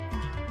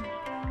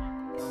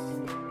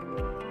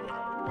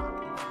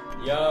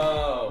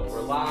Yo,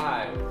 we're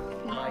live.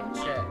 Mic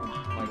check.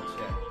 Mic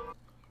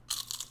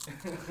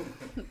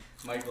check.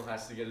 Michael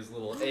has to get his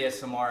little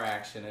ASMR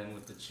action in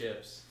with the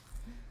chips.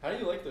 How do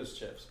you like those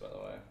chips, by the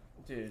way?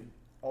 Dude,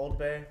 Old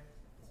Bay,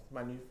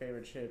 my new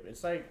favorite chip.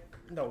 It's like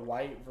the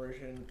white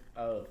version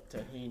of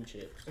tahini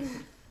chips.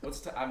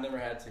 I've never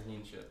had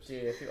tahini chips.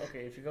 Dude,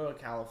 if you go to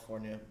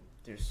California,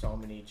 there's so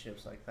many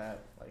chips like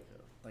that,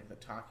 like the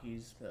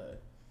Takis, the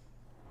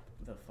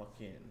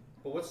fucking.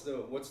 But what's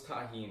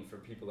tahini for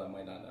people that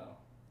might not know?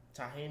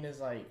 Tahini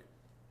is like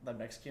the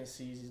Mexican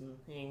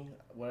seasoning.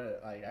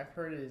 What I've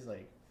heard is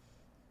like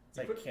it's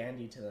like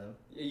candy to them.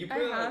 Yeah, you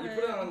put it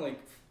on like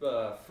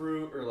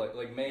fruit or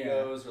like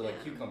mangoes or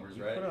like cucumbers,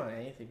 right? You put it on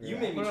anything. Really. You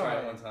made me try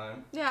it one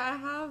time. Yeah,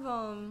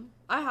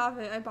 I have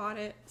it. I bought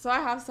it, so I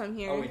have some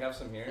here. Oh, we have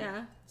some here.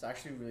 Yeah, it's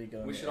actually really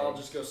good. We should all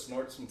just go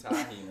snort some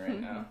tahini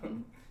right now.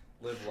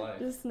 Live life.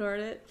 Just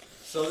snort it.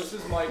 So this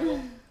is Michael.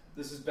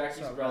 This is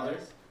Becky's brother.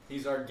 Guys?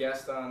 He's our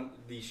guest on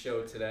the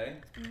show today.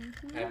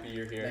 Mm-hmm. Happy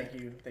you're here.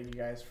 Thank you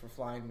guys for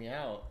flying me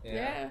out.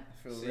 Yeah.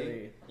 I feel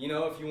really. You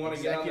know, if you want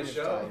to get on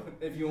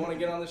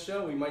the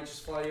show, we might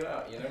just fly you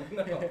out. You never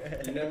know.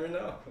 You never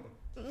know.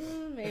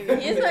 Maybe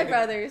he's my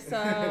brother,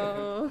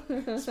 so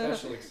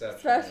special exception.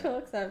 Special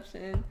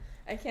exception.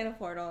 I can't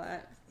afford all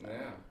that. So.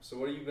 Yeah. So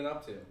what have you been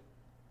up to?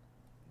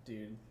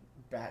 Dude,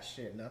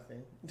 batshit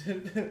nothing.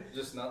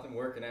 Just nothing.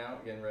 Working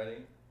out, getting ready.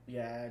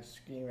 Yeah,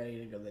 just getting ready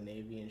to go to the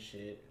Navy and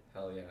shit.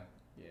 Hell yeah.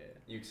 Yeah.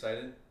 You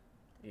excited?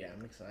 Yeah,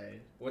 I'm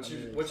excited. What's your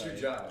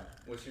job?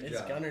 What's your job?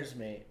 It's gunner's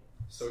mate.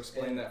 So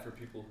explain that for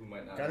people who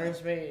might not know.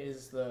 Gunner's mate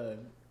is the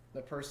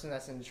person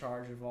that's in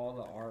charge of all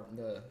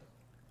the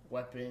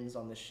weapons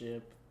on the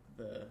ship,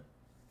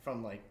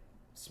 from like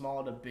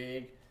small to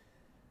big,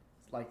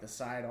 like the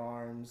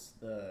sidearms,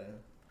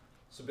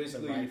 so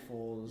basically, the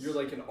rifles. You're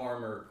like an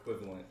armor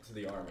equivalent to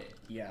the army.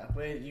 Yeah,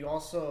 but you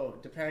also,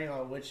 depending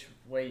on which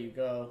way you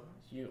go,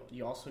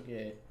 you also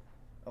get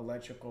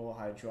electrical,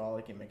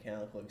 hydraulic, and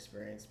mechanical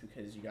experience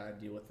because you gotta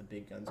deal with the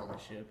big guns on the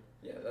ship.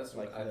 Yeah, that's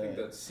like I think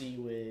that's Sea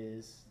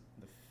Whiz,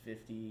 the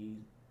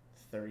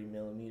 30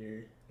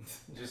 millimeter.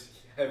 Just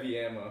heavy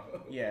ammo.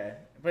 Yeah,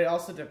 but it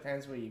also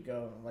depends where you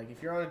go. Like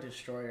if you're on a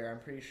destroyer, I'm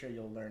pretty sure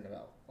you'll learn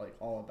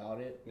all about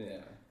it.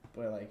 Yeah.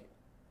 But like,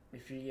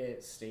 if you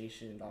get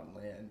stationed on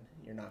land,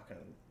 you're not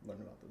gonna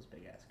learn about those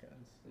big ass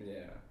guns.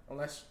 Yeah.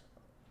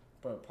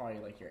 But probably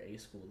like your A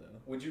school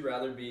though. Would you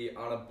rather be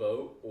on a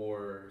boat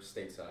or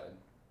stateside?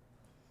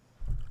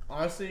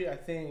 Honestly, I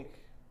think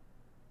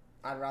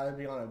I'd rather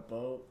be on a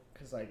boat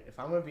because like if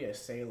I'm gonna be a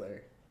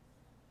sailor,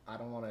 I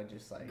don't want to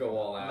just like go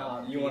all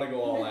out. You want to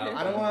go all out.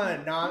 I don't want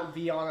to not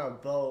be on a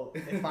boat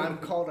if I'm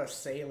called a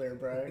sailor,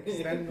 bro.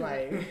 Because then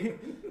like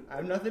I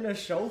have nothing to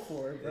show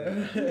for it,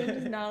 bro. You're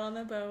just not on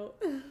the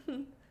boat.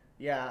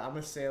 Yeah, I'm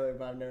a sailor,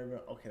 but I've never been.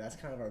 Okay, that's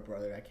kind of our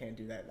brother. I can't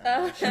do that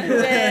now.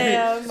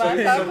 Damn,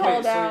 I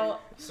called out.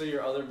 So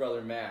your other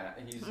brother Matt,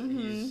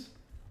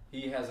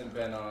 he hasn't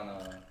been on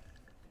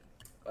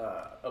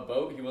a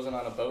boat. He wasn't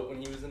on a boat when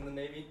he was in the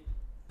Navy.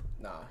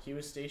 Nah, he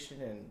was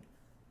stationed in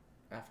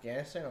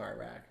Afghanistan or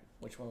Iraq.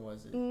 Which one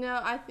was it?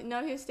 No,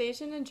 he was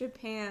stationed in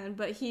Japan,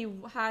 but he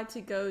had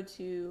to go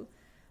to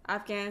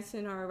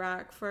Afghanistan or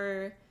Iraq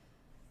for.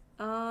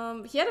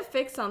 He had to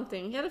fix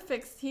something.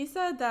 He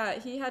said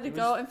that he had to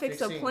go and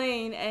fix a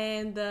plane,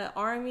 and the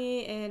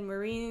Army and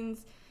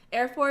Marines,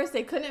 Air Force,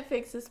 they couldn't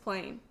fix his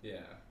plane.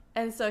 Yeah.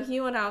 And so he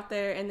went out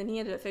there, and then he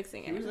ended up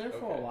fixing it. He was there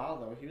for a while,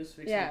 though. He was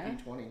fixing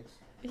P-20s.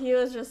 He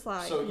was just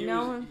like, so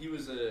he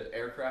was an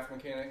aircraft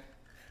mechanic?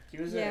 He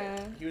was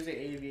an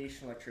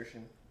aviation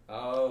electrician.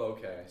 Oh,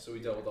 okay. So he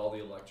dealt with all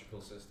the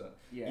electrical system.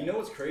 Yeah. You know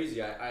what's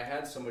crazy? I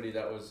had somebody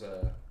that was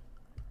a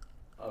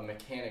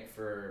mechanic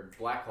for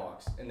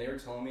Blackhawks, and they were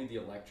telling me the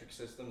electric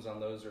systems on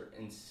those are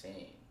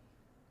insane.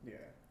 Yeah.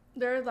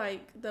 They're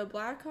like the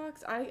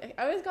Blackhawks. I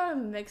always got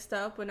them mixed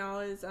up when I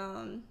was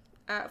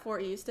at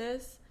Fort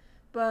Eustis,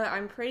 but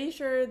I'm pretty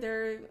sure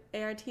they're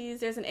AITs.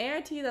 There's an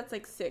AIT that's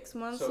like 6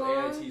 months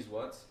long. So AITs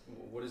what?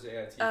 What is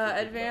AIT?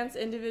 Advanced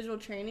Individual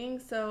Training.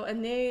 So,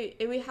 and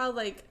we had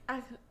like,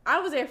 I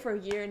was there for a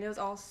year and it was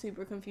all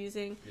super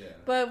confusing. Yeah.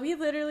 But we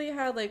literally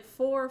had like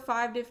 4 or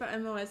 5 different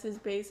MOSs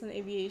based on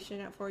aviation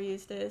at Fort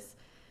Eustis.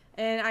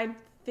 And I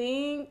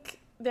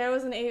think there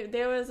was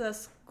a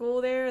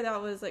school there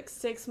that was like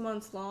 6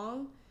 months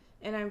long.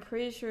 And I'm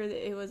pretty sure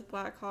that it was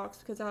Blackhawks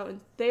because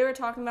they were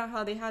talking about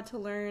how they had to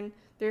learn.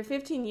 There were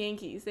 15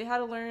 Yankees. They had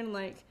to learn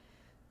like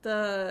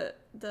the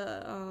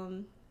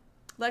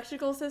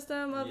electrical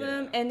system of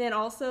them, and then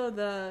also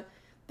the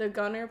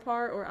gunner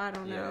part, or I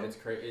don't know.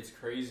 Yeah, it's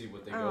crazy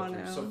what they go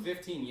through. So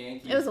 15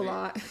 Yankees. It was a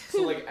lot.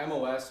 So like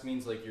MOS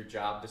means like your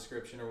job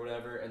description or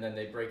whatever, and then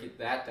they break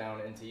that down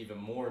into even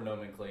more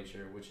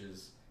nomenclature, which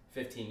is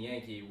 15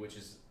 Yankee, which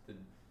is the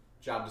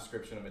job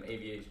description of an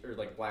aviation or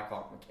like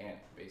Blackhawk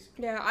mechanic,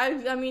 basically. Yeah,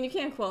 I mean you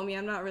can't quote me.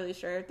 I'm not really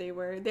sure if they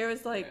were. There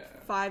was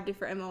like 5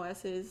 different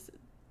MOSs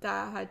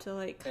that had to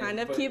like kind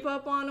And- of keep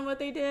up on what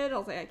they did. I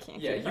was like, I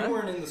can't. Yeah, keep you up.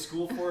 weren't in the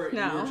school for it.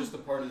 No. You were just a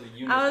part of the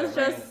unit. I was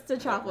that just ran-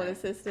 a chaplain that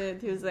ran.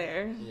 assistant who was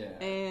there Yeah.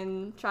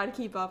 and tried to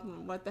keep up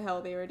on what the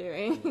hell they were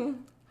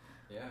doing.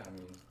 Yeah, I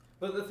mean,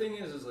 but the thing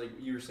is like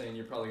you were saying,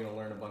 you're probably gonna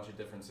learn a bunch of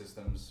different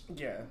systems,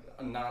 Yeah.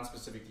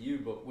 non-specific to you.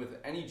 But with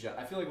any job,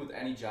 I feel like with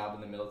any job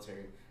in the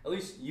military, at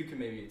least you can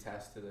maybe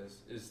attest to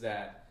this, is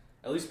that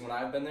at least when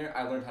I've been there,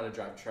 I learned how to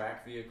drive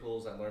track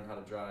vehicles. I learned how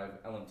to drive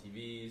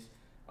LMTVs.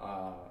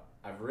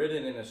 I've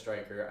ridden in a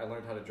Striker. I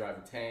learned how to drive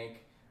a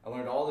tank. I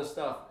learned all this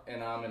stuff,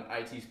 and I'm an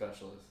IT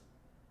specialist.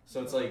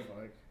 So it's like,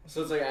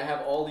 I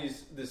have all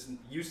this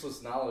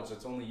useless knowledge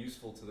that's only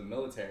useful to the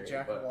military.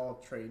 Jack but, of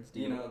all trades,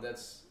 dude. you know,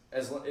 that's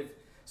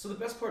so the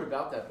best part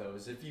about that though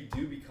is if you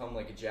do become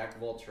like a jack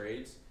of all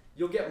trades,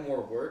 you'll get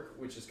more work,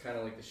 which is kind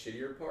of like the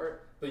shittier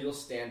part, but you'll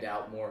stand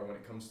out more when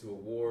it comes to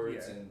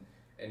awards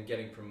and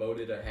getting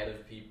promoted ahead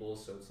of people.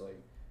 So it's like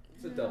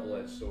it's a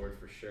double-edged sword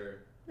for sure.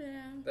 Yeah.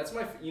 That's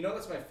my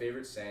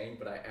favorite saying,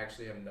 but I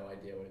actually have no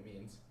idea what it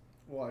means.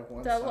 Well, like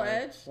one Double side,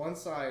 edge? One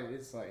side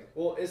is like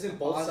Well, isn't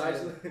both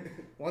sides?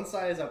 one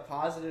side is a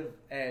positive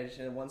edge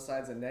and one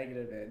side's a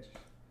negative edge.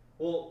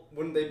 Well,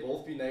 wouldn't they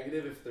both be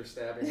negative if they're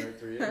stabbing right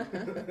through you?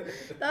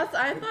 I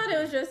thought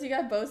it was just you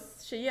have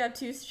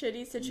two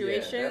shitty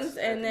situations,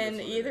 I and think then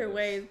that's what it either is.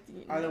 way.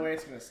 Either way,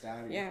 it's gonna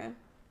stab you. Yeah.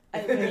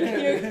 I mean,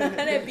 you're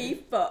gonna be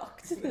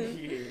fucked. Oh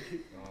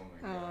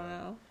my I god. don't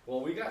know.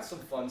 Well, we got some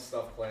fun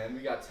stuff planned.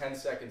 We got 10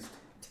 seconds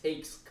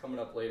takes coming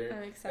up later.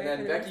 I'm excited. And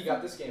then for Becky this.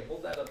 got this game.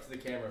 Hold that up to the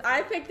camera.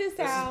 I picked this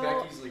out.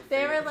 This is Becky's like.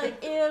 They were favorite.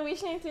 like, ew, we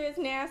shouldn't do it. It's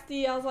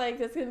nasty. I was like,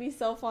 this is gonna be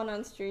so fun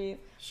on stream.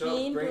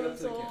 Bring it up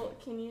to the camera.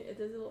 Boozle. Can you?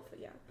 Does it look?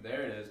 Yeah.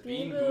 There it is.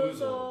 Bean Boozle.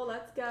 Boozle.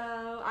 Let's go.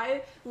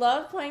 I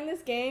love playing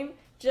this game.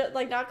 Just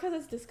like not because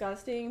it's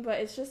disgusting, but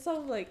it's just so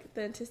like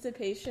the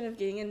anticipation of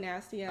getting a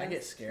nasty ass. I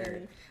get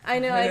scared. I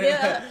know. I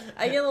get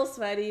a little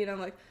sweaty, and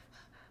I'm like.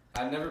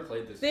 I've never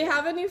played this. They game.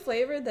 have a new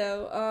flavor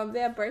though.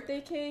 They have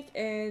birthday cake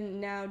and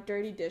now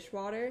dirty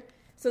dishwater.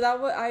 So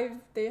that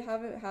they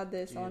haven't had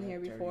this on here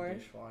before.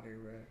 Dishwater,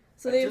 bro.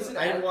 So they.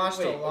 I watched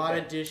a lot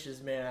of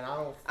dishes, man.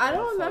 I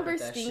don't remember fuck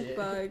with that stink shit.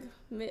 bug.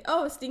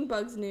 Oh, stink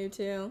bug's new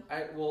too.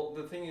 Well,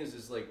 the thing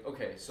is like,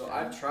 okay, so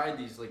I've tried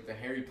these like the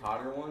Harry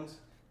Potter ones.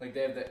 Like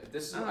they have that.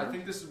 This is I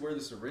think this is where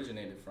this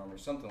originated from or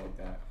something like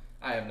that.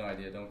 I have no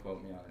idea. Don't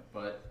quote me on it.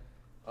 But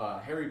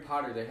Harry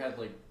Potter, they had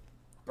like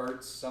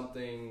Bert's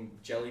something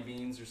jelly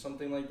beans or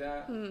something like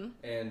that,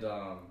 and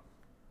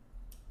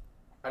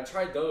I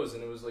tried those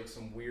and it was like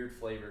some weird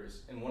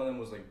flavors, and one of them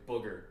was like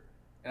booger,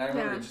 and I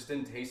remember it just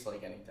didn't taste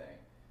like anything.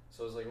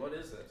 So I was like, "What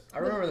is this?" I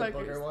remember the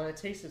Boogers. booger one. It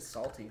tasted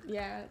salty.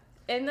 Yeah,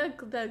 and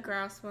the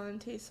grass one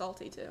tastes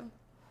salty too.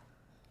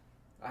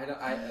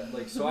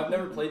 So I've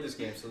never played this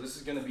game, so this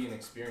is gonna be an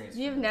experience.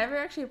 You've never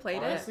actually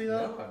played Honestly, it?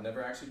 though, No, I've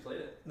never actually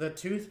played it. the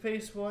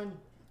toothpaste one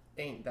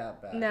ain't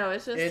that bad. No, it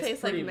just It's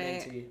tastes like pretty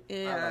mint. minty.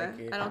 Yeah, I like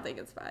it. I don't think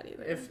it's bad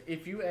either.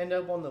 If you end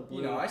up on the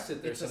blue, You know, I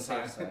sit there it's a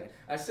sometimes. safe side.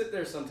 I sit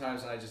there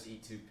sometimes and I just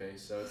eat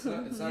toothpaste, so it's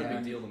not a Yeah.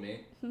 big deal to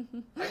me.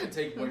 I can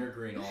take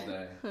wintergreen all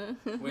day.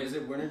 Wait, is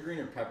it wintergreen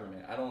or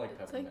peppermint? I don't like It's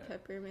peppermint. like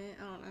peppermint.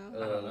 I don't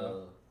know. I don't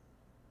know.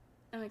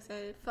 I'm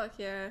excited. Fuck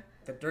yeah.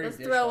 The dirty Let's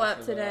dishwasher. throw up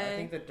though. today. I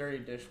think the dirty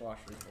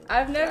dishwasher.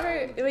 I've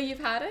never. Wait, you've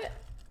had it?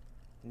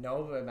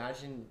 No, but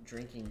imagine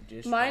drinking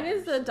dishwasher. Mine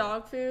is the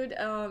dog food.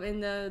 In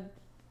the.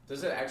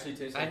 Does it actually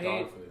taste I like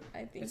hate- dog food?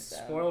 I think It's so.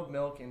 spoiled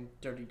milk and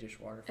dirty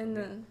dishwater. For And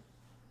me.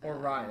 the. Or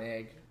rotten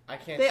egg. I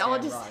can't. They stand all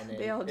just. rotten egg.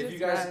 They all just. If you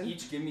guys run.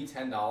 each give me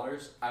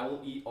 $10, I will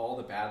eat all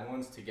the bad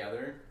ones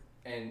together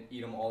and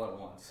eat them all at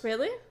once.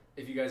 Really?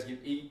 If you guys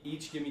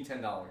each give me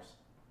 $10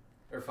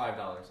 or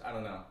 $5, I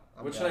don't know.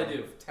 I'm What should I down.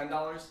 do?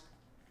 $10?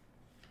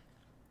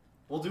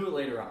 We'll do it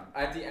later on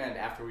at the end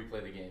after we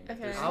play the game. If Okay.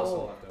 there's I still some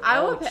will. left over. I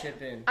I will will pay-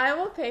 chip in. I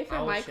will pay for I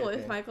will Michael chip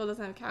if in. Michael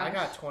doesn't have cash. I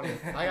got 20.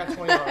 I got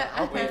 $20.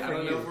 I'll pay Wait, I for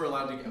don't know if you. we're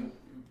allowed to get.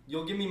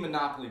 You'll give me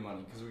Monopoly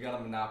money because we got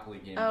a Monopoly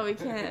game. Oh, we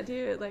can't do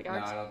it like No, our.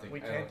 I don't think We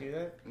I can't don't- do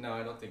that. No,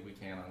 I don't think we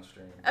can on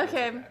stream.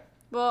 Okay. It's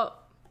Well,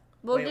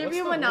 we'll Wait, give what's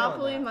you the rule on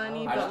Monopoly that?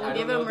 money, I but I we'll don't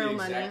give know him real the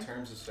money. exact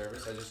terms of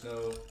service. I just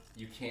know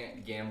you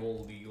can't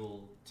gamble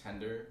legal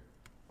tender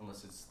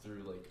unless it's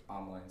through like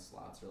online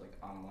slots or like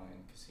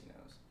online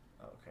casinos.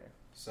 Okay.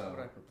 So Where would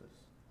I put this?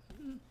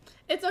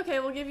 It's okay.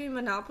 We'll give you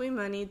Monopoly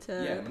money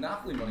to. yeah,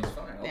 Monopoly money's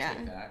fine. I'll Yeah.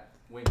 take that.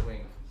 Wink,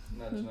 wink,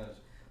 nudge, nudge.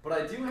 But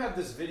I do have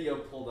this video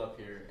pulled up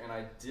here, and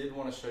I did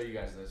want to show you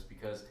guys this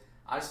because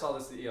I saw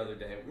this the other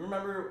day.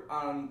 Remember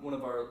on one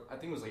of our, I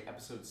think it was like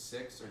episode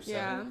 6 or 7,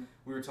 Yeah.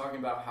 we were talking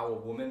about how a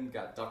woman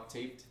got duct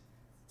taped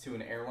to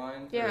an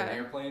airline or Yeah. an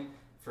airplane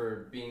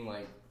for being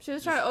like. She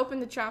was trying to open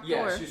the trap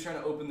Yeah, door. she was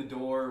trying to open the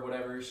door or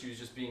whatever. She was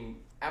just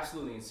being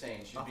absolutely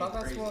insane. She I was thought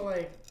being that's crazy. what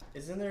like.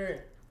 Isn't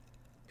there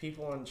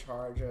people in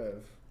charge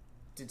of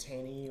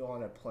detaining you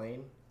on a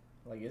plane?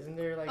 Like, isn't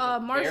there like?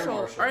 Marshal,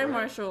 marshal, air right?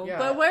 marshal. Yeah.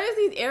 But where's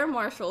these air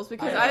marshals?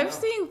 Because I don't I've know.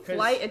 seen 'Cause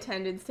flight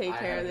attendants take I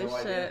care of have this no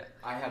idea. shit.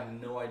 I have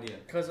no idea.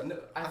 Because No,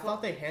 I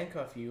thought they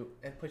handcuff you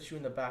and put you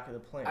in the back of the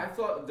plane. I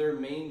thought their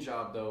main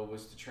job though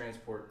was to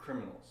transport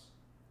criminals.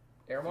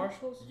 Air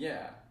marshals?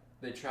 Yeah.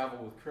 they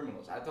travel with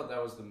criminals. I thought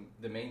that was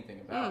the main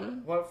thing about it.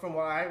 From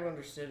what I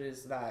understood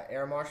is that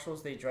air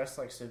marshals, they dress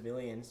like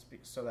civilians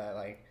so that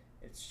like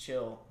it's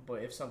chill.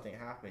 But if something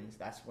happens,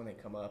 that's when they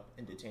come up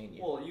and detain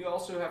you. Well, you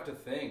also have to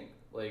think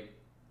like,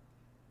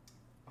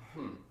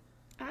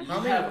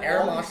 how many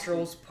air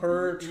marshals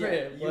per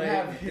trip? You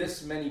have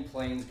this many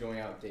planes going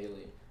out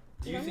daily.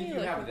 Do you think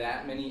you have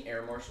that many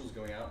air marshals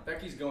going out?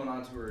 Becky's going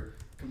onto her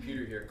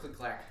computer here, click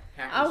clack.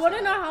 I want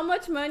to know how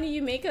much money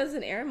you make as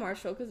an air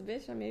marshal, because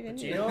bitch, I'm even.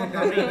 Do you know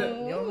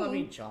how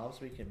many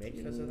jobs we can make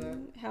because of that?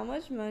 How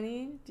much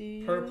money do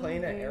you per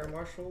plane at air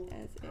marshal?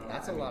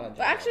 That's a lot of jobs.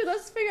 But actually,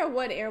 let's figure out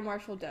what air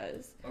marshal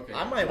does. Okay.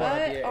 I might want to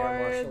be an air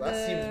marshal.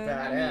 That seems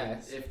badass. I mean,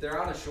 if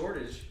they're on a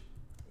shortage,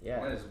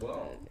 might as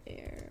well.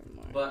 Air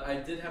marshal. But I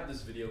did have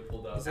this video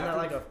pulled up. Isn't that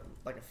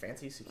like a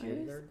fancy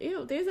security guard?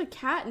 Ew, there's a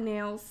cat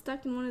nail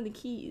stuck in one of the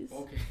keys.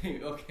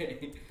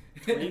 Okay.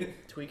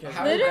 Tweak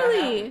has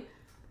literally.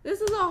 This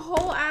is a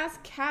whole ass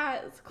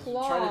cat's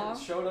claw. Try to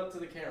show it up to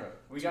the camera.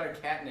 We got a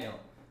cat nail.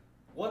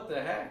 What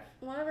the heck?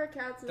 One of our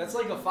cats is... That's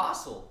like a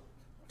fossil.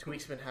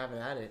 Tweak's been having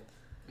at it.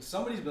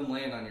 Somebody's been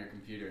laying on your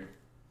computer.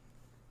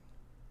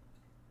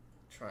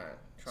 Try.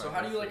 So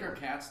how do you like our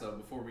cats though?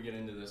 Before we get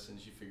into this, and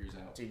she figures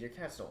out. Dude, your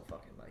cats don't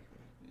fucking like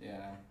me.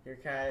 Yeah. Your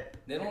cat.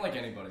 They don't like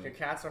anybody. Your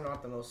cats are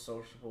not the most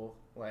sociable.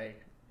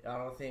 Like I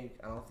don't think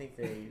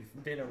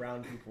they've been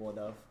around people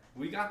enough.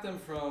 We got them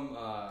from...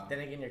 Then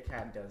again, your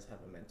cat does have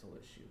a mental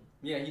issue.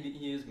 Yeah,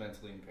 he is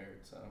mentally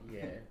impaired, so...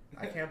 Yeah,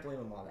 I can't blame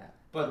him on that.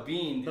 But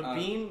Bean...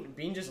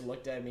 Bean just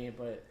looked at me,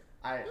 but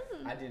I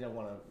didn't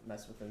want to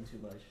mess with him too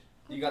much.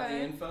 You got the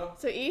info?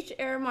 So each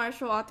air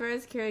marshal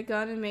authorized to carry a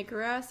gun and make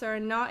arrests. There are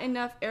not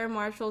enough air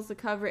marshals to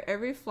cover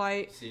every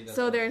flight,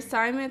 so their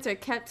assignments are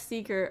kept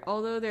secret,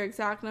 although their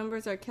exact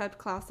numbers are kept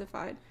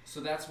classified. So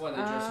that's why they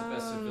dress up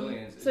as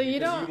civilians, so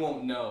because you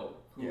won't know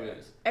who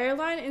is.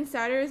 Airline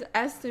insiders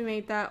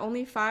estimate that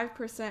only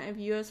 5% of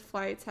U.S.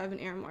 flights have an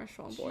air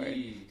marshal on board.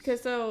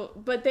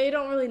 But they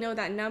don't really know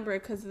that number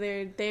because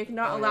they're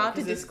not allowed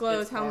to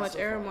disclose how much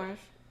air marshal.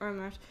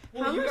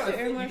 Well, you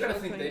gotta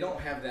think they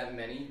don't have that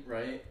many,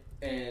 right?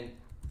 And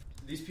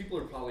these people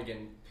are probably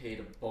getting paid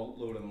a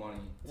boatload of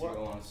money to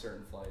go on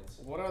certain flights.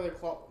 What are the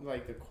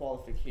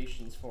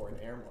qualifications for an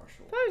air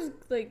marshal?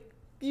 Probably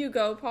you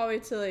go probably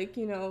to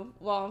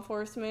law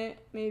enforcement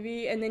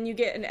maybe, and then you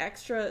get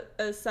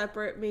a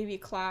separate maybe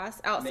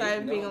class outside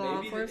of being a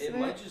law enforcement. It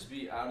might just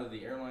be out of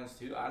the airlines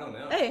too. I don't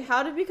know. Hey,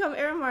 how to become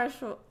air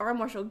marshal?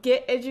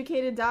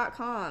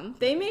 GetEducated.com.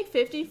 They make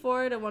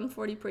 $54 to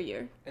 $140 per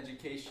year.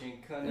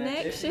 Education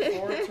connected.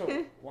 $54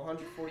 to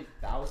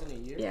 $140,000 a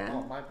year. Yeah.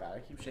 Oh my bad, I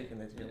keep shaking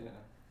the table. Yeah.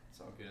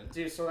 All good.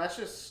 Dude, so that's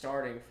just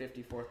starting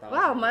 $54,000.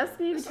 Wow, must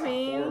be that's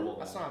between... Not horrible,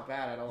 that's not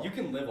bad at all. You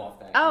can live off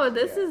that. Oh,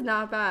 this is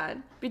not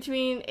bad.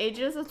 Between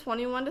ages of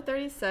 21 to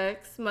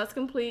 36, must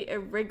complete a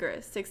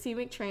rigorous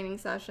 16-week training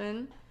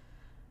session,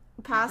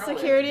 pass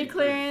security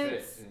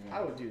clearance,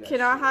 I would do that.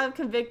 Cannot have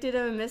convicted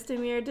of a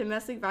misdemeanor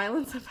domestic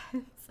violence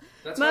offense.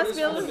 That's must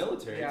be able to the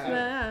military.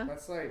 Yeah,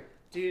 that's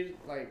dude,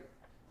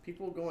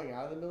 people going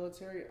out of the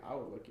military, I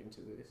would look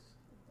into this.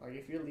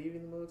 If you're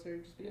leaving the military,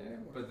 just be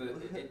but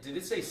did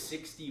it say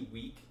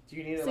 60-week? Do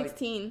you need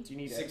 16? Do you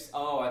need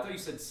Oh, I thought you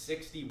said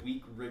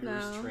 60-week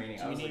rigorous training.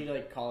 Do you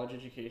need college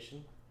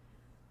education?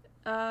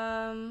 No.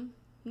 I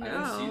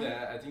didn't see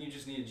that. I think you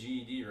just need a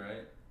GED,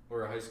 right?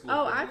 Or a high school.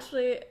 Oh,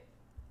 actually,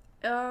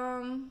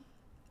 oh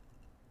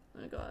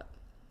my god.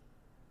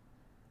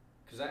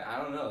 Because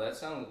I don't know. It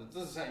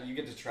doesn't sound. You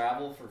get to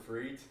travel for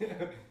free.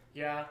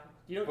 Yeah.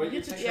 You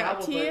get to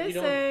travel, but you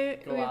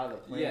don't go out of the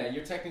plane. Yeah,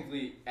 you're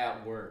technically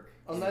at work.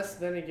 Unless,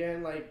 then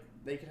again,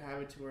 they could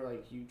have it to where,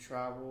 you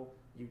travel,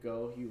 you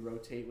go, you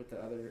rotate with the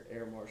other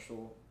air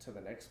marshal to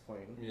the next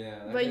plane.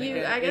 Yeah. But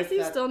I guess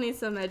you still need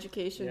some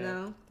education,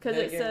 though. Because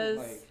it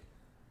says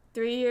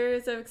 3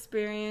 years of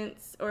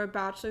experience or a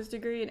bachelor's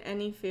degree in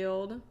any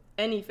field,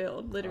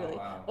 literally. Oh,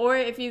 wow. Or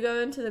if you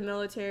go into the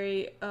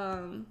military,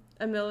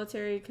 a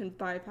military can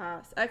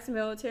bypass.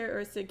 Ex-military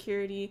or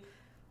security,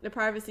 the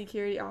private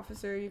security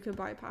officer, you could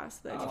bypass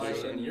the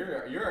education.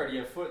 You're already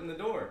a foot in the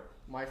door.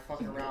 Might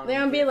fuck around. They're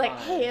gonna be like,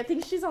 hey, I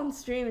think she's on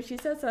stream and she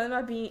said something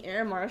about being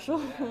air marshal.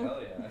 Yeah,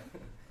 hell yeah.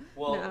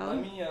 Well,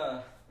 let me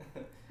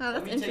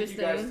let me take you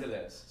guys to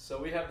this. So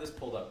we have this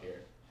pulled up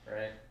here,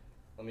 right?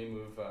 Let me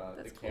move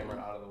the camera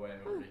out of the way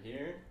over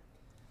here.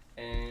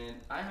 And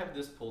I have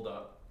this pulled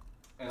up,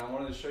 and I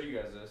wanted to show you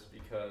guys this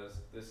because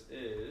this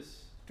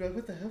is... Do I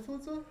put the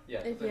headphones on? Yeah.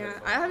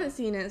 I haven't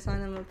seen it, so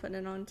I'm gonna put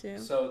it on too.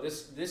 So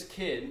this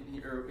kid,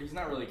 he's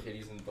not really a kid,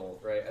 he's an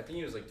adult, right? I think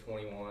he was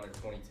 21 or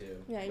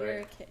 22. Yeah, right? you're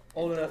a kid.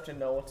 Old enough to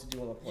know what to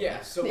do on the plane.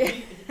 Yeah,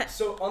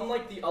 so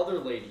unlike the other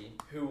lady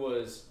who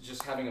was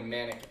just having a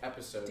manic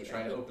episode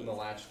trying to open the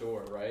latch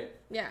door, right?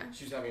 Yeah.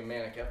 She was having a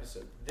manic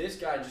episode. This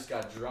guy just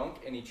got drunk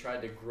and he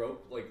tried to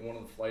grope one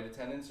of the flight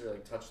attendants or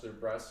touch their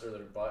breasts or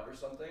their butt or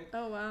something.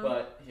 Oh wow.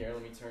 But here,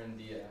 let me turn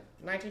the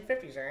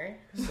 1950s, eh?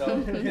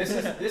 So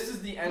this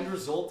is the end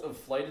result of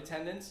flight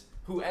attendants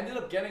who ended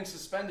up getting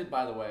suspended,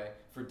 by the way,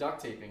 for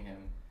duct taping him.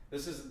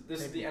 This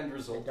is the end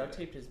result. They duct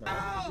taped his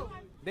mouth.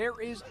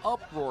 There is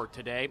uproar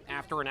today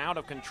after an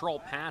out-of-control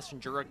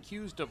passenger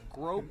accused of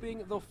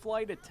groping the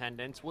flight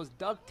attendants was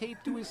duct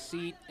taped to his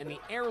seat and the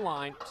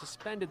airline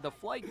suspended the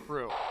flight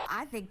crew.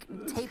 I think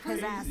tape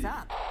his ass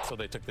up. So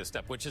they took this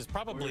step, which is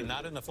probably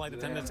not in the flight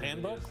attendant's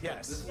handbook?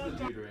 Yes. This is the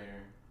dude right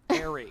here.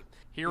 Harry.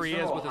 Here he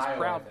He's is from with his Ohio,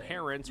 proud I think.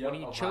 parents Yep, when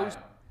he Ohio. chose...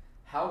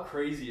 How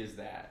crazy is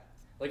that?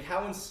 Like,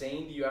 how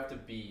insane do you have to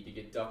be to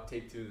get duct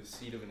taped to the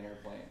seat of an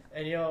airplane?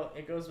 And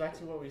it goes back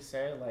to what we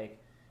said, like,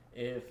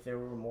 if there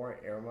were more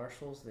air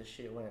marshals, this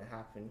shit wouldn't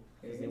happen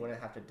because they wouldn't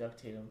have to duct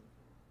tape them.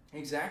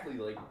 Exactly.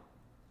 Like,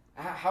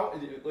 how?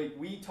 Like,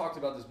 we talked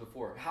about this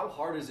before. How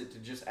hard is it to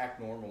just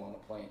act normal on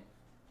a plane?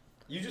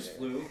 You just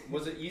flew.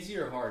 Was it easy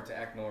or hard to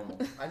act normal?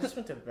 I just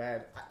went to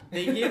bed.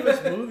 They gave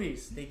us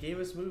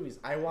movies.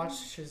 I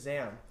watched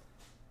Shazam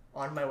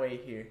on my way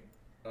here.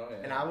 Oh yeah.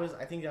 And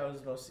I think that was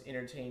the most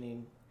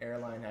entertaining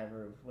airline I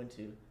ever went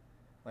to.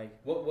 Like,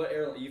 what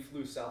airline? You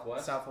flew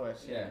Southwest?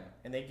 Southwest, yeah. Yeah.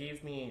 And they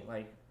gave me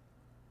like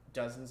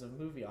dozens of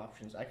movie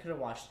options. I could have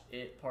watched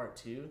It Part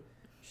 2,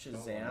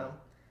 Shazam.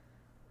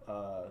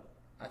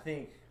 I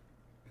think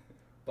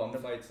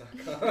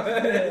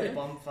Bumfights.com.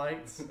 Bum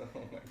Fights. Oh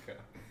my god.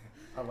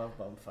 I love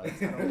bum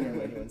fights. I don't care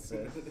what anyone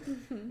says.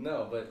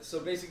 No, but so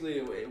basically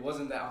it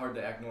wasn't that hard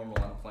to act normal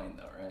on a plane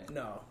though, right?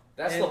 No.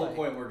 That's And, the whole like,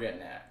 point we're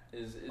getting at.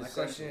 Is my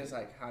question is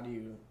like, how do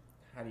you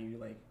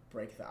like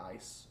break the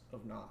ice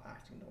of not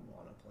acting normal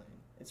on a plane?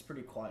 It's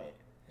pretty quiet.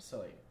 So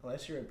like,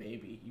 unless you're a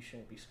baby, you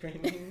shouldn't be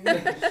screaming.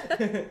 Well,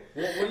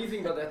 what do you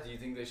think about that? Do you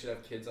think they should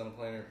have kids on a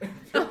plane or babies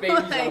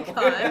Oh my on a plane?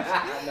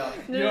 gosh. No,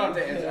 you don't have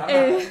to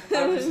answer.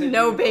 I'm just saying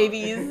No you-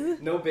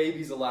 babies. No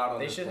babies allowed on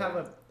They this should plane.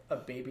 have a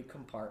baby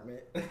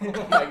compartment.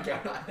 Oh my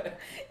god.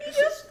 You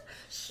just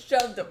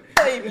shoved the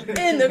baby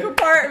in the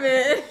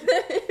compartment.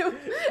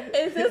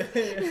 It's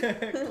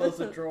just, Close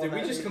the drawer. Did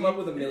we just come up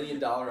with $1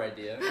 million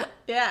idea?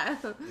 yeah.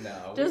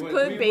 No. Just we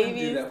put we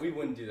babies- We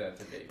wouldn't do that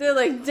to babies. They're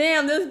like,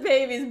 damn, this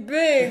baby's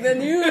big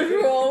than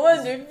usual.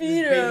 What'd you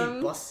feed Baby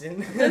him?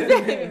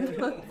 bussin'.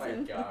 Oh my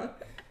god.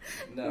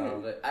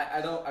 No, but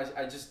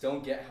I just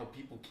don't get how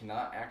people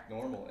cannot act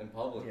normal in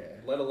public, Yeah.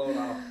 let alone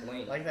on a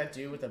plane. Like that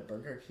dude with the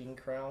Burger King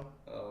crown.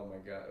 Oh my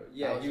god.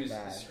 Yeah, was he was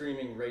bad.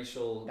 screaming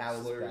racial That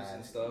was slurs bad.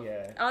 and stuff.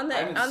 Yeah. On I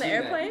haven't the seen that.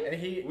 airplane?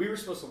 And We were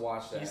supposed to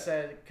watch that. he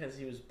said because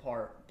he was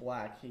part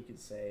black, he could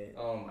say it.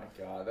 Oh my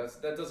god,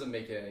 that doesn't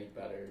make it any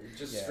better.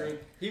 Just Yeah. scream.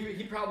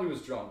 He probably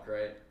was drunk,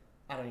 right?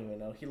 I don't even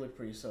know. He looked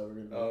pretty sober to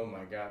me. Oh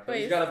my god. But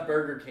Wait, he's got a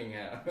Burger King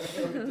hat.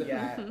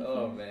 Yeah.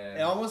 Oh man.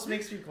 It almost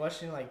makes me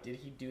question, like, did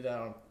he do that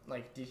on,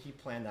 like, did he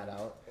plan that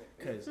out?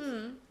 Because,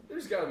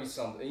 There's got to be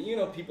something. You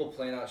know, people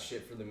plan out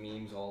shit for the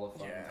memes all the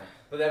fucking Yeah. time.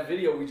 But that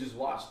video we just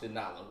watched did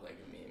not look like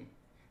a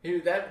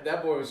meme.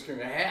 That boy was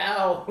screaming,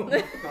 "Hell!" I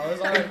was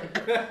on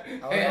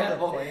the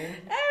plane.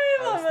 I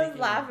Everyone was was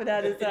thinking- laughing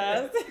at his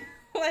ass.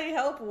 Like,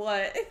 help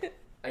what?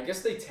 I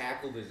guess they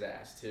tackled his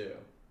ass too,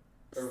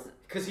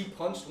 because he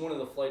punched one of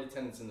the flight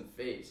attendants in the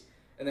face,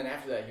 and then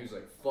after that he was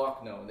like,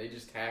 "Fuck no!" And they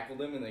just tackled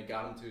him and they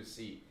got him to his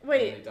seat.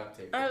 Wait, and then they duct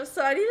taped him.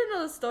 So I need to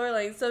know the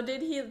storyline. So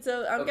did he?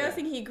 So I'm Okay.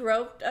 guessing he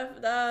groped.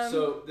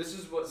 So this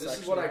is what I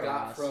Sexual got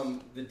harass.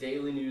 from the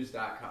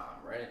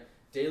dailynews.com, right?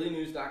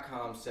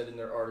 Dailynews.com said in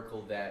their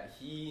article that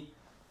he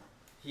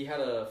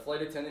had a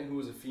flight attendant who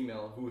was a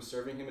female who was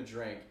serving him a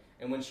drink,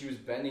 and when she was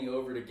bending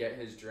over to get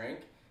his drink,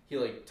 he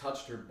like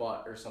touched her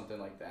butt or something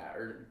like that,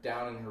 or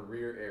down in her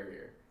rear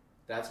area.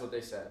 That's what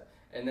they said.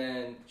 And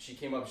then she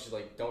came up, she's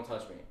like, "Don't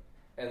touch me."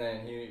 And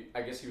then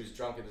I guess he was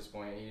drunk at this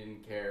point, he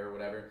didn't care or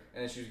whatever.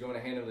 And then she was going to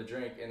hand him the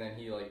drink, and then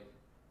he like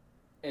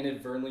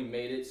inadvertently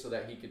made it so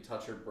that he could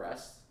touch her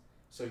breasts.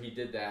 So he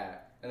did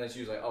that, and then she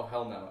was like, "Oh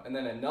hell no!" And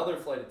then another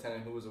flight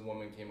attendant who was a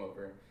woman came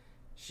over.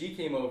 She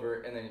came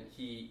over, and then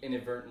he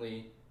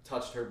inadvertently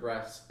touched her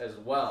breasts as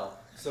well.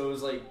 So it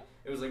was like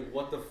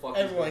what the fuck?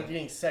 is Everyone going-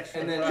 getting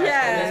sexually and then, harassed.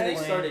 Yeah. and then on they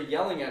this started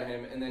yelling at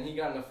him, and then he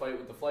got in a fight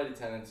with the flight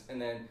attendants,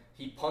 and then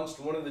he punched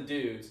one of the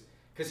dudes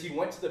because he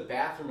went to the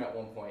bathroom at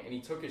one point, and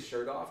he took his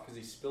shirt off because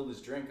he spilled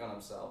his drink on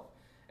himself,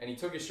 and he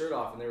took his shirt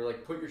off, and they were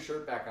like, "Put your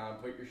shirt back on,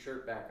 put your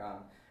shirt back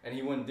on," and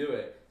he wouldn't do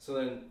it. So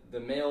then the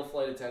male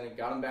flight attendant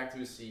got him back to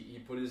his seat, he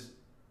put his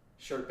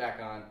shirt back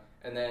on,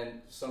 and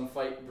then some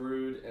fight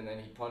brewed, and then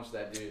he punched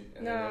that dude.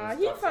 And then Nah, it was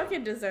he duct tape.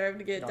 fucking deserved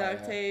to get Oh,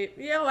 duct yeah. tape.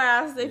 Yo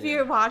ass, if Yeah.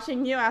 you're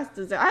watching, you ass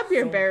deserve. I'd be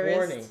So embarrassed.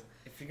 warning,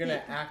 if you're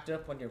gonna act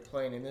up when you're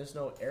playing and there's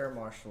no air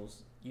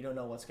marshals, you don't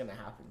know what's gonna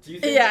happen. Do you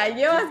think, Yeah,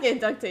 you ass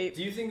get duct tape.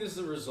 Do you think this is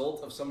a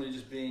result of somebody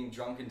just being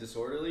drunk and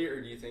disorderly, or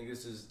do you think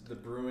this is the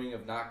brewing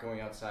of not going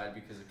outside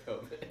because of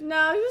COVID?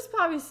 No, he was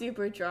probably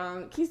super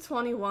drunk. He's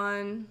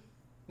 21,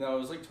 No, it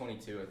was like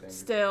 22, I think.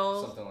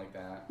 still Something like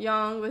that.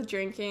 young with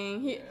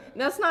drinking. Yeah.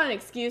 That's not an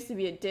excuse to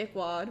be a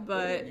dickwad,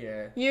 but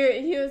Yeah.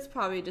 he was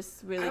probably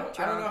just really I don't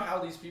drunk. know how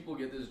these people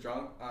get this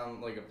drunk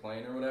on like a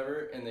plane or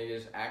whatever, and they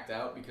just act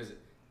out, because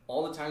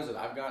all the times that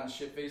I've gotten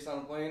shit faced on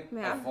a plane,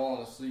 Yeah. I've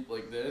fallen asleep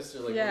like this, or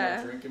like Yeah.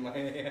 with my drink in my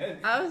hand.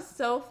 I was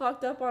so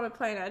fucked up on a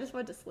plane. I just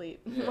went to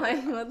sleep. Yeah.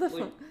 Like, what the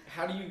Like, fuck?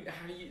 how do you?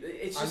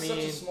 It's I just such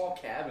a mean- small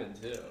cabin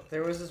too.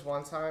 There was this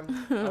one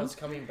time I was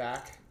coming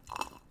back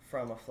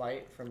from a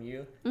flight from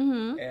you,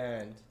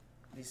 and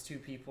these two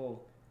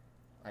people,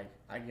 like,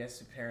 I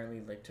guess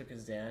apparently like took a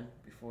Xan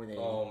before they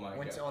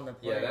went on the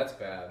plane. Yeah, that's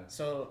bad.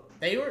 So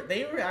they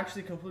were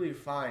actually completely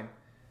fine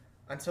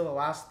until the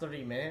last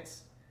 30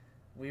 minutes.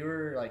 We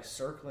were like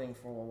circling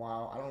for a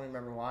while. I don't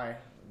remember why.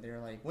 They were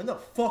like, "When the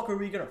fuck are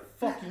we gonna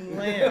fucking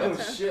land?" Oh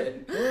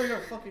shit! When are we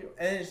gonna fucking?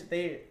 And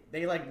they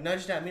like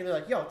nuged at me. They're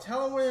like, "Yo,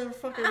 tell them where they're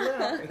fucking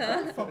land." I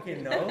don't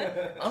fucking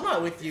know. I'm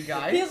not with you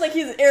guys. He's like,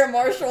 he's air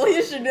marshal.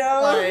 He should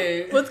know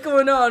Like, what's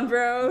going on,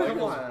 bro.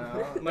 Come on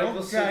now.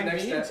 Michael's Don't drag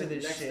sitting me next into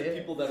this to shit.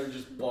 people that are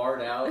just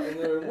barred out, and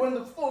they're like, "When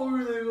the fuck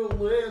are they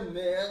gonna land,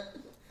 man?"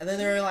 And then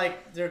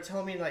they're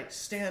telling me like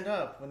stand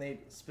up when they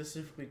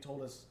specifically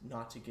told us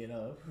not to get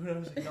up. I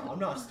was like, no, I'm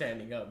not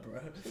standing up,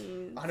 bro.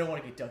 I don't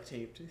want to get duct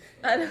taped.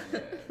 I don't.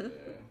 Yeah.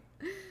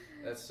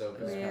 That's so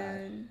bad.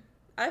 Man,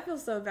 I feel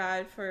so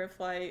bad for a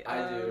flight.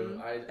 I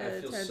do.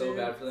 I feel so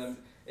bad for them.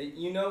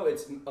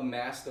 It's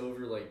amassed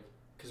over like,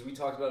 because we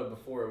talked about it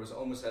before. It was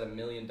almost at $1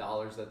 million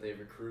that they've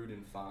accrued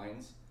in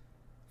fines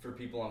for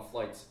people on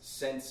flights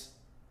since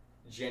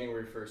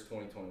January 1st,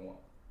 2021.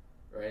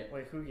 Right?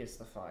 Wait, who gets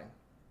the fine?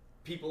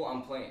 People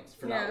on planes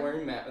for not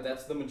wearing masks.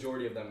 That's the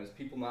majority of them, is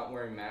people not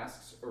wearing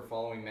masks or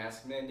following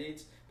mask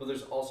mandates. But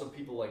there's also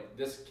people like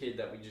this kid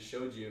that we just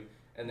showed you,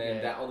 and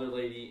then that other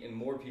lady, and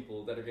more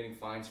people that are getting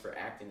fines for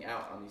acting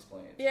out on these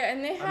planes. Yeah,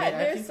 and they had I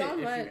there's think so that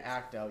much. if you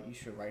act out, you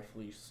should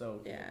rightfully so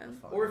get the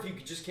fine. Or if you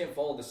just can't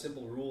follow the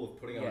simple rule of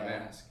putting on a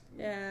mask.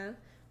 Yeah.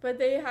 But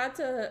they had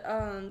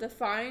to, the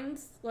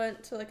fines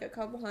went to like a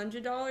couple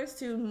 $100s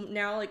to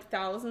now like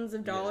thousands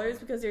of dollars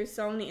because there's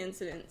so many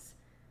incidents.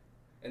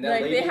 And that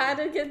like lady, they had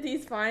to get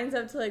these fines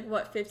up to like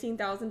what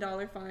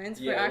 $15,000 fines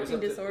for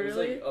acting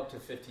disorderly. It was like up to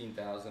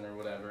 15,000 or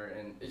whatever,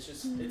 and it's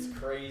just it's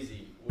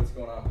crazy what's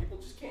going on. People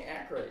just can't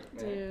act right,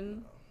 man.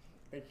 Dude,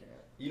 they can't.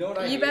 You know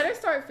what you better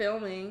start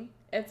filming.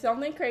 If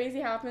something crazy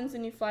happens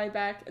and you fly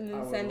back, and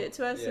then send it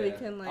to us so we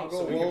can like. I'll go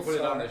so we can put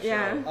it on the show.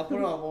 Yeah. I'll put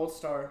it on World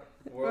Star.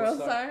 World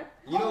Star.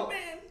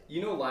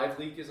 You know, Live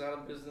Leak is out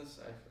of business.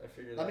 I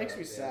figured that makes out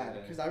me the sad other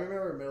day. because I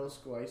remember in middle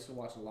school I used to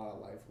watch a lot of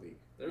Live Leak.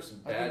 There's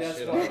some I think bad that's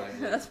shit why- on Live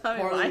Leak. That's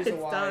probably Part of the why it's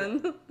reason why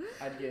done.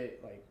 I'd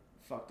get like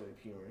fucked up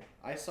humor.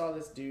 I saw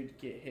this dude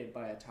get hit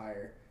by a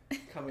tire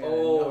coming.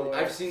 Oh,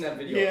 I've seen that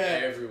video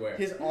everywhere.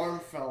 His arm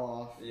fell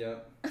off. Yeah.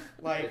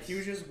 Like he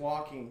was just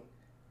walking,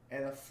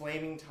 and a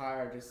flaming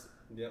tire just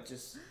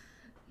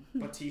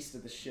Batista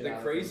the shit out of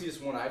him. The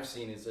craziest one I've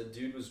seen is a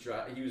dude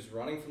he was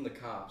running from the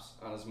cops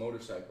on his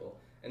motorcycle,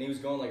 and he was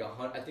going like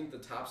I think the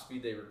top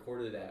speed they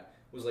recorded it at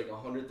was like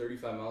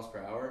 135 miles per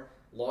hour.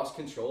 Lost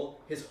control.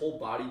 His whole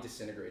body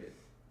disintegrated.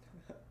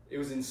 It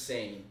was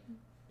insane.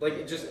 Like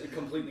it just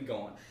completely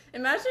gone.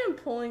 Imagine him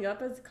pulling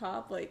up as a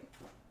cop. Like,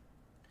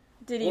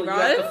 did he run?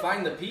 You have to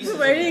find the pieces.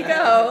 Where'd he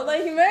go?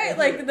 Like,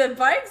 like the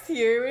bike's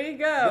here. Where'd he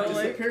go? It's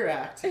like, a pure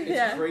act.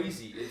 It's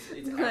crazy.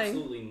 It's Like-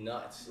 absolutely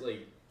nuts.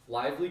 Like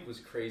Live Leak was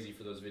crazy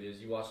for those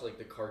videos. You watch like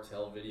the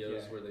cartel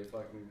videos where they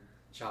fucking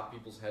chop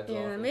people's heads off.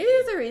 Yeah, and maybe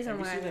shit. there's a reason Have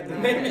you why. seen they're that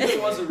not. Maybe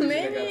there was a reason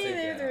Maybe they got taken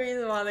there's out. a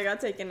reason why they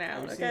got taken out.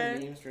 Have you Okay. seen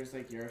the memes where it's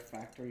like you're a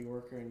factory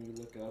worker and you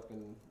look up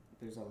and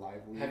there's a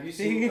Live Leak? Have you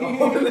seen?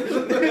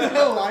 There's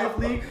a Live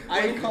Leak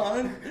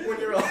icon. when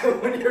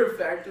you're a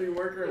factory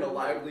worker and a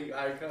Live Leak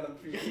icon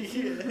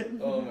appears.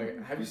 Oh my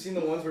god! Have you seen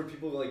the ones where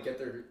people like get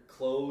their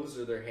clothes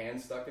or their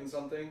hands stuck in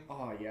something?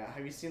 Oh yeah.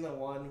 Have you seen the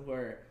one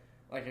where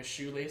like a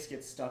shoelace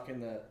gets stuck in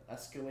the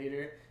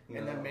escalator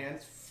and the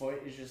man's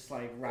foot is just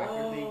like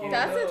rapidly getting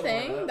That's a torn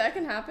thing up? that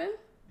can happen.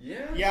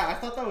 Yeah. Yeah, I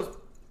thought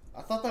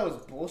that was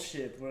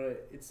bullshit,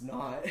 but it's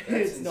not. That's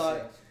It's insane.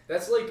 not.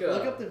 That's like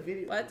Look up the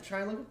video. What? Try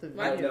and look up the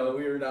What? I video. know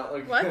we are not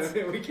like What?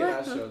 we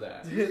cannot show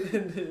that.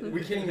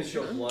 We can't even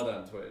show blood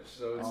on Twitch,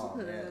 so it's Oh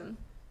man.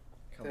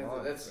 Come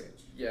on. that's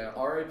Twitch. yeah.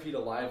 R.I.P. to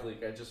Live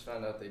Leak. I just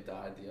found out they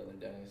died the other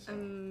day. So.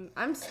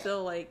 I'm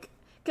still like,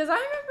 cause I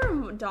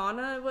remember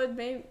Donna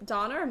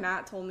or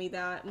Matt told me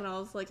that when I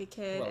was like a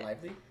kid. What,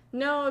 Live Leak?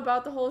 No,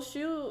 about the whole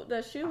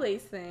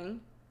shoelace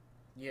thing.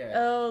 Yeah.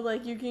 Oh,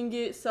 like you can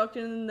get sucked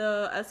in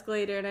the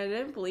escalator, and I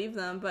didn't believe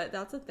them, but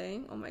that's a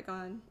thing. Oh my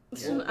god.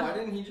 Well, why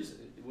didn't he just?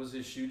 Was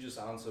his shoe just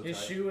on so His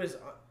tight? shoe was,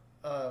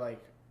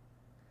 like,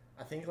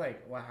 I think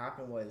like what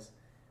happened was,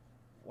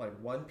 like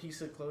one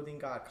piece of clothing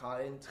got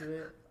caught into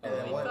it, and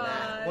then Oh my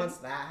God. once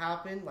that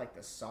happened, like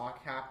the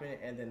sock happened,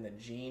 and then the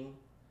jean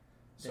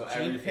So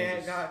jean everything pant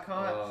just- got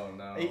caught. Oh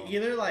no! It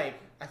either like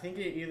I think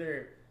it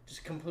either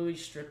just completely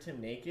stripped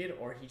him naked,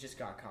 or he just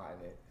got caught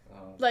in it.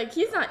 Oh, Like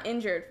he's not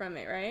injured from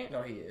it, right?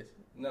 No, he is.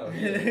 no.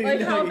 Like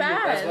No, how he-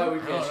 bad? That's why we I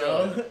can't don't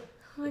show know. it.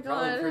 Oh my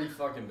Probably god. pretty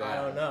fucking bad.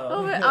 I don't know.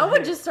 Oh, I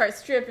would just start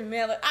stripping,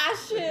 man. Like,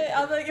 shit.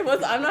 I was like,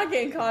 I'm not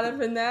getting caught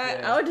up in that.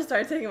 Yeah. I would just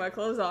start taking my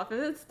clothes off. If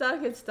it's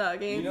stuck, it's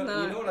stuck. You know,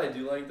 not. you know what I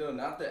do like though?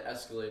 Not the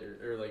escalator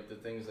or like the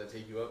things that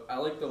take you up. I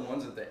like the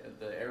ones at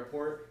the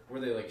airport where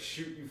they like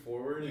shoot you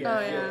forward. Yeah.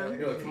 Oh, yeah.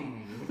 You're like,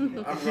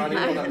 I'm running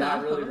when I'm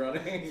not really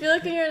running. I feel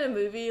like when you're in a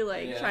movie,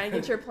 like Yeah. trying to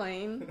get your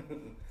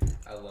plane.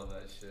 I love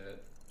that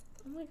shit.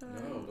 my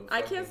god. No, the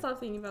I can't fucking- stop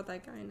thinking about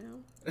that guy now.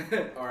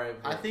 Alright.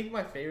 I think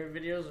my favorite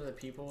videos are the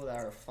people that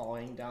are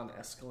falling down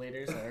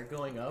escalators that are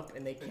going up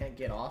and they can't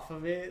get off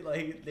of it.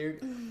 Like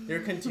they're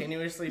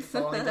continuously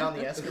falling down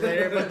the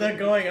escalator, but they're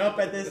going up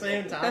at the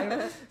same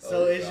time.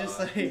 So it's just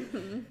like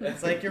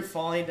it's like you're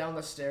falling down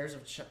the stairs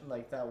of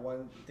like that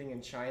one thing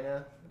in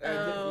China.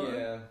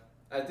 Yeah.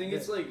 I think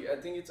it's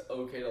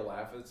okay to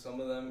laugh at some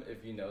of them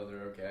if you know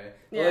they're okay.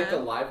 But Yeah. like the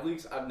live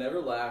leaks, I've never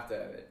laughed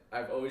at it.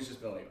 I've always just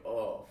been like,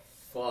 oh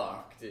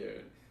fuck,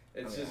 dude.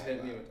 It's just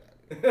hit me with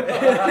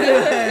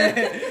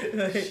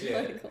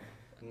shit.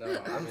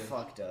 No, I'm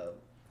fucked up.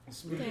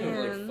 Speaking of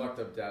like fucked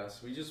up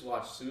deaths, we just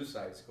watched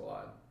Suicide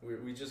Squad.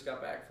 We just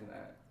got back from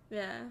that.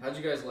 Yeah. How'd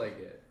you guys like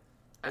it?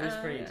 It was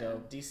pretty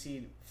dope.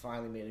 DC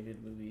finally made a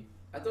good movie.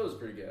 I thought it was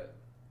pretty good.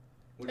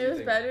 It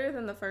was better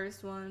than the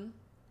first one.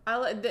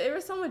 There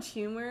was so much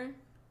humor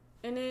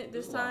in it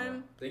this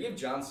time. They gave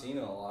John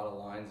Cena a lot of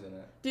lines in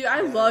it. Dude,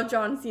 I love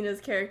John Cena's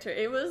character.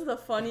 It was the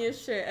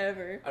funniest shit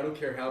ever. I don't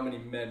care how many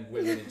men,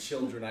 women, and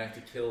children I have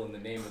to kill in the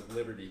name of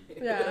liberty.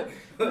 Yeah,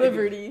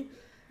 liberty.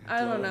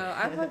 I don't know.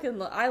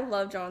 I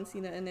love John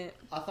Cena in it.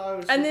 I thought it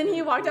was. And then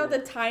he walked out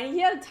he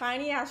had a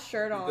tiny ass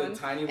shirt on The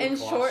tiny and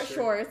Lacoste short shirt.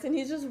 shorts, and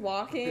he's just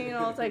walking, and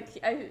I was like,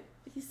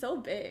 he's so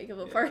big of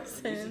a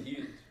person.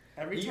 He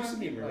Every used to time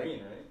be he a Marine,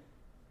 right?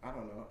 I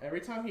don't know.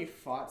 Every time he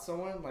fought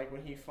someone, like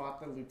when he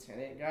fought the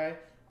lieutenant guy,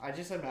 I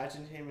just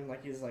imagined him in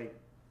like his like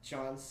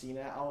John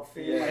Cena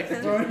outfit, Yeah. like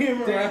throwing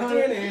him around.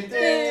 Dude,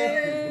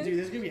 Dude,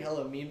 there's gonna be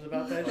hella memes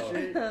about that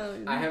shit.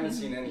 I haven't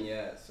seen any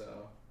yet,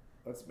 so.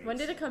 When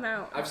did it come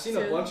out? I've seen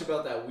a bunch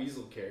about that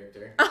Weasel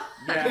character.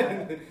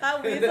 Yeah.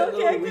 That Weasel little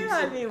character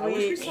had me I wish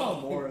we weak. saw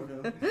more of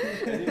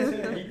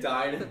him. He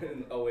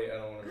died. Oh wait, I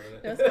don't want to ruin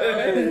it. That's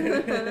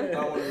fine. I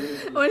don't want to ruin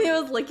it. When he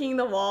was licking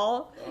the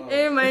wall,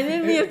 it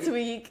reminded me of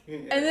Tweak.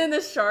 And then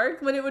the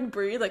shark, when it would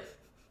breathe, like,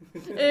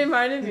 it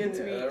reminded me of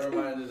Tweak. That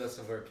reminded us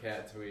of our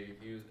cat Tweak.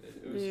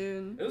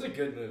 Dude. It was a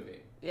good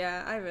movie.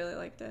 Yeah, I really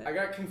liked it. I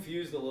got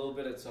confused a little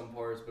bit at some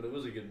parts, but it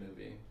was a good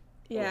movie.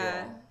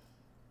 Yeah. Overall.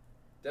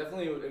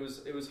 Definitely,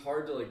 it was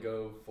hard to like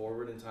go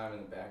forward in time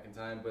and back in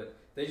time, but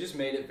they just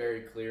made it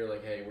very clear,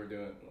 like, hey, we're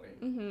doing like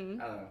I don't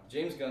know.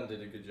 James Gunn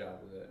did a good job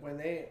with it. When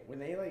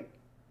they like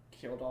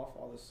killed off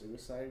all the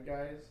suicide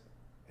guys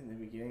in the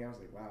beginning, I was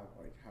like, wow,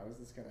 like how is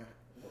this gonna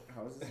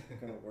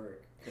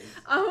work?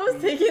 I was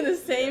thinking the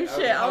same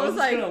shit. I was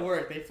like, gonna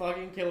work? They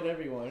fucking killed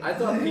everyone. I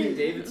thought Pete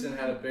Davidson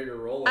had a bigger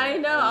role. I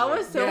know. I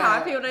was so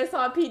happy when I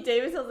saw Pete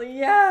Davis. I was like,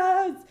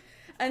 yes.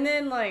 And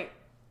then like,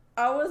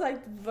 I was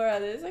like,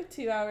 bro, there's like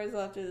 2 hours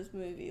left of this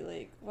movie.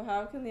 Like, well,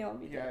 how can they all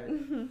be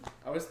dead?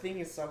 I was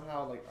thinking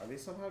somehow, like, are they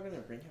somehow gonna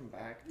bring him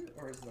back,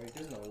 or is like,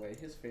 there's no way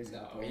his face.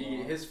 No,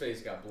 his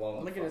face got blown.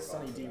 I'm looking at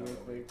Sunny D real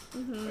quick. Oh,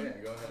 yeah,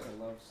 go ahead.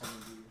 I love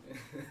Sunny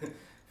D.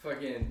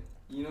 Fucking,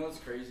 you know what's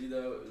crazy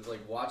though? Is like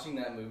watching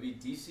that movie.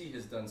 DC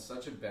has done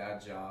such a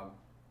bad job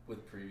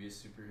with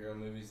previous superhero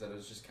movies that it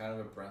was just kind of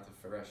a breath of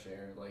fresh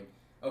air. Like,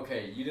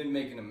 okay, you didn't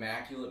make an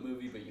immaculate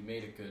movie, but you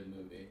made a good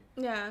movie.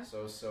 Yeah. So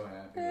I was so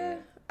happy with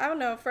it. I don't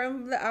know.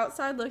 From the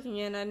outside looking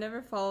in, I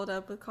never followed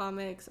up with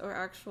comics or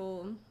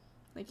actual,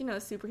 like, you know,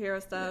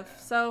 superhero stuff.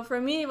 Yeah. So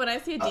for me, when I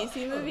see a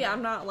DC movie,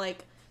 I'm not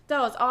like, that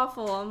was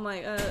awful. I'm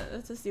like,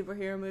 it's a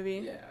superhero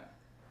movie. Yeah.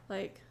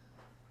 Like,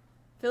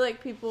 I feel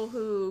like people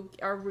who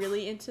are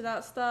really into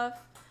that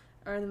stuff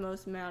are the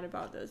most mad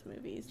about those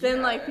movies. Yeah.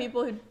 Then, like,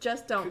 people who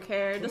just don't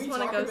care, Can just we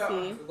want to talk go about,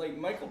 see. Like,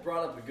 Michael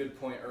brought up a good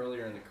point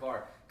earlier in the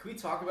car. Can we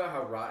talk about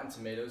how Rotten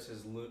Tomatoes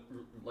has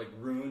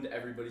ruined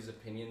everybody's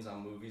opinions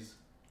on movies?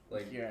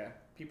 Like, yeah,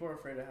 people are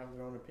afraid to have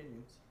their own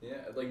opinions. Yeah,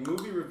 like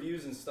movie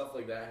reviews and stuff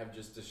like that have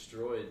just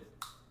destroyed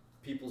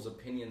people's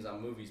opinions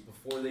on movies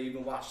before they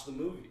even watch the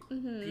movie.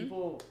 Mm-hmm.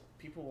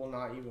 People will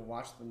not even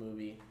watch the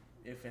movie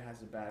if it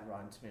has a bad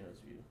Rotten Tomatoes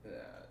view. Yeah,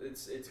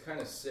 it's kind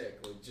of sick.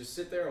 Like, just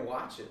sit there and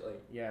watch it.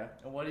 Like, yeah,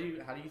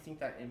 and how do you think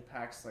that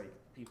impacts like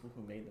people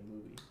who made the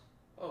movie?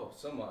 oh,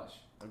 so much.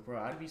 Like,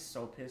 bro, I'd be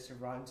so pissed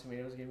if Rotten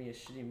Tomatoes gave me a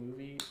shitty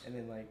movie, and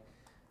then like,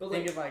 But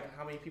think like, of like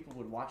how many people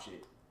would watch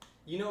it.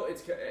 you know,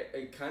 it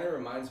kind of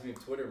reminds me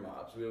of Twitter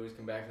mobs. We always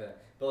come back to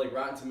that. But like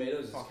Rotten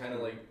Tomatoes is kind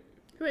of like.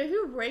 Wait,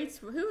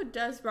 who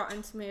does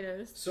Rotten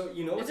Tomatoes? So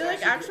you know, Is it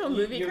like actual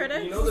movie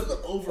critics? You know the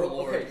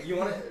Overlord. Okay, you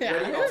want to? Yeah,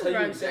 Ready? who I'll tell you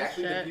runs that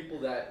exactly the shit? people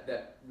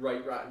that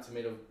write Rotten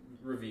Tomato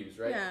reviews,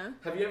 right? Yeah.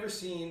 Have you ever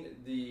seen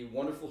the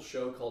wonderful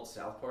show called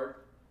South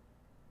Park?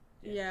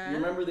 Yeah. You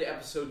remember the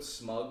episode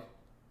Smug?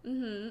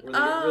 Mm-hmm. Where they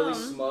get really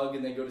smug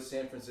and they go to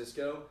San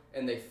Francisco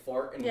and they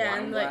fart in wine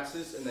and, like,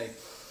 glasses and they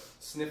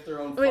sniff their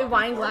own Wait, fucking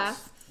wine farts.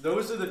 glass.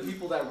 Those are the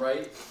people that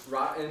write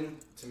Rotten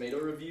Tomato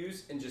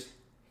reviews and just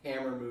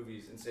hammer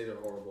movies and say they're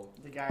horrible.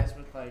 The guys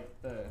with like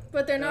the.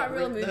 But they're not the-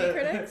 real movie the-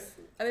 critics?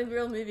 Are they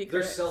real movie They're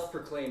critics?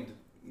 self-proclaimed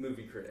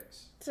movie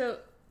critics. So,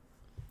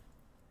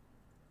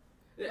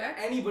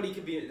 Anybody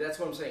could be. That's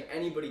what I'm saying.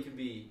 Anybody could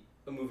be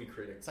a movie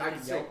critic. It's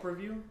like a Yelp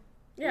review.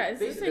 yeah, is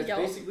this a that's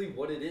Yelp? basically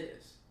what it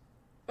is.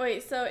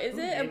 Wait, so is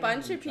Who it a gave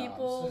bunch them of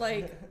people, jobs?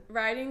 like,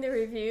 writing the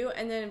review,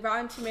 and then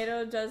Rotten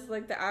Tomato does,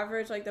 like, the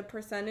average, like, the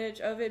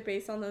percentage of it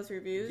based on those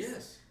reviews?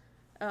 Yes.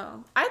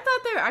 Oh, I thought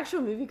they were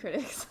actual movie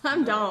critics.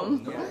 I'm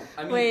dumb. No.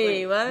 I mean,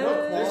 Wait, like, what?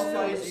 What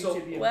qualifies you So-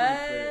 to be a movie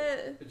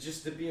critic? What?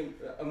 just to be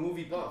a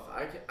movie buff,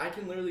 I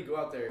can literally go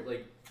out there.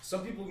 Like,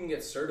 some people can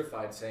get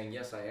certified saying,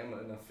 yes, I am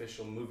an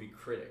official movie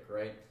critic,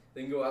 right?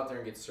 They can go out there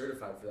and get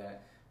certified for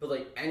that. But,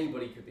 like,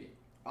 anybody could be.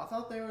 I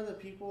thought they were the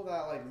people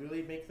that like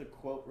really make the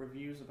quote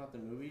reviews about the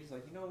movies.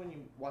 Like, you know when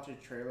you watch a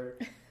trailer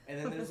and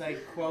then there's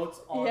like quotes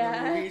on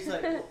Yeah. the movies,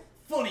 like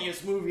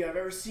funniest movie I've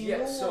ever seen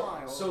in a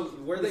while. So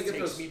where This they get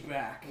takes those me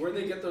back. where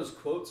they get those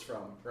quotes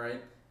from, right?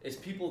 Is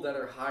people that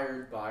are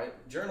hired by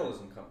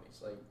journalism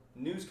companies, like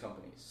news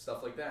companies,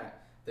 stuff like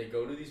that. They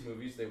go to these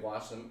movies, they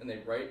watch them, and they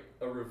write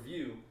a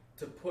review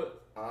to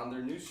put on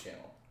their news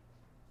channel.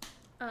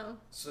 Oh,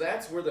 So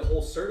that's where the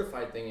whole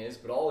certified thing is,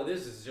 but all it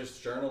is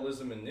just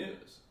journalism and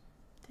news.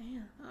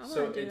 damn. I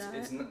So want to do that.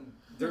 it's not,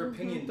 their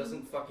opinion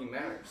doesn't fucking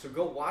matter. So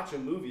go watch a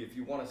movie if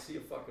you want to see a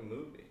fucking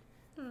movie.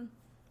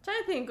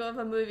 Trying to think of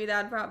a movie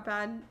that brought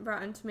bad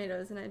Rotten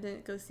Tomatoes, and I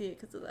didn't go see it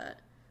because of that.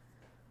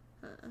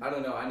 I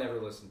don't know. I never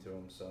listened to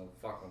them, so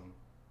fuck them.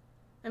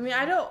 I mean,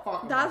 I don't.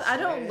 Fuck 'em, That's, I I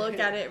don't say. look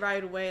at it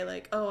right away.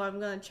 Like, oh, I'm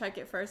gonna check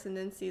it first and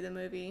then see the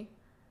movie.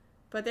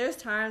 But there's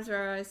times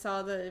where I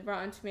saw the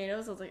Rotten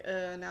Tomatoes, I was like,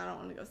 now I don't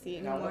want to go see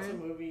it Now, anymore. what's a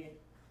movie?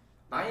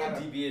 that had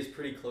a- IMDb is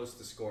pretty close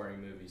to scoring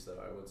movies, though,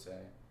 I would say.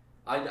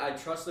 I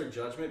trust their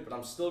judgment, but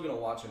I'm still going to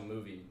watch a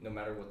movie no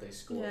matter what they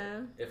score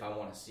Yeah. if I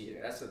want to see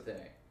it. That's the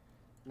thing.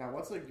 Now,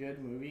 what's a good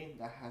movie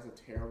that has a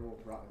terrible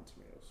Rotten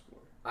Tomatoes score?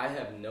 I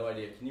have no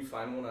idea. Can you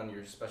find one on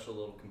your special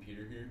little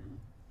computer here?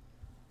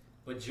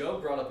 But Joe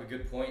brought up a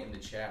good point in the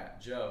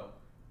chat.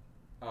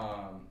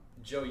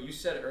 Joe, you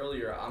said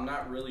earlier, I'm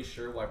not really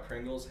sure why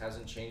Pringles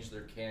hasn't changed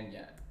their can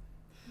yet.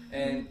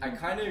 And I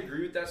kind of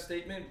agree with that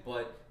statement,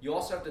 but you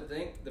also have to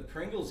think the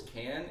Pringles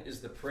can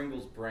is the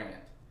Pringles brand.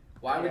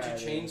 Why would Yeah, you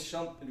change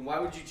something? Why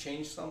would you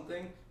change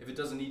something if it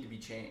doesn't need to be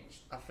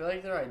changed? I feel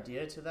like their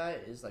idea to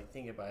that is like,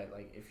 think about it.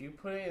 Like, if you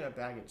put it in a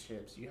bag of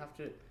chips,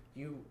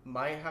 you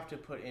might have to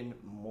put in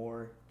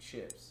more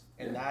chips,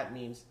 and Yeah. that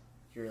means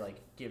you're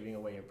like giving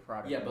away your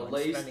product. Yeah, more but and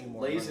Lay's spending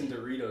more and money.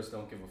 Doritos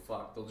don't give a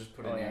fuck. They'll just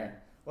put it Oh, in yeah.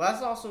 there. Well,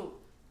 that's also,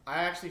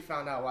 I actually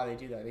found out why they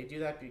do that. They do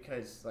that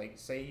because, like,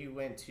 say you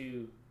went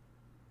to,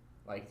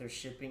 like, they're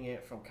shipping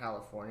it from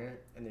California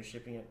and they're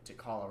shipping it to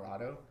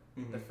Colorado.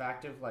 Mhm. The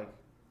fact of, like,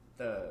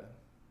 the,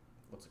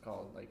 what's it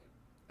called? Like,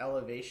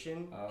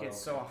 elevation Oh,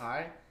 gets so okay.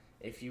 high.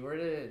 If you were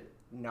to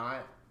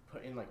not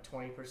put in, like,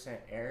 20%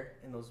 air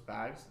in those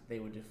bags, they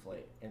would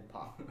deflate and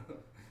pop.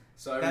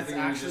 So That's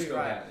everything would just actually go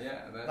right. bad.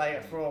 Yeah. That,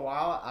 Like, for a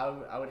while,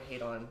 I would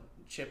hate on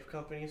chip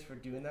companies for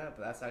doing that,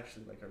 but that's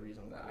actually, like, a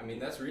reason. why I they mean,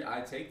 do that's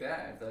I take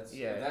that. If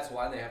Yeah. that's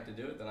why they have to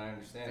do it, then I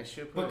understand. They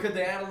should But put- could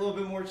they add a little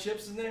bit more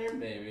chips in there?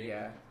 Maybe. it.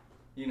 Yeah.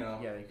 You know.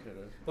 Yeah, they could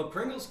have. But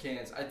Pringles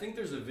cans, I think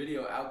there's a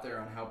video out there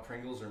on how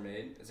Pringles are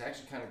made. It's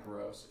actually kind of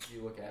gross if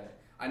you look at it.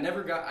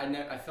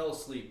 I fell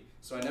asleep,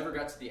 so I never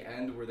got to the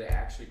end where they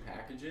actually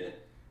package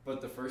it. But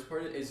the first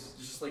part is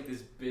just like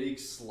this big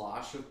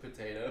slosh of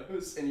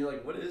potatoes, and you're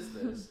like, what is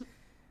this?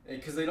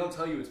 Because they don't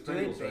tell you it's Do they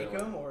Pringles right bake away.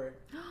 them or?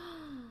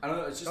 I don't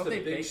know. It's just Don't a they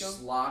big bake 'em?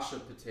 slosh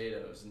of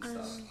potatoes and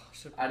stuff.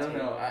 Slosh of I don't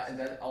know.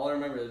 potatoes. All I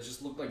remember, it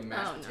just looked like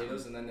mashed Oh, no.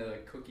 potatoes, and then they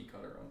like cookie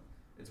cutter them.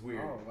 It's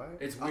weird. Oh, what?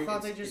 It's I weird.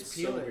 thought they It's- just it's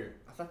peel so it. weird.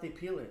 I thought they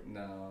peel it.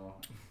 No,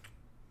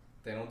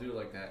 they don't do it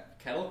like that.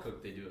 Kettle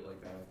cook, they do it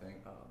like that, I think.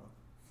 Oh,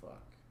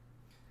 fuck.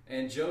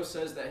 And Joe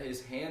says that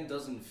his hand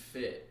doesn't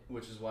fit,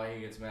 which is why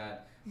he gets mad.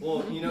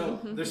 Well, you know,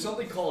 there's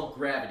something called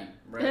gravity,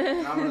 right?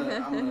 And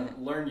I'm gonna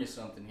learn you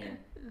something here.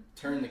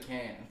 Turn the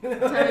can. Turn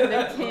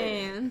the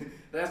can.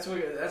 That's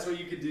what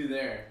you could do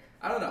there.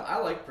 I don't know. I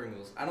like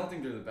Pringles. I don't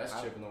think they're the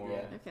best chip in the world.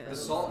 Yeah. Okay, The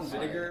that's salt and fire.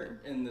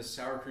 vinegar and the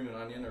sour cream and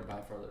onion are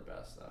by far the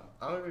best, though.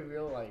 I'm gonna be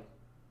real. Like,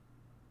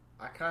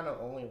 I kind of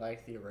only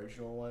like the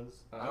original ones.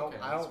 Oh, I don't. okay,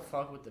 I that's don't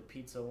fuck with the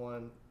pizza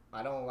one.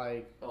 I don't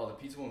like. Oh, the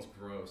pizza one's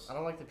gross. I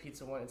don't like the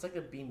pizza one. It's like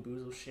the Bean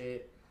Boozle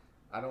shit.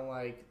 I don't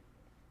like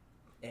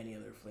any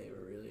other flavor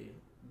really.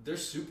 They're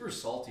super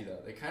salty though.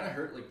 They kind of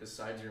hurt like the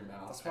sides of your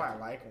mouth. That's why I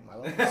like them. I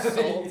love the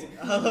salt.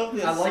 I love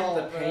the I like salt,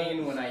 the bro.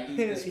 pain when I eat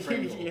this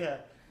Pringle. Yeah.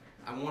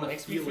 I want to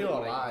Makes me feel feel it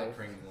when I eat alive. the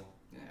Pringle.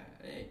 Yeah,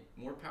 hey,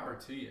 more power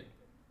to you.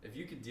 If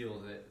you could deal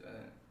with it,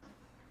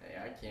 hey,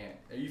 I can't.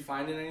 Are you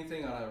finding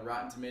anything on a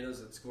Rotten Tomatoes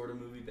that scored a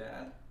movie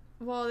bad?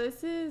 Well,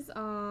 this is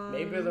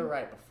Maybe they're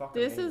right, but fuck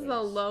 'em This is the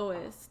anyways.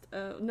 lowest.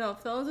 No,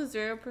 films with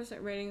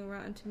 0% rating on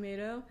Rotten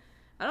Tomato.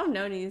 I don't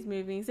know any of these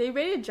movies. They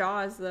rated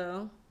Jaws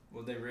though,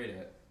 What'd they rate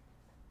it?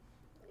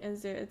 and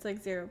it's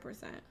like 0%.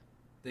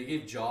 They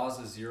gave Jaws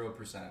a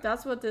 0%.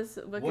 That's what this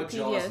What Jaws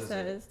Wikipedia is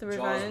says. it? The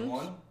Jaws Revenge.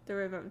 1?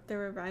 The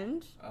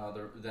Revenge.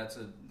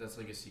 That's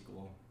like a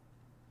sequel.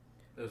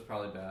 It was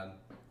probably bad.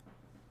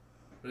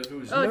 But if it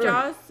was Oh, never-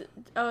 Jaws.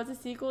 Oh, it's a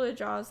sequel to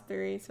Jaws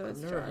 3, so it's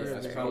I've never Jaws. heard yeah, of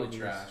it's their probably movies.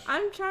 trash.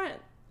 I'm trying.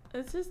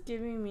 It's just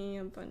giving me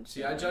a bunch.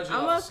 See, of I judge it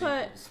I'm off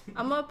gonna sequels.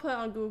 I'm gonna put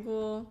on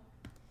Google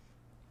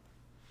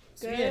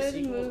Speaking of good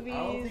sequels, movies I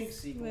don't think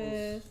sequels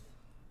with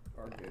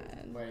are good.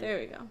 bad. Like, There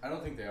we go. I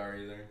don't think they are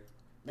either.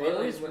 they But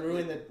always like,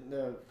 ruin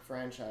the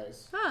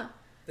franchise. Huh?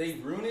 They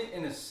ruin it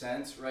in a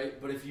sense,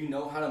 right? But if you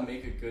know how to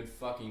make a good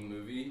fucking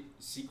movie,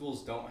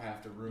 sequels don't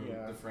have to ruin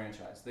the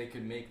franchise. They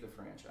could make the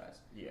franchise.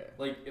 Yeah.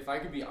 Like, if I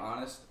could be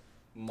honest,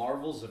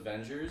 Marvel's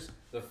Avengers,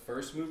 the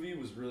first movie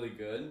was really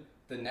good.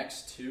 The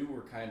next two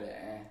were kind of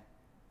eh.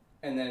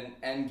 And then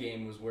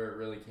Endgame was where it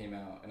really came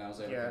out. And I was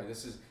like, okay,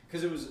 this is...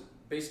 Because it was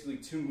basically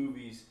 2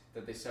 movies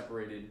that they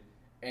separated.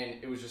 And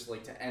it was just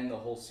like to end the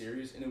whole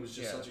series. And it was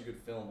just such a good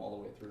film all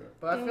the way through.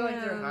 But I feel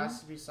like there has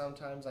to be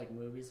sometimes like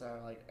movies that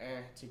are like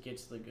to get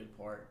to the good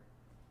part.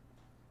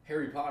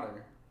 Harry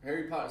Potter.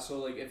 So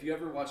like if you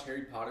ever watch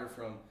Harry Potter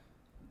from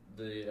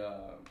the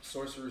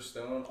Sorcerer's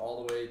Stone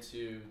all the way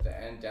to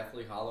the end,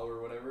 Deathly Hallow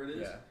or whatever it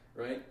is,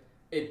 right?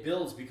 It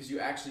builds because you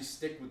actually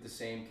stick with the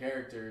same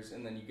characters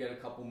and then you get a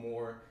couple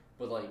more,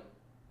 but like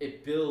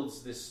it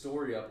builds this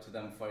story up to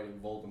them fighting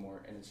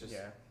Voldemort, and it's just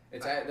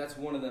that's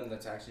one of them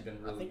that's actually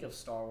been really... I think of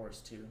Star Wars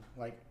too.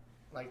 Like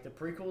the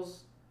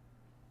prequels,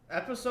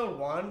 Episode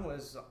 1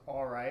 was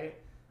alright.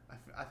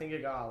 I think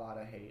it got a lot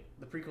of hate.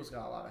 The prequels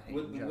got a lot of hate.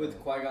 With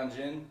Qui-Gon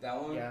Jinn,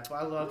 that one? Yeah,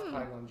 I loved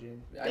Qui-Gon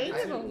Jinn. They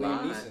did a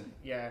lot. Liam Neeson.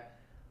 Yeah.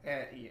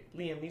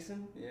 Liam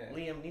Neeson? Yeah.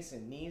 Liam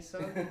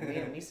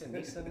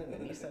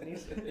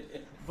Neeson.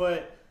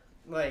 But,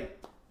 like,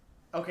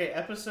 okay,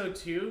 Episode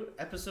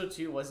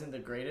 2 wasn't the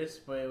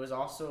greatest, but it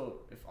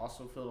also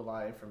filled a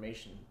lot of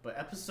information. But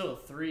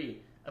Episode 3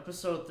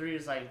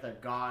 is like the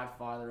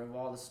godfather of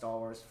all the Star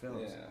Wars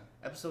films. Yeah.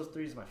 Episode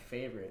 3 is my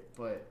favorite,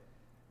 but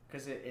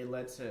because it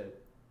led to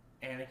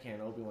Anakin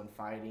and Obi-Wan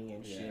fighting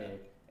and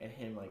shit, and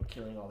him like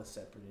killing all the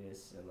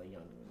separatists and like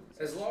young ones.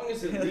 As long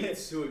as it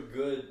leads to a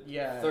good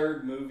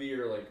third movie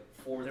or like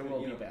fourth, there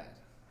will be bad.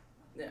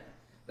 Yeah,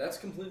 that's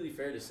completely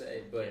fair to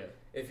say. But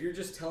if you're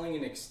just telling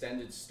an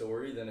extended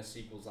story, then a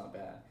sequel's not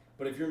bad.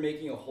 But if you're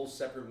making a whole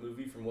separate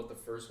movie from what the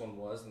first one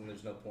was, then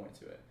there's no point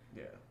to it.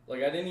 Yeah.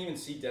 Like I didn't even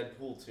see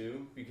Deadpool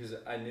 2 because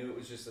I knew it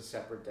was just a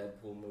separate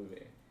Deadpool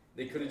movie.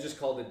 They could have just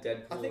called it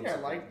Deadpool. I think I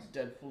liked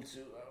Deadpool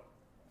 2.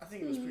 I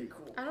think it was pretty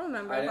cool. I don't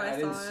remember if I saw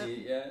didn't see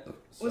it yet.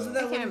 So. Wasn't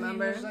that when he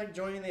was like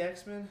joining the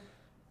X-Men?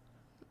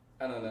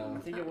 I don't know.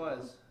 I think it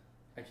was.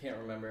 I can't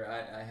remember.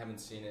 I haven't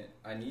seen it.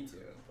 I need to,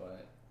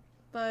 but...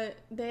 But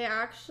they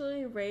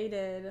actually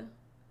rated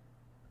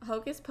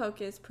Hocus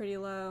Pocus pretty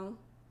low,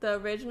 the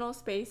original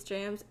Space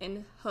Jams,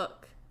 and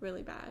Hook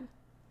really bad.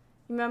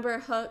 Remember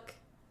Hook?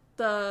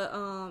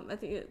 I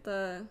think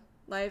the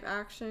live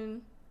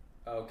action...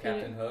 Oh,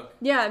 Captain Hook?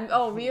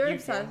 Yeah, we were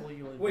obsessed.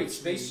 Wait,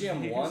 Space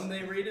Jam 1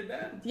 they rated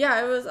that?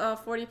 Yeah, it was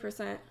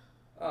 40%.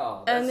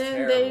 Oh, that's And then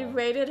terrible. they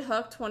rated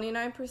Hook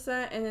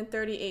 29% and then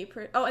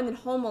 38%. Oh, and then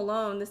Home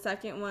Alone, the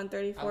second one,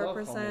 34%. I love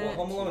Home Alone. Well,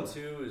 Home Alone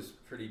 2 is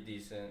pretty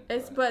decent.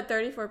 But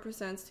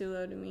 34% is too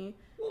low to me.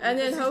 Well, and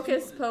then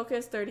Hocus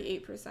Pocus,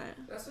 38%.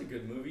 That's a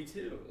good movie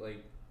too.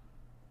 Like.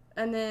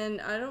 And then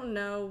I don't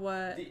know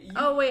what...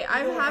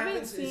 I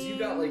haven't seen... You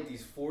got like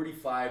these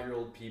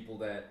 45-year-old people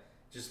that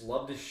just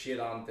love to shit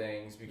on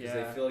things because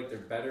they feel like they're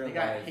better in life. They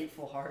got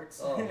hateful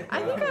hearts. Oh,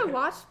 I think I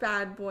watched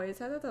Bad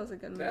Boys. I thought that was a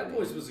good movie. Bad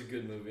Boys was a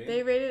good movie.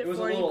 They rated it 40%. It was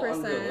a little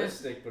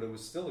unrealistic, but it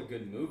was still a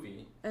good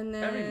movie. And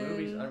then every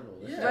movie's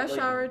unrealistic. Yeah, Rush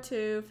Hour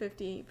 2,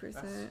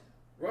 58%.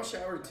 Rush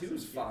Hour 2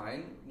 is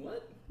fine.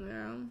 What?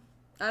 Yeah.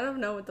 I don't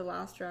know what The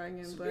Last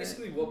Dragon, so but...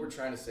 basically what we're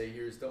trying to say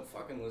here is don't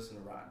fucking listen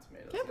to Rotten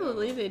Tomatoes. Can't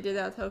believe they did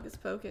that with Hocus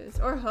Pocus.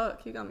 Or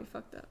Hook. You got me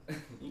fucked up.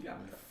 You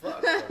got me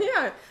fucked up.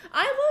 Yeah.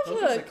 I love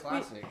Hook. Hook is a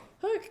classic.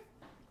 Hook.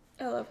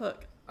 I love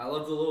Hook. I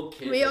love the little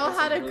kid. We all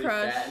had a really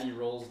crush. Fat and he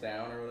rolls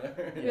down or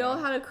whatever. We all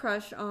had a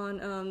crush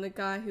on the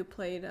guy who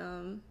played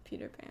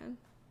Peter Pan.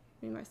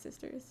 Me and my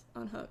sisters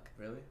on Hook.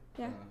 Really?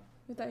 Yeah.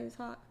 We thought he was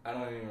hot. I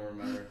don't even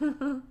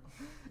remember.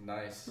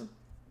 Nice.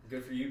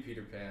 Good for you,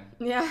 Peter Pan.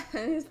 Yeah,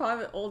 he's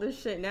probably old as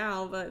shit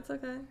now, but it's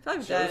okay.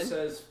 Probably Joe dead.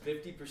 says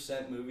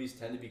 50% movies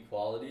tend to be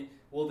quality.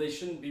 Well, they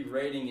shouldn't be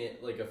rating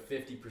it like a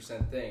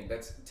 50% thing.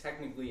 That's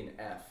technically an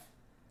F.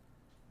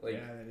 Like,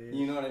 yeah, it is.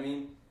 You know what I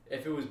mean?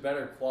 If it was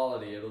better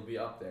quality, it'll be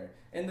up there.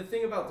 And the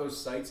thing about those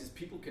sites is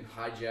people can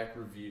hijack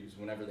reviews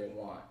whenever they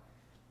want.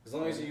 As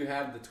long as you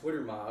have the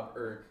Twitter mob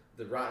or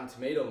the Rotten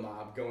Tomato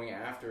mob going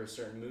after a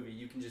certain movie,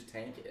 you can just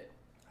tank it.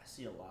 I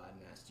see a lot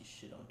of nasty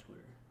shit on Twitter.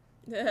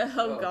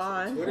 Oh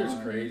God. Twitter's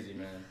crazy,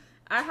 man.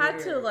 I had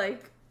to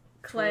like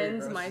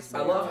cleanse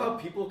myself. I love how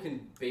people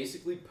can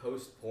basically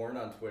post porn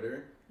on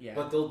Twitter,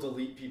 but they'll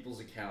delete people's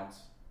accounts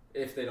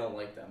if they don't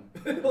like them.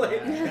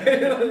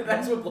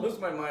 That's what blows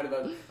my mind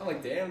about it. I'm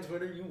like, damn,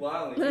 Twitter, you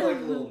wild. You like a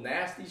little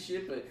nasty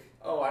shit, but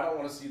I don't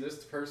want to see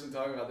this person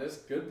talking about this.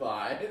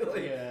 Goodbye.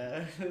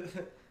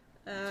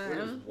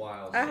 Twitter's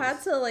wild. I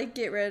had to like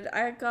get rid.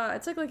 I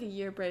took like a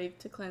year break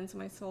to cleanse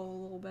my soul a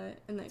little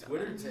bit, and then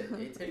Twitter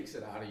it takes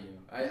it out of you.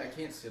 I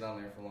can't sit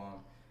on there for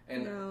long,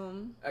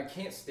 and I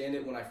can't stand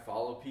it when I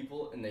follow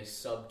people and they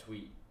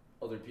subtweet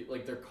other people,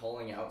 like they're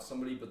calling out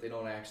somebody, but they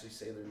don't actually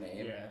say their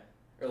name. Yeah.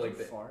 Or like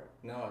they fart.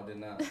 No, I did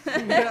not.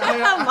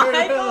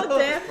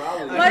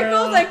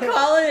 Michael's like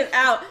calling it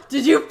out.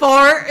 Did you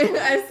fart?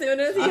 As soon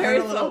as he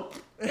heard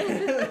something.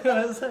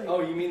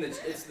 Oh, you mean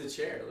it's the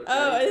chair?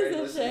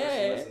 It's the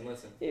chair.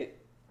 Listen.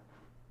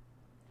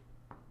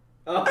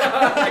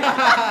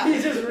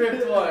 He just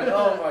ripped one.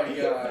 Oh my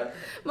god.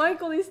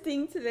 Michael, they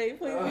stink today,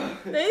 please.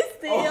 They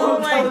stink. Oh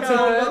my tell him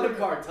god. about the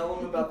car. Tell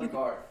him about the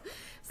car.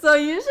 So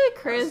usually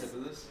Chris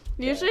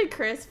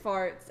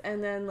farts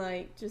and then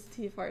like just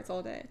he farts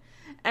all day.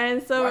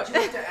 And so why'd you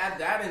have to add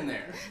that in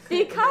there?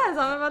 Because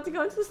I'm about to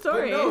go into the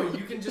story. But no,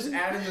 you can just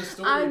add in the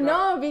story. I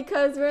know,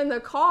 because we're in the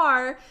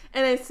car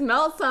and I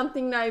smelled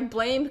something and I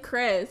blamed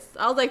Chris.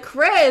 I was like,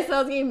 Chris! I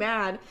was getting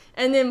mad.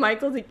 And then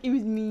Michael's like, it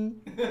was me.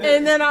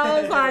 And then I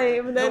was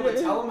like... No, but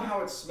tell him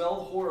how it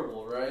smelled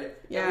horrible, right?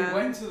 Yeah. And we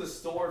went into the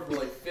store for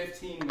like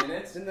 15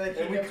 minutes and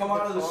we came come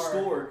up out to of the the car.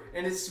 store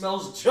and it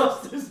smells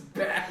just as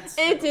bad.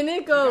 It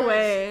didn't go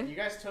away. You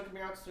guys took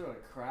me out to a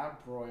crab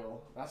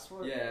broil. That's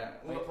what... Yeah.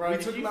 Like, bro, we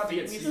if took you him out to feed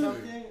get me seafood.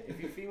 something,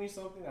 if you feed me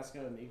something that's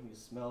gonna make me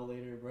smell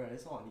later, bro,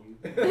 it's on you.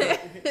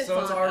 So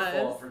it's on our us.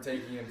 fault for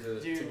taking him to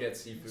Dude, get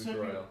seafood took me-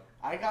 broil.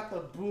 I got the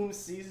boom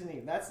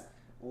seasoning. That's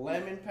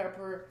lemon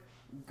pepper,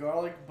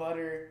 garlic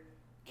butter,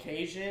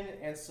 Cajun,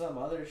 and some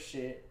other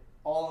shit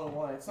all in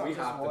one. It's not We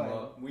just hopped one. him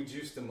up. We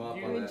juiced him up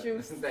You on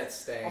juiced- that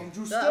stang. I'm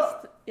juiced Dust.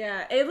 up.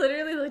 Yeah, it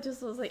literally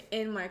just was like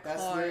in my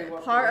That's car. literally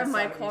what Part the of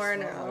my inside me car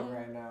smells now. like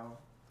right now.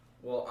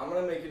 Well, I'm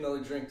gonna make another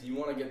drink. Do you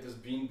want to get this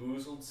Bean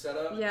Boozled set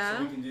up? Yeah.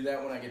 So we can do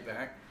that when I get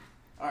back.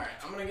 All right,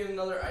 I'm gonna get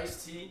another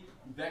iced tea.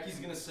 Becky's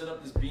gonna set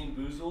up this Bean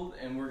Boozled,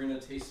 and we're gonna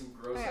taste some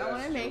gross. Alright, I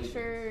want to make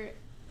sure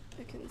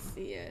I can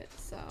see it.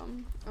 So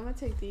I'm gonna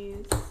take these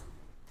and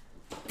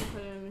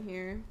put them in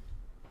here.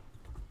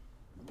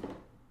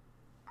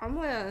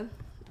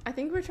 I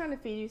think we're trying to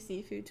feed you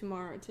seafood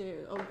tomorrow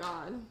too. Oh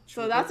God.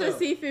 So we that's put what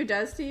the- seafood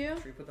does to you?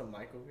 Should we put the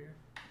mic over here?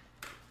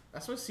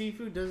 That's what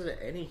seafood does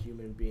to any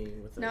human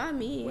being with Not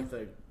me. with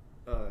a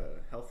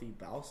healthy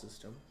bowel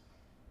system.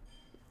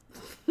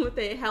 With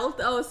a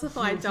health,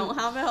 so I don't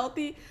have a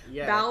healthy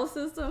Yeah. bowel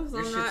system, so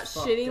Your I'm not shit's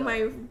fucked shitting up.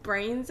 my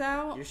brains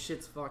out. Your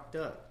shit's fucked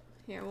up.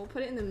 Here, we'll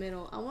put it in the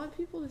middle. I want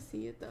people to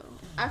see it though.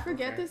 I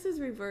forget Okay. this is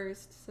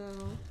reversed, so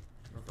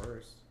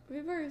Reverse.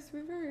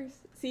 reverse.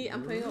 See,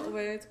 I'm putting it over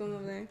there. It's going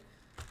over there.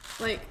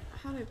 Like,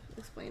 how do I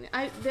explain it?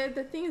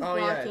 The thing is Oh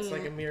blocking yeah, it's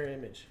like it. a mirror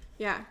image.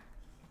 Yeah.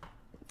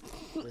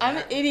 I'm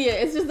an idiot.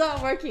 It's just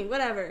not working.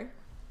 Whatever.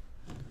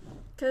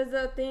 Cause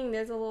the thing,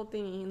 there's a little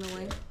thingy in the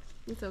way.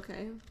 It's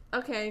okay.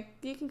 Okay,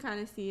 you can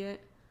kind of see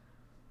it.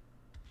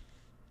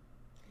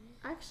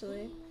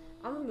 Actually,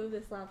 I'm gonna move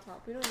this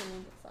laptop. We don't need to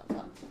move this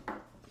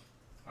laptop.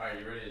 All right,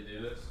 you ready to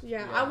do this?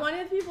 Yeah, I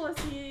wanted people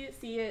to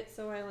see it,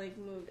 so I like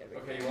moved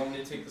everything. Okay, you want me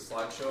to take the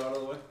slideshow out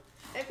of the way?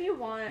 If you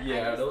want.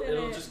 Yeah, I just it'll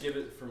didn't- just give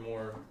it for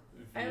more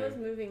I view. was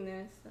moving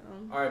this, so.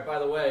 All right, by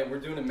the way, we're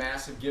doing a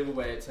massive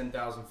giveaway at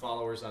 10,000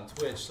 followers on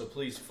Twitch, so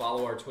please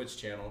follow our Twitch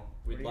channel.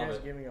 We'd What are you love guys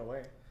it. giving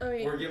away? Oh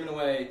yeah. We're giving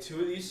away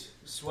 2 of these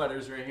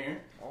sweaters right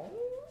here, Oh.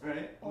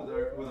 right,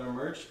 with our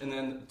merch, and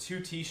then 2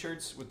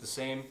 T-shirts with the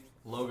same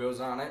logos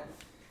on it,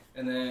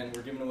 and then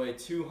we're giving away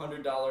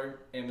 $200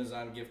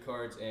 Amazon gift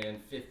cards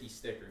and 50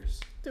 stickers.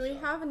 Do we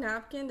have a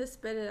napkin to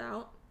spit it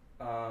out?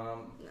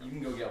 You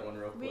can go get one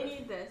real quick. We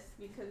need this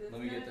because it's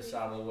Let me get this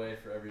out of the way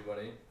for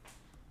everybody.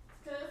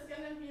 Because it's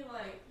gonna be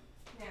like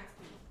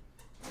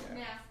nasty. Yeah.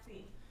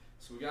 Nasty.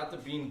 So we got the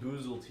Bean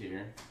Boozled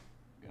here.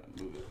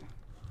 Gotta move it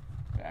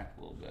back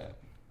a little bit.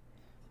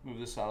 Move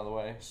this out of the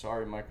way.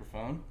 Sorry,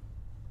 microphone.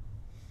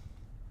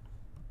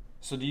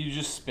 So do you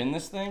just spin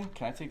this thing?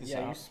 Can I take this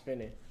Yeah, out? you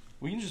spin it.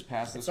 We can just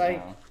pass this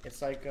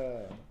It's like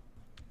around.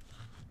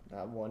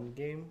 that one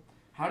game.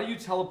 How do you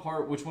tell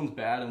apart which one's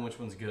bad and which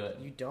one's good?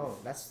 You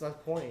don't. That's the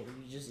point.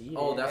 You just eat it.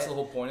 Oh, that's the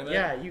whole point of it?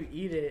 Yeah, you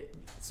eat it.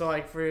 So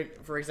like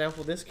for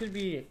example, this could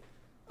be,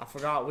 I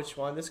forgot which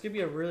one. This could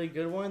be a really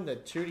good one, the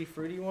Tutti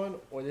Frutti one,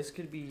 or this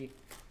could be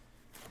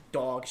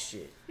dog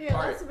shit. Here,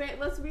 All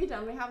let's read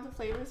them. We have the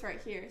flavors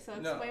right here. So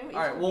explain what each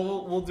All right, one well,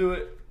 means. we'll do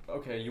it.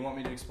 Okay, you want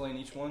me to explain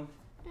each one?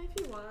 If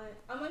you want.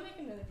 I'm gonna make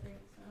another drink,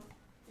 so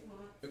if you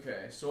want.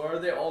 Okay, so are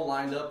they all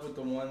lined up with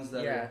the ones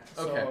that Yeah.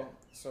 are... Okay.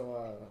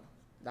 So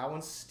that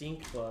one's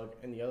stink bug,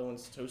 and the other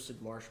one's toasted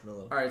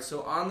marshmallow. All right,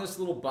 so on this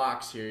little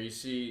box here, you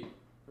see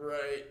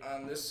right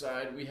on this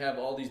side, we have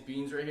all these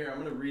beans right here. I'm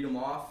going to read them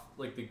off,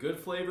 like the good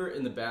flavor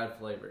and the bad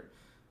flavor.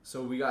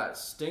 So we got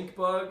stink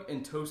bug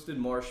and toasted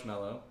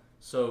marshmallow.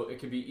 So it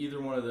could be either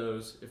one of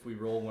those if we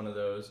roll one of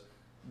those.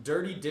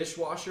 Dirty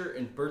dishwasher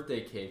and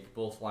birthday cake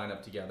both line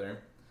up together.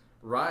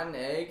 Rotten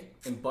egg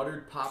and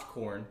buttered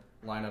popcorn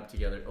line up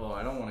together. Oh,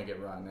 I don't want to get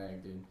rotten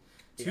egg, dude.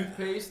 Yeah.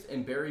 Toothpaste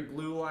and berry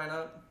blue line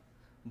up.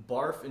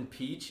 Barf and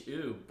peach.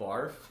 Ew,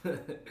 barf.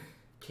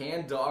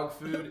 Canned dog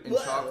food and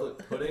chocolate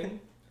pudding.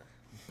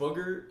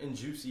 Booger and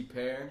juicy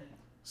pear.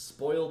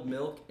 Spoiled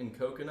milk and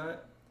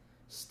coconut.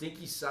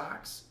 Stinky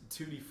socks.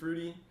 Tutti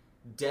Frutti.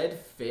 Dead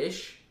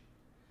fish.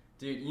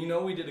 Dude, you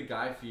know we did a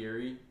Guy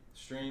Fieri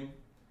stream?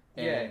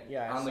 And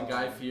Yeah, I on the saw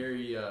Guy that.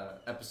 Fieri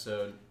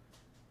episode,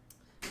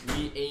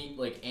 we ate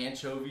like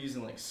anchovies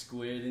and like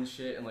squid and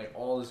shit and like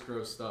all this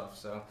gross stuff.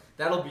 So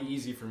that'll be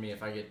easy for me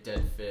if I get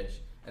dead fish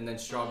and then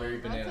strawberry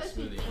banana That's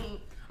what you smoothie.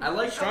 think. I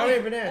like how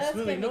Strawberry banana That's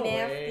smoothie. gonna No be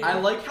way. nasty. I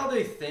like how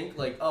they think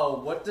like, oh,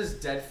 what does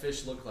dead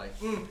fish look like?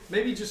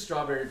 Maybe just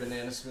strawberry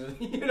banana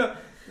smoothie. You know,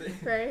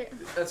 Right?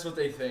 that's what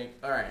they think.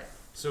 All right.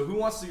 So who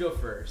wants to go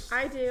first?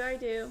 I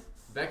do.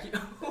 Becky.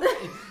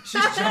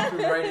 She's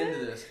jumping right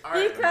into this. All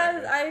right, Because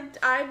Rebecca.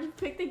 I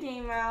picked the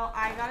game out.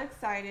 I got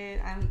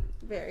excited. I'm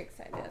very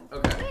excited.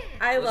 Okay.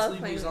 I Let's love leave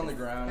playing these on the this.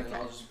 ground, and Okay.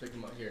 I'll just pick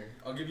them up here.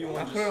 I'll give you one.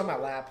 I'll Just, put it on my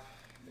lap.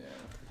 Yeah.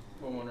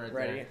 Put one right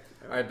Ready? there.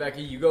 All right,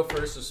 Becky, you go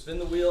first. So spin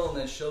the wheel and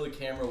then show the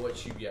camera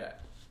what you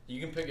get.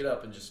 You can pick it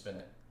up and just spin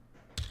it.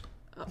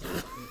 Oh.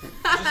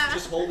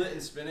 just hold it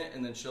and spin it,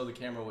 and then show the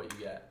camera what you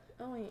get,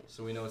 Oh wait.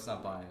 so we know it's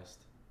not biased.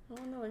 I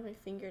don't know like my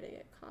finger to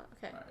get caught.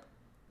 Okay. All right.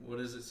 What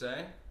does it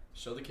say?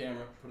 Show the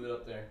camera. Put it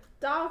up there.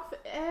 Dog food.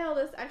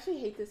 I actually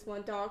hate this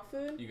one. Dog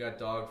food. You got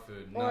dog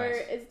food. Or Nice.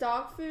 it's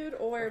dog food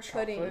or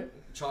pudding.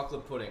 chocolate?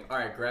 Chocolate pudding. All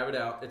right, grab it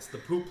out. It's the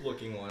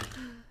poop-looking one.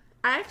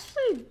 I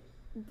actually,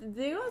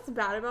 do you know what's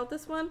bad about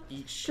this one?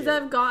 Eat shit.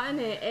 Because I've gotten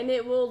it and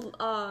it will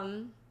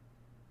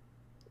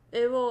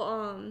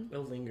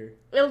It'll linger.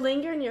 it'll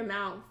linger in your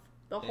mouth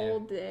the Yeah. whole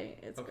day.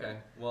 It's Okay.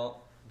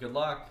 Well, good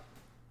luck.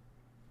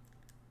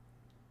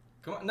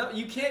 Come on. No,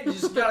 you can't. You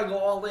just gotta go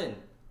all in.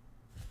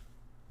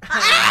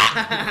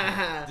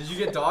 Did you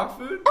get dog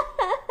food?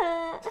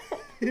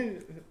 Good.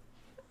 It's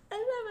in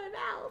my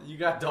mouth. You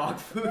got dog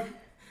food?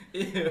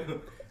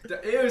 Ew.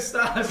 Ew,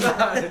 stop. Don't do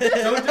that.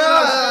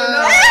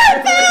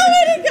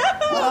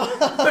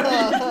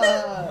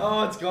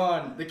 Oh, it's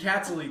gone. The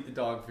cats will eat the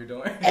dog food,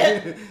 don't worry.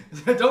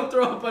 Don't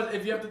throw up, but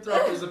if you have to throw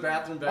up, there's a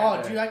bathroom back Oh,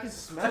 there. dude, I can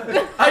smell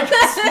it. I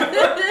can smell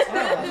it. Oh,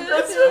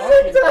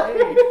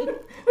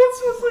 That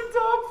smells like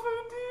dog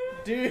food,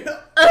 dude. dude.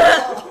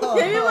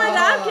 Give me my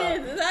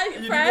napkins. Is that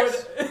You fresh?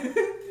 can go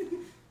to-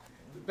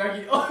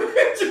 Becky, oh,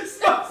 it just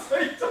smells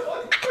like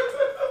dog food.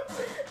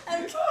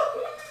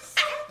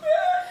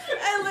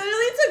 I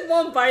literally took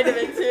one bite of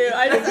it too.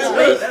 I just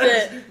erased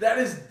it. That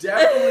is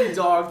definitely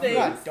dog You food.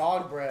 got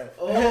dog breath.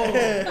 Oh,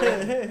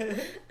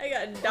 I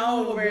got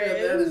dog oh man,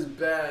 bread. that is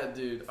bad,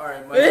 dude. All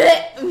right,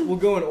 Michael, we'll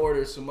go in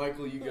order. So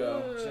Michael, you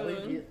go.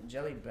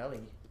 Jelly belly.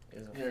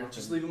 Is a Here, fucking-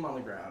 just leave them on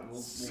the ground.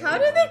 We'll How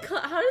go do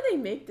on. how do they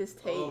make this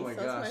taste? Oh my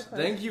That's gosh! question.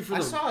 Thank you for I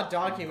the saw a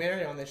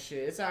documentary on this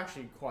shit. It's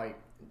actually quite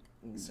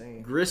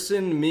insane.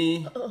 Grissom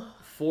me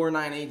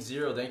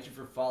 4980. Thank you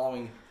for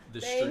following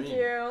the Thank stream.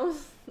 you.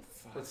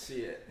 Let's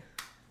see it.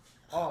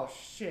 Oh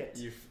shit.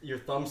 Your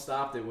thumb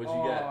stopped it. What'd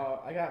you get?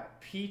 I got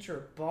peach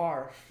or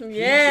bar. Yeah, Peach or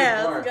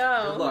let's bark?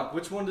 go. Good luck.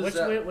 Which one does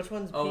that? Which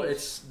one's peach? Oh,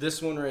 it's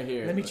this one right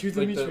here. Let me choose,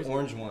 Like let me the choose.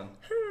 orange one.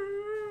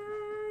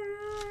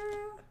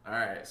 All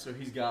right, so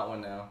he's got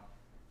one now.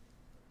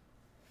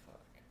 Fuck.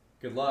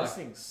 Good luck. This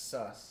thing's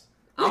sus.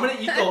 I'm gonna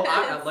eat the.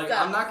 I'm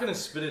Stop. not gonna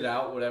spit it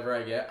out. Whatever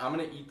I get, I'm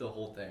gonna eat the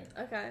whole thing.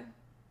 Okay.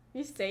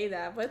 You say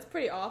that, but it's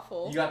pretty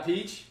awful. You got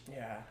peach.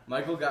 Yeah.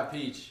 Michael got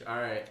peach. All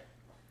right.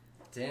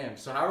 Damn.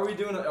 So how are we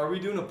doing? Are we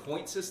doing a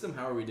point system?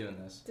 How are we doing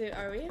this? Dude,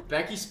 are we?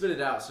 Becky spit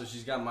it out, so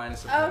she's got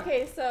minus a point. Oh,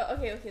 okay, so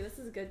okay, this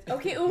is good.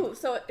 Okay, ooh,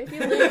 so if you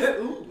lose,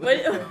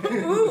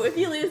 Ooh. if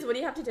you lose, what do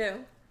you have to do?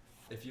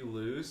 If you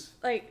lose,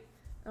 Like,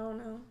 I don't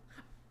know.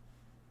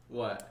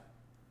 what?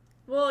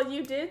 Well,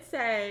 you did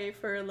say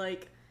for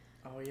like,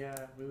 Oh yeah,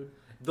 we would.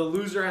 The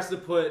loser has to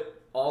put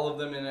all of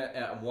them in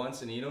at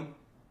once and eat them.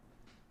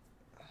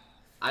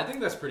 I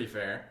think that's pretty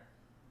fair.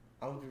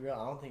 I'm gonna be real.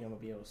 I don't think I'm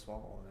gonna be able to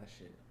swallow all that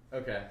shit.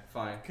 Okay,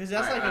 fine. Cause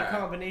that's All right, like all a right.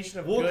 combination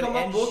of We'll good come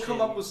up. and We'll shit.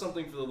 come up with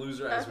something for the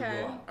loser as we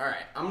Okay. go on. All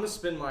right, I'm gonna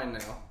spin mine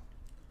now.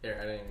 Here,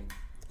 I didn't. Even,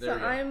 there So we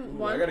go. I'm Ooh,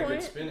 1 I got a point?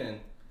 good spin in.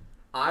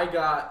 I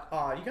got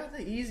Oh, you got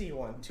the easy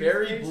one.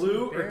 berry Toothpaste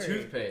blue and or berry.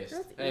 toothpaste.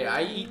 That's Hey,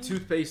 I easy. eat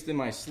toothpaste in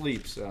my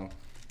sleep, so.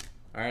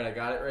 All right, I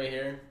got it right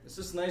here. It's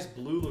this nice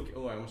blue look.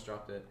 Oh, I almost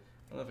dropped it.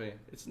 I don't know if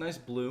it's nice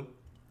blue.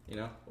 You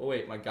know. Oh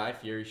wait, my Guy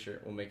Fieri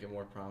shirt will make it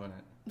more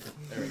prominent.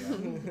 There we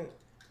go.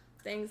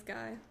 thanks,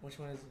 guy. Which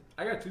one is it?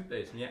 I got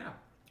toothpaste. Yeah.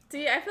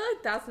 See, I feel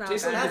like that's not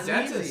Tastes like bad. the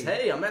That's dentist. easy.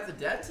 Hey, I'm at the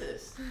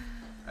dentist.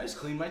 I just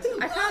cleaned my teeth.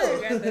 I kind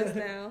of regret this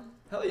now.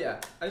 Hell yeah.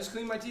 I just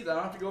cleaned my teeth. I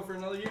don't have to go for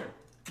another year.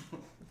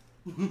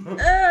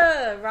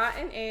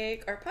 Rotten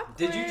egg or popcorn.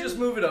 Did you just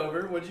move it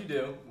over? What'd you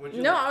do?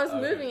 No, I was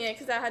moving it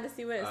because I had to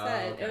see what it Oh,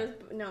 said. okay.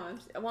 It was no.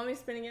 Want me to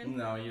spin again?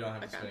 No, you don't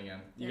have to Okay. spin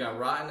again. You Yeah. got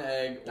rotten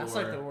egg That's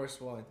or like the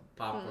worst one.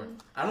 popcorn.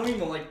 I don't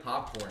even like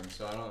popcorn,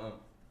 so I don't know.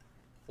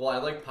 Well, I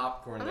like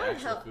popcorn, I'm the gonna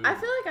actual help. food. I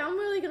feel like I'm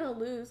really gonna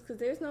lose because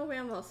there's no way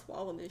I'm gonna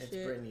swallow this It's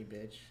shit. Brittany,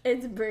 bitch.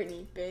 It's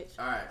Brittany, bitch.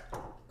 All right,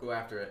 go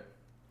after it.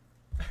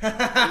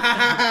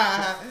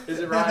 Is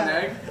it rotten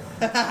egg?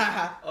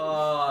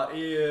 Oh,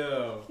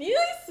 ew. You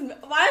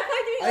like why am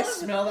I I doing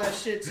smell that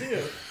shit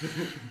too.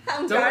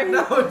 I'm Don't dragon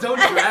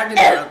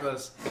breath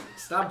us.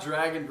 Stop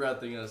dragon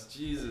breathing us,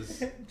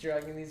 Jesus.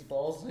 Dragging these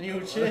balls on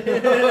your chin.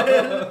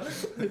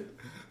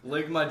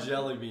 Lick my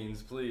jelly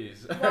beans,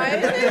 please.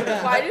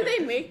 Why do they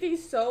make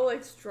these so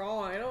like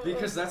strong? I don't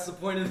Because that's the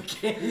point of the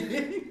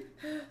game.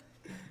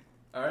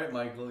 All right,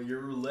 Michael, your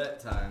roulette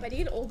time. I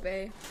need Old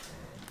Bay.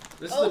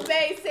 This is Old the-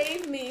 Bay,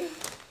 save me.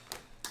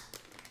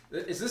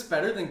 Is this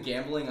better than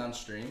gambling on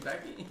stream,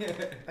 Becky?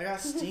 I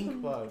got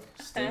stink bug.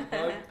 Stink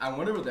bug? I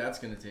wonder what that's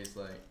gonna taste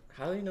like.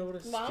 How do you know what a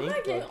stink Why bug am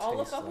I getting all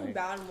the tastes fucking like?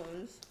 bad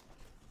ones?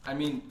 I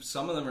mean,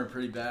 some of them are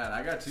pretty bad.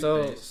 I got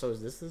So toothpaste.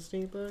 is this the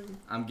stink bug?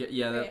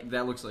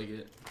 That looks like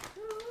it.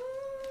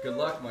 Good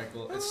luck,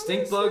 Michael. It's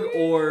stink bug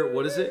or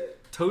what is it?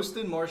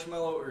 Toasted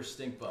marshmallow or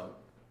stink bug?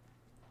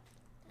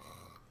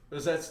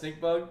 Was that stink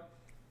bug?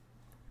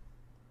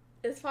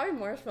 It's probably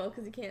marshmallow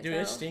because you can't Dude,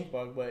 tell. it's stink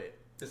bug, but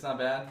It's not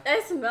bad.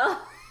 I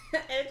smell.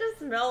 It just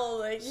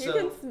smells like you So-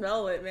 can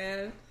smell it,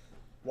 man.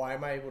 why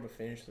am I able to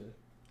finish this?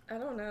 I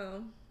don't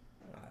know.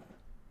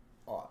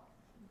 Oh,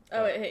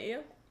 Oh, it hit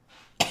you.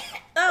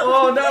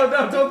 Oh no,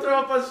 don't throw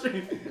up on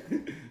stream.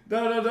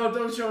 No,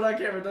 don't show it on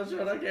camera. Don't show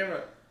it on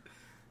camera.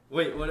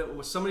 Wait,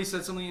 what? Somebody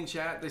said something in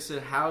chat. They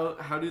said,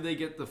 "How do they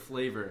get the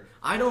flavor?"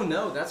 I don't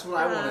know. That's what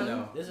I want to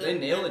know. They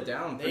nail it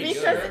down pretty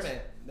Because good.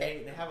 it's-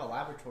 They have a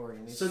laboratory.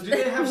 And So do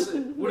they have?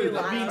 What are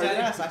I mean, they?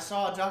 yes, I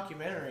saw a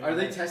documentary. Are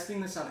they testing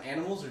this on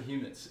animals or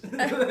humans?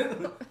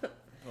 both?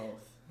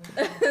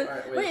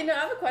 Alright, Wait, no, I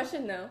have a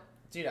question though.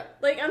 Dude,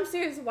 Like, I'm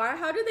serious.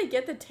 How do they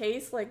get the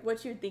taste like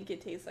what you think it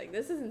tastes like?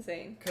 This is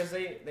insane. because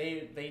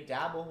they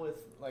dabble with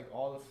like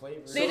all the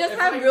flavors. They So just if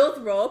have I- real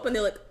throw up and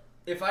they're like,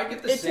 If I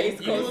get the It same, tastes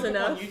you can close look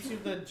up on enough.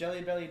 YouTube the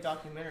Jelly Belly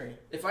documentary.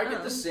 if I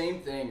get Oh. the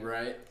same thing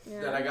right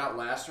Yeah. that I got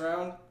last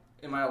round,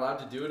 am I allowed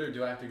to do it or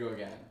do I have to go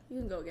again? you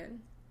can go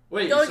again.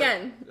 Wait, Go so-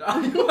 again.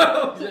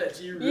 Well, yeah,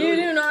 do you really? You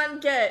do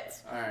not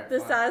get All right, the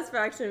fine.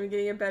 satisfaction of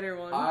getting a better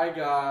one. I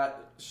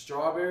got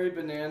strawberry,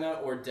 banana,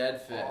 or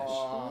dead fish.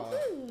 Oh.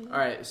 All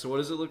right, so what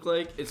does it look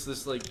like? It's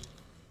this like,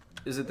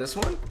 is it this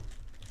one?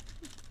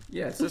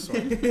 Yeah, it's this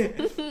one.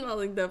 I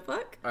like the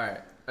fuck. All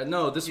right,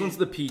 no, this one's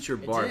the peach or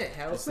It bark. didn't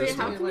help. It's Wait, this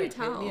how one. can you Like, hit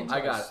me tell? until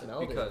I got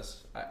smelled it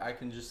because I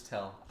can just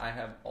tell. I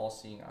have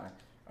all-seeing eye.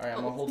 All right,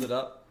 I'm gonna hold it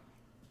up.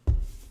 It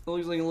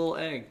looks like a little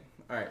egg.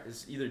 All right,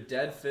 it's either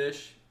dead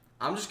fish.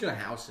 I'm just gonna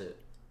house it.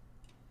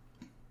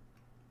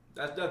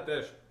 That's dead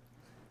fish.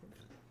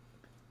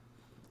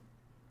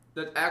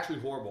 That's actually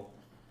horrible.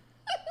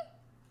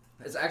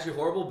 It's actually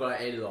horrible, but I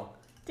ate it all.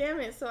 Damn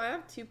it! So I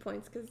have 2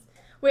 points because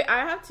wait, I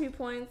have 2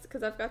 points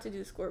because I forgot to do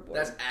the scoreboard.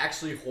 That's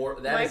actually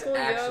horrible. That is Michael, you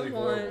actually have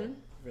horrible. one.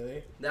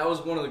 Really? That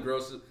was one of the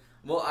grossest.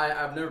 Well,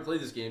 I've never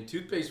played this game.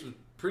 Toothpaste was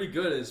pretty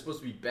good and it's supposed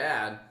to be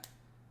bad.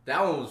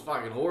 That one was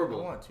fucking I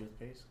horrible. want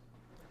toothpaste.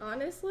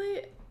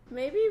 Honestly,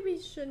 maybe we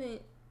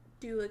shouldn't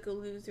do like a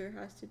loser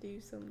has to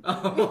do something.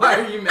 Why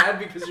are you mad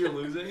because you're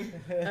losing?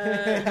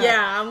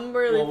 Yeah, I'm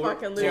really Well,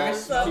 fucking Dude, I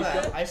losing. smell So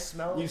that. I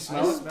smell. You I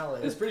smell it? smell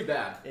it. It's pretty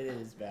bad. It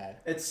is bad.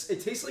 It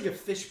tastes like a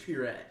fish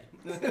puree,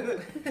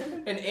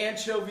 an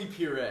anchovy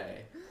puree.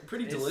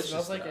 Pretty delicious. It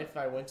smells like stuff. if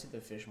I went to the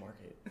fish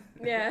market.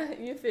 yeah,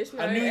 you fish A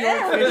market. New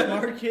York fish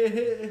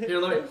market. Here,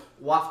 let me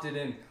waft it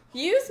in.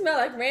 You smell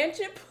like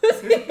rancid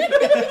pussy.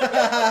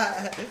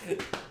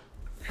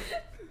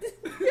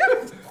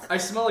 I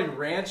smell like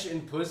ranch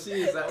and pussy.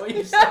 Is that what you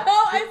No, said?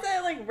 I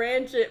said like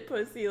rancid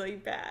pussy,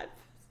 like bad.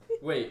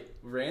 Wait,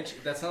 ranch?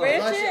 That's not.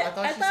 Rancid. I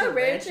thought I she thought said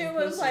rancid rancid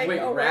was pussy. like Wait,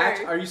 a rat?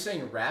 word. Are you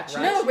saying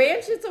ratchet? No,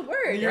 rancid's a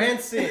word.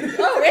 Rancid.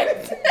 Oh,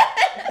 rancid.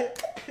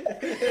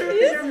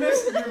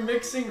 You're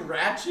mixing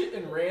ratchet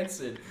and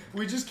rancid.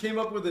 We just came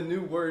up with a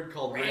new word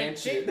called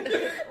rancid.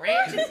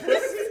 Rancid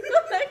pussy.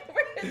 Like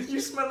rancid. You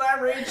smell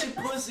like rancid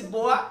pussy,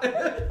 boy.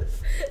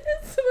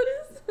 That's what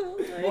it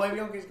sounds like. Boy, we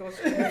don't get going.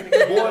 Boy,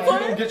 if you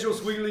don't get your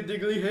swiggly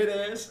diggly head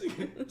ass,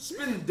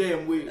 spin the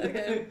damn wheel.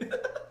 Okay.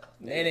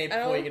 It ain't I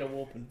before you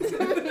don't- get a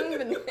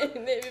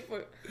whooping. Maybe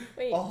for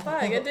wait, Oh.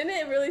 fuck! It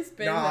didn't really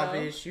spin Nah, though.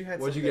 bitch, you had.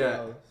 What'd you something get?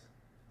 else.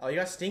 Oh, you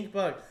got stink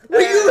bug.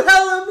 Well, you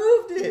hella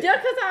moved it. Just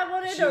because I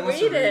wanted She to wants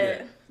read to read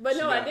it. it. But She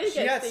no, got- I did She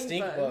got get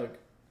stink bug.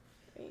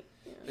 bug.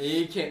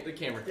 You can't. The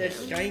camera Yeah,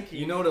 can't. skanky.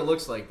 You know what it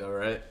looks like, though,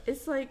 right?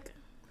 It's like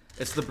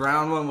It's the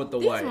brown one with the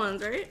these white.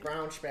 ones, right?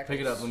 Brown speckles.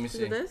 Pick it up. Let me Is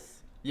see. it this?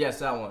 Yes,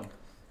 that one.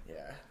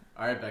 Yeah.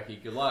 All right, Becky.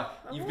 Good luck.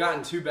 You've Oh.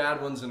 gotten 2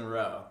 bad ones in a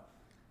row.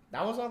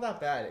 That one's not that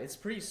bad. It's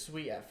pretty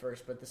sweet at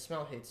first, but the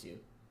smell hits you.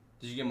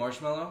 Did you get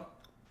marshmallow?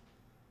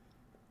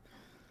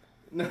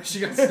 No, she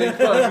got stink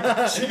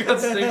bug. She got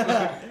stink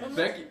bug.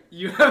 Becky,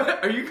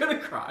 are you gonna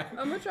cry?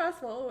 I'm gonna try to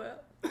swallow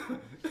it.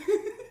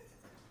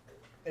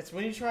 It's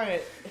when you try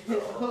it.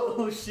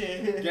 Oh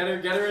shit. Get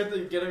her at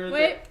the.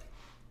 Wait,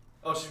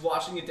 Oh, she's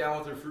washing it down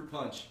with her fruit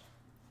punch.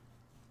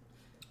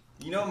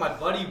 You know, my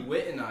buddy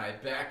Whit and I,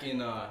 back in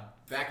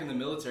the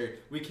military,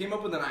 we came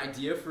up with an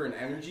idea for an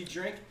energy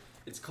drink.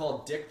 It's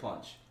called Dick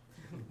Punch.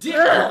 Dick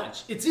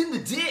Punch! It's in the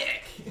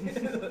dick!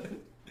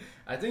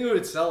 I think it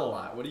would sell a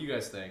lot. What do you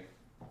guys think?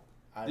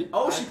 She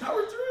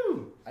powered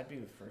through! I'd be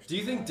the first. Do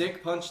you to think try.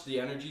 Dick Punch, the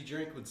energy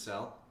drink, would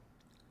sell?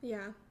 yeah.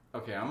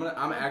 Okay, I'm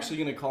actually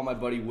gonna call my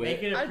buddy Whit.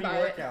 Make it a I'd buy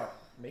it. pre-workout.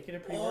 Make it a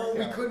Oh, pre-workout.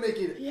 we could make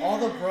it. All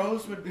the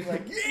bros would be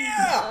like,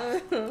 yeah!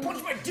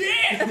 Punch my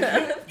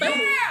dick!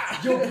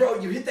 Yeah! Yo, bro,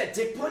 you hit that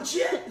dick punch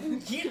yet?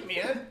 Yeah,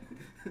 man.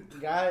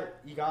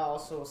 You got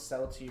also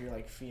sell to your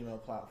like female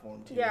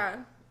platform too. Yeah.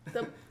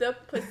 The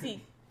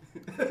pussy.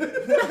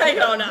 I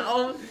don't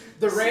know.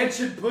 The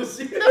rancid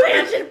pussy. The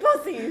rancid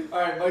pussy. All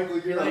right, Michael,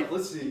 you're like,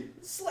 let's see.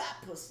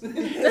 Slap pussy.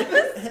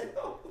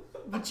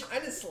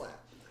 Vagina slap.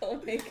 Oh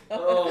my god.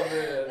 Oh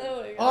man.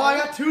 Oh my god. Oh, I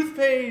got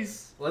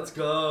toothpaste. Let's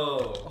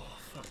go. Oh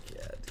fuck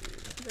yeah,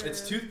 dude.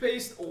 It's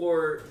toothpaste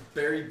or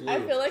berry blue. I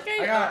feel like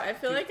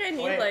I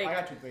need I like.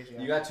 got toothpaste.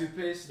 Yeah. You got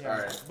toothpaste? Yeah. All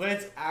right. But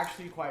it's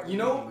actually quite. You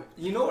know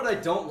what I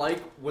don't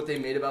like what they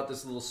made about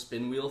this little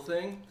spin wheel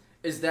thing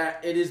is that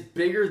it is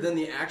bigger than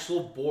the actual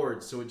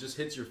board, so it just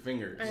hits your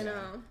fingers. I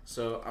know.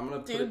 So I'm gonna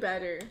put Do it.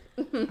 better.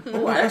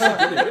 Oh, I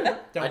actually did it good.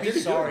 Don't I be did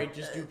it sorry, good.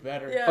 just do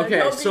better. Yeah. Okay,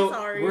 don't be so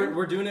sorry.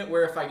 we're doing it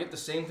where if I get the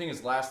same thing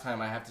as last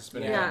time, I have to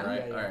spin it Yeah. again, right?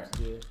 Yeah, you All have right. to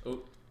do it. Oh.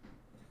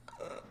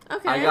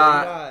 Okay. I We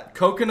got got-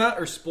 coconut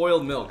or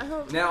spoiled milk. I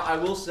hope- Now I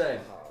will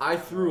say I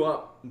threw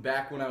up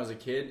back when I was a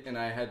kid, and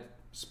I had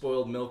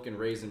spoiled milk and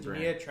raisin Do you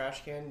bran. need a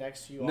trash can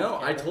next to you? No,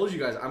 off I camera? told you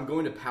guys I'm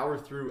going to power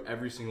through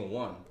every single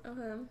one.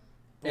 Okay.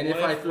 And But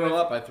if what I if- throw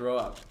up, I throw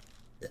up.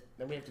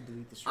 Then we have to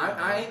delete the stream.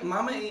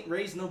 Mama ain't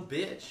raised no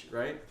bitch,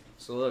 right?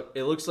 So look,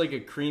 it looks like a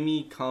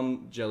creamy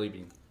cum jelly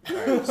bean.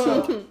 Alright,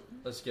 so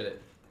let's get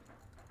it.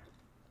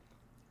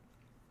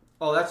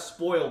 Oh, that's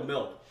spoiled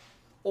milk.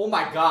 Oh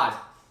my god.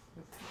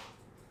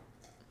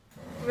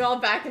 We're all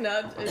backing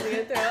up. Is he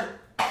gonna throw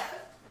up?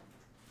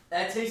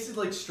 That tasted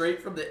like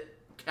straight from the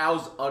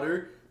cow's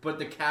udder, but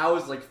the cow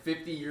is like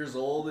 50 years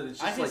old and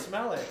it's I just can like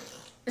smell it.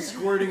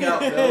 squirting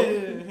out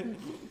milk.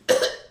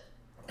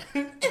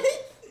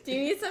 Do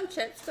you need some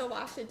chips to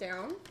wash it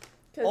down?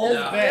 Old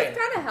Because Bay. this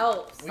kind of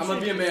helps. We I'm gonna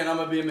should be a man, I'm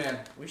gonna be a man.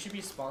 We should be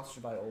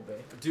sponsored by Old Bay.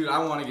 Dude, I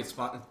want to get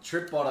sponsored.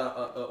 Trip bought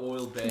a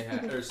Old Bay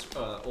hat,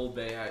 or Old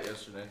Bay hat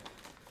yesterday.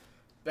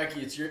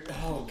 Becky, it's your.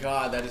 Oh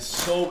god, that is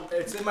so.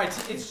 It's in my.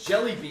 It's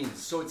jelly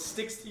beans, so it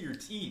sticks to your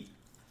teeth.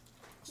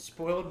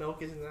 Spoiled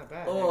milk isn't that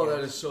bad. Oh, I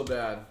that guess. is so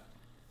bad.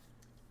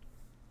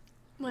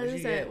 What What'd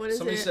is you it? get? What is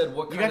Somebody it? said,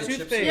 "What You kind got of chips?"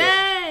 toothpaste.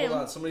 Are Yay! those?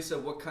 Hold on. Somebody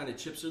said, "What kind of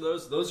chips are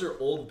those?" Those are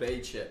Old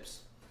Bay chips.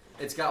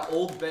 It's got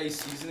Old Bay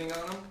seasoning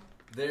on them.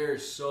 They're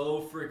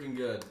so freaking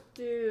good.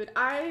 Dude,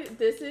 I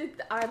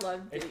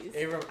love It- these.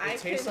 it I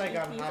tastes could like eat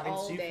I'm these having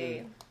all seafood.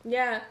 day.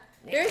 Yeah,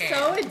 they're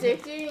so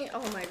addicting.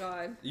 Oh my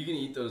god. You can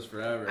eat those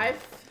forever.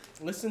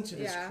 Listen to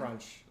this Yeah.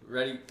 crunch.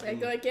 Ready? Like,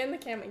 go get in the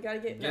camera. You gotta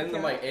get Get in the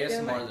camera. mic. Get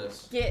in the ASMR mic.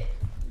 this.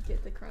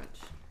 Get the crunch.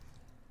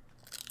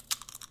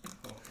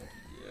 Oh,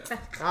 yeah.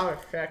 That was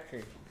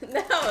sexy.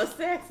 That was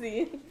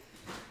sexy.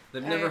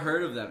 They've All never right.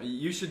 heard of them.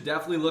 You should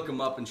definitely look them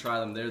up and try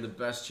them. They're the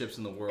best chips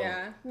in the world.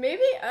 Yeah,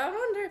 maybe I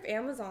wonder if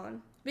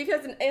Amazon,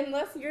 because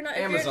unless you're not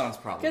Amazon's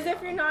probably. because if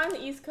got you're them. not on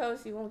the East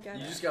Coast, you won't get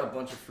You it. just got a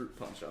bunch of fruit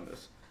punch on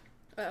this.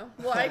 Oh,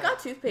 well, I got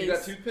toothpaste. You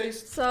got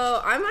toothpaste?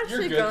 So I'm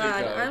actually You're good to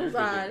glad. go. I'm You're good to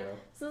glad. go.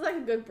 This is like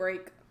a good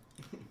break.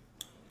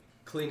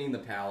 Cleaning the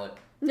palate.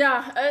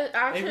 Yeah,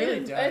 actually, really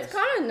does. it's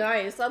kind of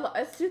nice.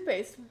 It's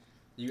toothpaste.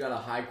 You got a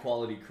high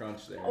quality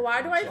crunch there.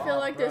 Why do I feel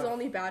like there's bruh.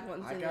 only bad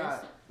ones I in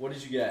got What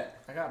did you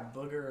get?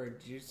 booger or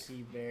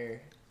juicy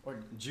bear or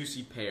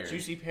Juicy pear.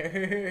 juicy pear.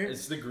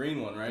 It's the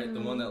green one, right?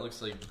 The one that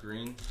looks like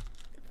green. this?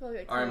 I feel like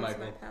it All right, cleans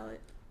Michael. my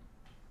palate.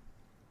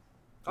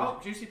 Oh,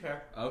 juicy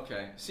pear.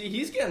 Okay. See,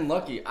 he's getting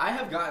lucky. I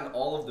have gotten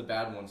all of the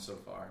bad ones so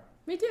far.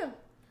 Me too.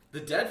 The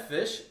dead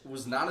fish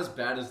was not as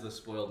bad as the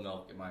spoiled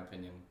milk, in my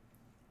opinion.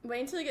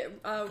 Wait until you get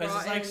Because raw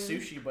it's like and-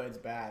 sushi, but it's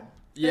bad.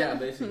 Yeah,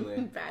 basically.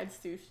 Bad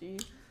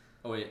sushi.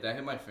 Oh wait, that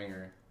hit my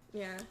finger.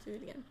 Yeah, do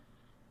it again.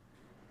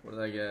 What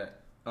did I get?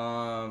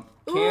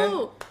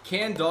 Ooh.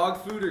 Canned dog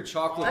food or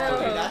chocolate Oh.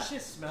 pudding? Dude, that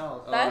shit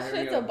smells. That here we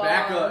shit's go. a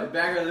Back bomb. up,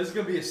 back up. This is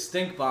gonna be a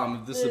stink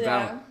bomb if this is Yeah.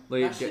 about.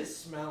 Like, That shit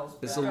smells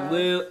it's bad. a bad.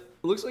 little. It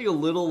looks like a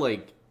little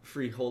like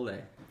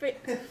frihole. Wait,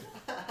 A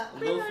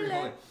little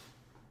frihole.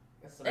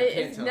 That's what I I-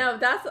 can't tell. no,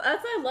 that's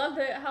I love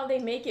how they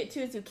make it too.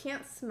 Is you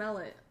can't smell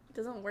it. It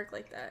doesn't work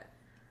like that.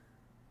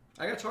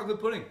 I got chocolate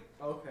pudding.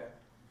 Okay.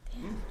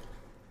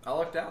 I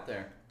lucked out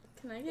there.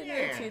 Can I get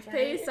Yeah, the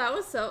toothpaste? That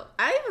was so.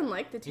 I even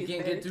like the You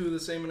toothpaste. can't get two of the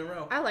same in a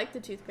row. I like the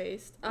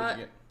toothpaste. What'd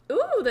you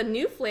Ooh, the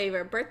new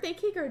flavor: birthday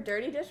cake or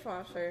dirty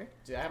dishwasher.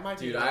 Dude, that might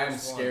be Dude, the I am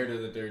worst one. scared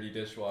of the dirty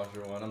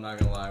dishwasher one. I'm not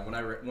gonna lie. When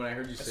I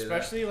heard you say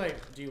Especially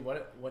like, dude,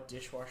 what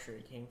dishwasher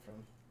it came from?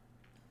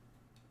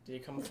 Did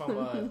it come from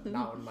a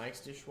Mountain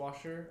Mike's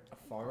dishwasher, a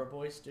Farmer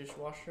Boy's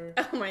dishwasher?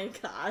 Oh my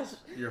gosh,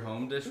 that, your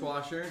home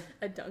dishwasher.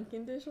 a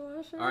Dunkin'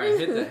 dishwasher. All right,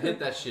 hit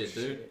that shit,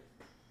 dude. Shit.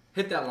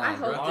 Hit that line, I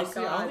hope bro.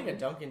 Honestly, I God. don't think a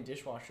Dunkin'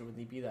 dishwasher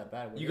would be that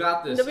bad. Would You it?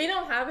 got this. No, we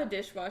don't have a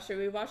dishwasher.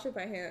 We wash it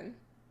by hand.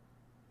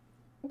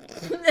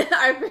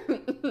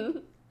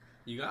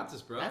 You got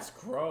this, bro. That's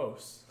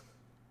gross.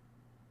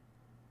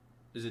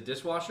 Is it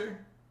dishwasher?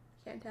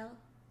 Can't tell.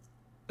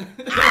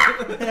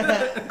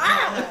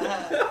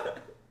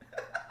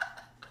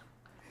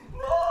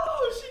 No,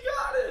 she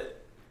got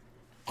it.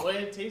 What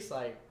did it taste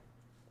like?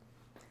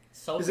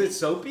 Soapy? Is it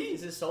soapy?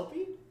 Is it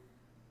soapy?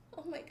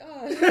 Oh my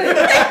god.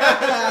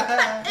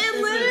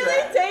 It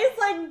literally tastes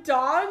like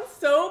Dawn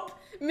soap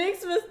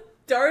mixed with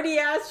dirty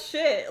ass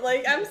shit.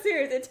 Like, I'm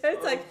serious. It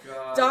tastes like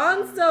God,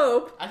 Dawn dude.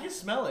 soap. I can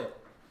smell it.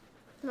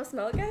 Want to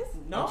smell it, guys?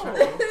 No.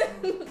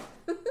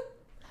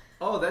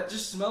 Oh, that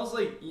just smells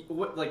like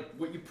what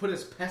you put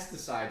as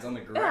pesticides on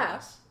the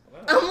grass.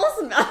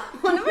 Almost not.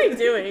 What am I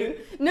doing?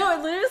 No,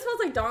 it literally smells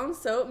like Dawn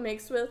soap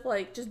mixed with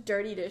like just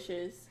dirty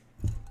dishes.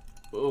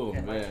 Oh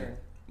Okay, my man, turn.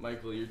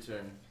 Michael, your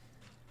turn.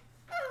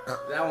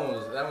 That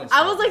one.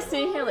 I was like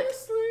sitting here like,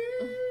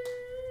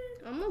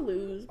 I'm gonna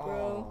lose, bro.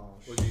 Oh,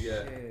 What'd you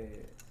get?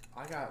 shit.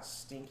 I got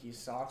stinky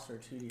socks or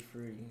Tutti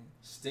Frutti.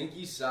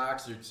 Stinky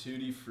socks or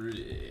Tutti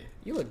Frutti?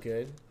 You look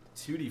good.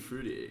 Tutti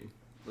Frutti.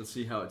 Let's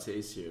see how it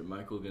tastes here.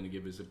 Michael gonna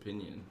give his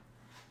opinion.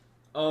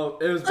 Oh,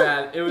 it was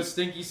bad. It was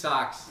stinky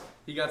socks.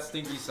 He got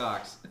stinky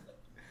socks.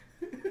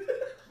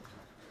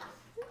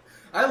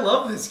 I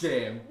love this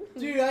game.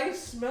 Dude, I can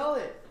smell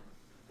it.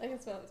 I can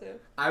smell it too.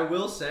 I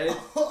will say,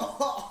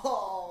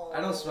 I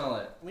don't smell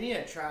it. We need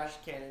a trash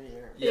can in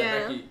here.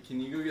 Yeah. Becky, can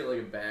you go get like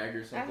a bag or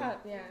I something? have,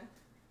 yeah.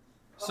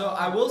 So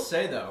I will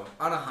say though,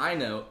 on a high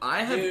note,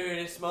 I have. Dude,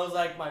 it smells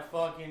like my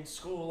fucking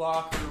school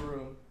locker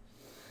room.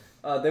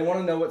 They want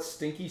to know what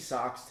stinky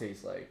socks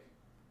taste like.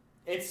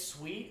 It's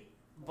sweet,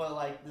 but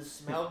like the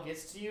smell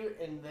gets to you,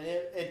 and then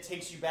it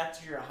takes you back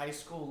to your high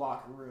school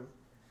locker room.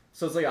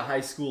 So it's like a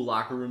high school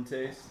locker room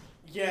taste.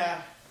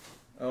 Yeah.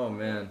 Oh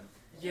man.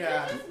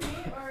 Yeah. Is it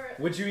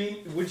just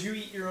me Would you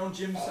eat your own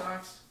gym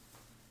socks?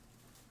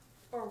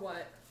 or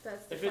what?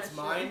 That's the If it's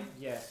question. mine,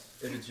 yes.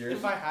 If it's yours.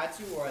 If I had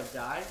to or I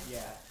died, yeah.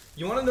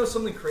 You want to know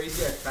something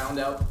crazy I found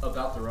out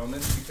about the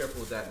Romans? Be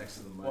careful with that next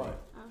to the mic. What?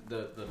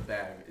 The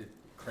bag. It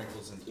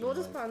crinkles into We'll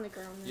the just mic. put it on the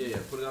ground. then. Yeah,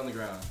 put it on the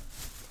ground.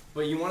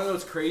 But you want to know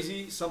what's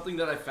crazy? Something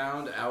that I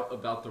found out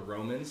about the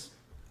Romans.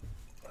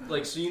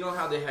 Like, so you know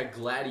how they had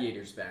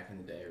gladiators back in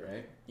the day,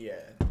 right? Yeah.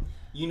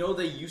 You know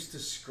they used to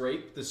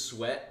scrape the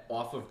sweat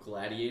off of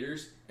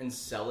gladiators and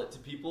sell it to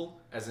people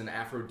as an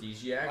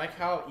aphrodisiac. Like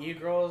how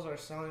e-girls are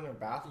selling their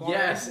bathwater?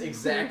 Yes,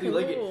 exactly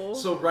like it. Cool.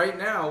 So right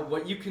now,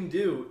 what you can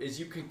do is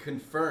you can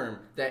confirm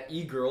that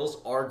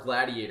e-girls are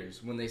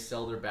gladiators when they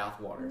sell their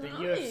bathwater. The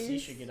Nice. UFC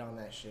should get on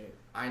that shit.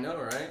 I know,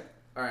 right?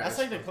 All right. That's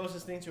like the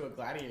closest thing to a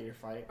gladiator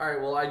fight. All right.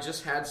 Well, I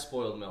just had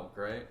spoiled milk,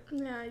 right?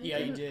 Yeah, Yeah,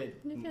 can, you did.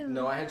 You can,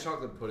 No, I had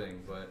chocolate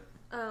pudding, but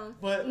Oh.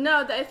 But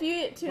No, if you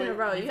eat two in a but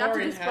row, you've you have to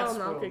already do had spoiled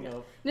milk spoiled again.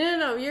 milk.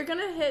 No, you're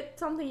gonna hit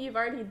something you've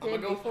already I'm did gonna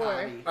go before.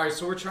 potty. all right.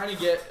 So we're trying to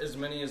get as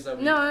many as that.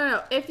 We...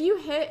 No. If you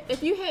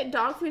hit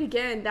dog food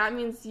again, that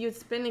means you'd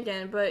spin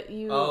again. But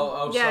you.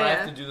 Oh, yeah, so I yeah.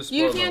 have to do the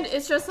You spoiled can't. milk.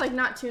 It's just like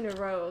not two in a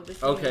row. The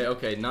same.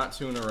 Okay, not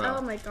two in a row.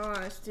 Oh my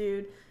gosh,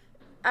 dude.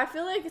 I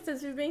feel like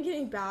since we've been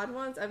getting bad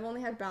ones, I've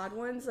only had bad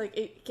ones. Like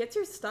it gets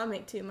your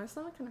stomach too. My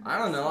stomach kind of. I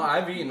don't know.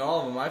 I've eaten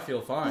all of them. I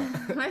feel fine.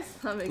 My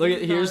stomach. Look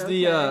is at here's not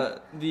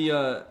the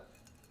okay.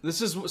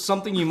 this is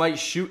something you might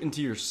shoot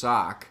into your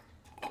sock.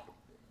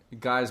 You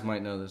guys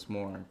might know this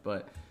more,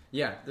 but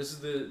yeah, this is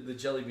the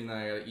jelly bean that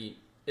I gotta eat.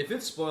 If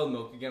it's spoiled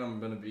milk again, I'm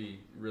gonna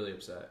be really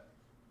upset.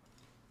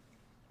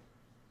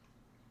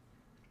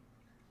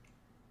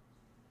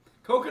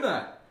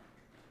 Coconut.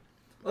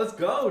 Let's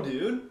go,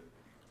 dude.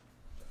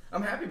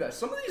 I'm happy about it.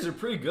 Some of these are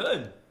pretty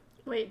good.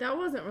 Wait, that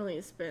wasn't really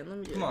a spin. Let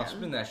me do Come it on, again.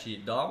 spin that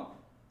sheet, dog.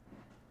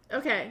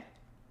 Okay.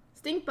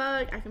 Stink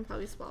bug. I can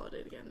probably swallow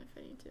it again if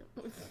I need to.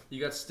 You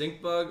got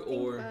stink bug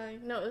or Stink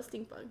bug. No, it was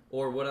stink bug.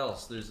 or what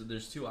else?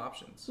 There's two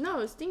options. No,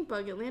 it was stink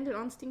bug. It landed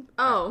on stink.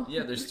 Oh.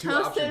 Yeah, there's two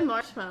Toasted options.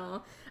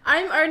 marshmallow.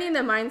 I'm already in the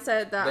mindset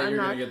that That I'm you're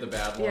not. gonna get the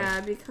bad one.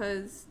 Yeah,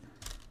 because.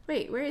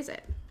 Wait, where is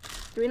it?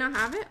 Do we not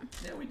have it?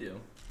 Yeah, we do.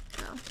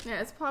 No. Yeah,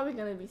 it's probably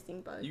gonna be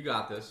stink bug. You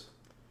got this.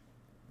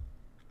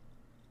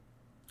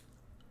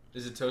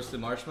 Is it toasted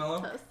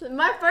marshmallow? Toasted.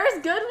 My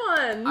first good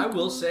one. I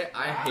will say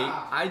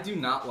I do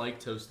not like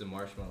toasted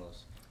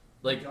marshmallows.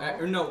 Like,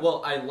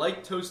 I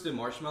like toasted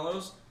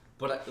marshmallows,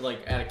 but like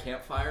at a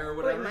campfire or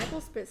Wait, whatever.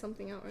 Michael spit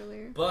something out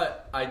earlier.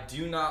 But I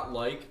do not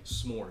like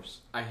s'mores.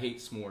 I hate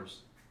s'mores.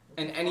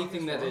 And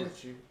anything that is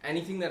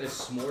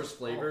s'mores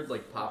flavored,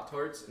 like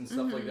Pop-Tarts and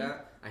stuff like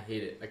that, I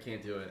hate it. I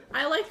can't do it.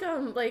 I like I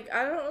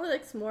don't really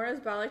like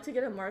s'mores, but I like to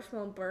get a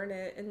marshmallow and burn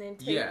it, and then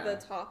take Yeah. the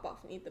top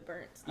off and eat the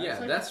burnt stuff. Yeah, I just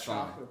like that's the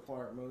fine. chocolate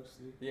part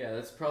mostly. Yeah,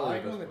 that's I probably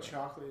like the when the best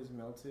part. chocolate is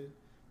melted.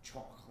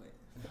 Chocolate.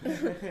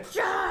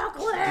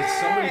 Chocolate. Did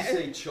somebody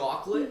say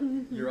chocolate?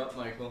 You're up,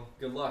 Michael.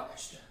 Good luck.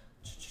 Chia.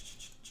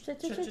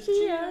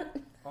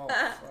 Oh,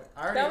 fuck.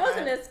 I already That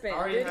wasn't had- a spin. I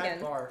already Do it had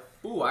again. barf.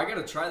 Ooh, I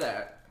gotta try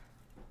that.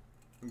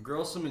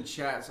 Girls some in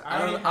chats. I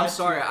already I'm had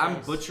sorry, two I'm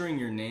things. butchering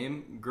your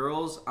name.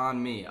 Girls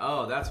on me.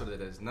 Oh, that's what it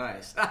is.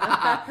 Nice.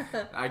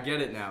 I get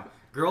it now.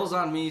 Girls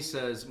on me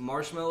says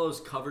marshmallows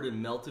covered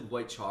in melted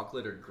white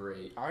chocolate are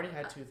great. I already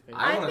had toothpaste.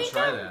 I I want to think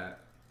try I'm- that.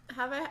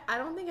 Have I? I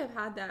don't think I've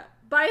had that,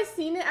 but I've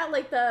seen it at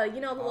like the the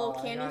little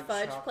I candy got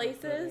fudge chocolate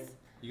places. pudding.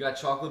 You got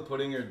chocolate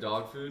pudding or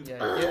dog food?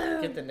 Yeah,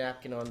 get the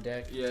napkin on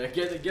deck. Yeah,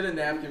 get a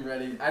napkin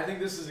ready. I think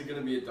this isn't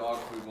gonna be a dog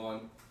food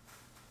one.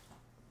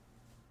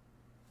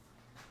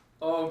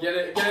 Oh, get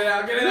it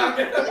out, get it out,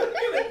 get it out,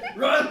 get it.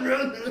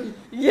 Run.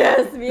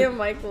 Yes, me and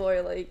Michael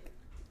are like,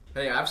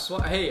 Hey,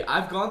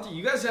 I've gone through.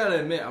 You guys gotta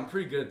admit, I'm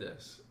pretty good at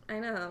this. I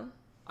know.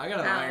 I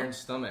got an Ow. iron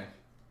stomach.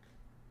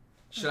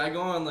 Should I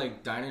go on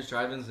like diners,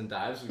 drive-ins, and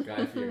dives with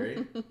Guy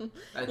Fieri? I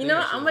You think know,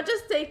 I what?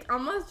 should.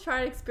 I'm gonna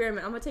try to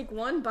experiment. I'm gonna take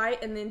one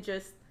bite and then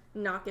just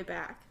knock it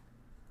back.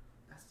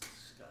 That's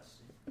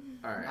disgusting.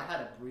 All right. I had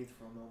to breathe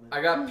for a moment.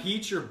 I got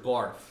peach or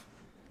barf.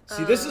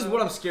 See, this is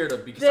what I'm scared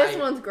of because This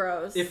one's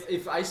gross.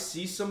 If I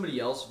see somebody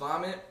else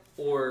vomit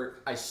or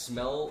I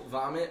smell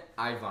vomit,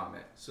 I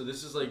vomit. So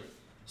this is like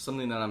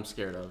something that I'm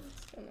scared of.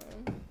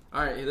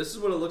 All right, this is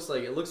what it looks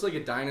like. It looks like a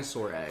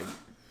dinosaur egg,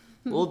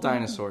 a little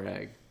dinosaur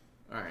egg.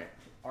 All right.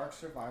 Ark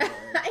Survival.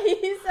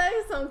 He said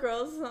some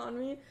girls on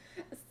me.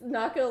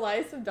 Not gonna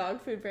lie, some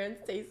dog food brands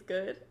taste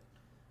good.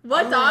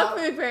 What dog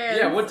food brands?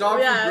 Yeah, what dog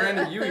food brand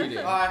are you eating?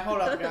 Alright,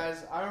 hold up,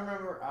 guys. I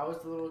remember I was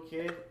the little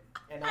kid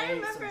and I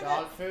ate some remember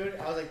dog food.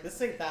 I was like,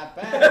 this ain't that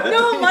bad.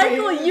 No,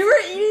 Michael, you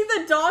were eating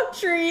the dog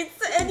treats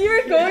and you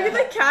were going in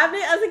the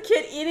cabinet as a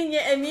kid eating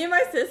it, and me and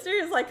my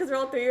sisters, like, because we're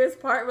all 3 years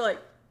apart, we're like,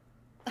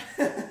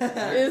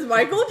 is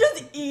Michael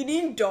just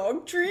eating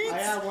dog treats? I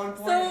at one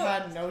point So-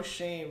 had no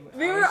shame.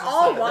 We I were was just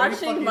all like,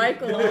 watching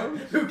Michael.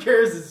 Who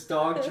cares? It's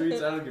dog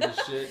treats. I don't give a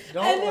shit.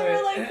 Don't And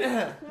then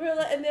let- we're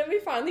like, and then we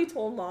finally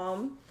told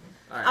Mom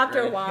All right, after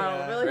ready? a while.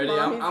 Yeah. We're like, Ready?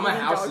 Mom, he's I'm a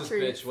eating house dog this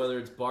treats. bitch, whether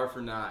it's barf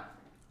or not.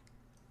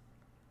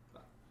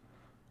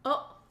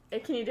 Oh,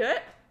 can you do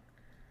it?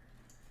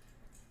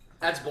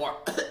 That's barf.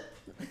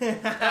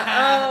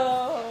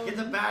 Oh, Get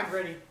the bag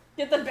ready.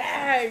 get the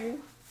bag.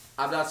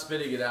 I'm not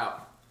spitting it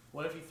out.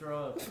 What if you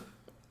throw up?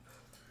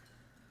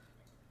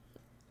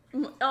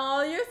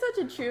 Oh, you're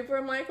such a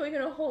trooper, Michael. You're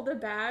gonna hold the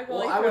bag while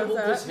Well, he I would throws hold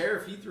up. his hair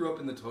if he threw up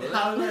in the toilet.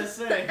 I was gonna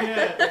say,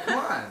 yeah. Come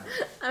on.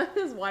 I'm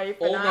his wife,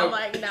 Oh and I'm my-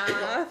 like,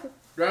 nah.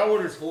 That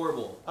one is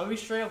horrible. I'll be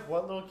straight up,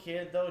 what little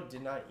kid, though,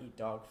 did not eat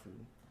dog food?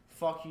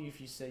 Fuck you if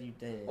you say you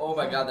didn't. Oh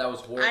my god, that was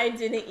horrible. I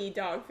didn't eat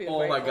dog food. Oh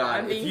my Michael. god.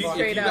 I'm being If you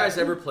straight guys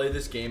up. ever play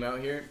this game out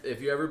here,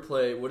 if you ever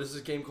play, what is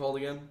this game called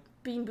again?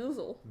 Bean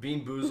boozle.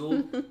 Bean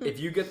Boozled. If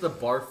you get the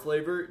barf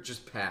flavor,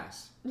 just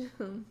pass.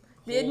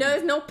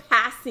 There's no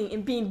passing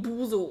in Bean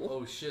boozle.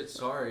 Oh shit,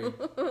 sorry.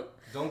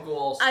 Don't go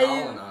all I-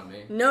 Stalin on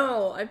me.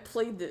 No, I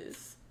played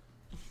this.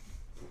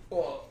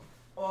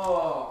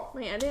 Oh.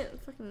 Wait, I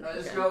didn't fucking. I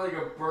just okay. got like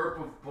a burp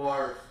of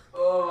barf.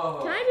 Oh.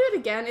 Can I do it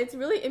again? It's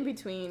really in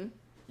between.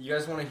 You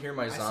guys want to hear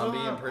my I still zombie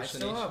have-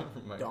 impersonation? I still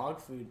have My-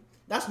 dog food.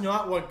 That's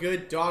not what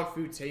good dog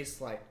food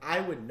tastes like. I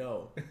would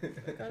know.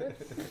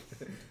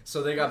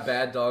 So they got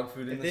bad dog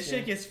food in If this this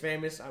shit game? gets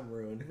famous, I'm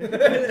ruined. Hey,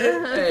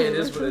 it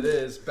is what it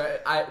is.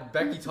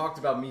 Becky talked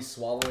about me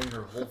swallowing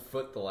her whole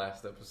foot the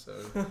last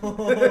episode.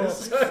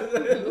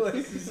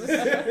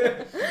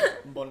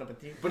 Bon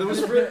appetit. But it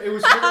was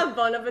for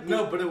Bon appetit.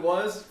 no, but it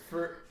was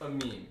for a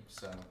meme.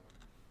 So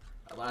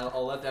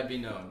I'll let that be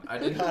known. I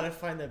You didn't. gotta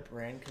find the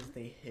brand because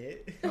they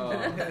hit.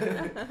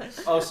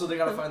 Oh, so they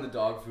gotta find the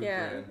dog food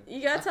Yeah, brand.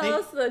 you gotta tell think-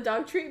 us the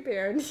dog treat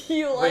brand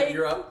you Wait, like.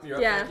 you're up. You're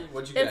up, Yeah, Becky.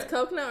 What'd you it's get?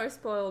 coconut or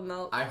spoiled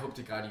milk. I hope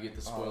to God you get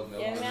the spoiled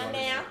milk. Yeah, I milk, love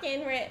it.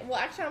 milk, and well,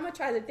 actually, I'm gonna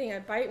try the thing. I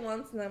bite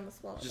once and then I'm gonna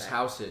swallow it Just back.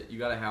 house it. You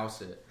gotta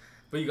house it.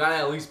 But you gotta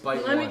at least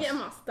bite Let once. me get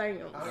my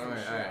stain.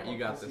 Alright, you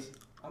got this.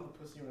 I'm a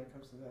pussy when it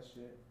comes to that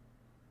shit.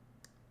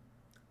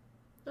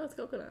 No, it's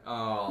coconut.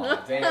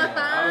 Oh, damn.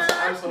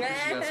 I was hoping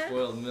she got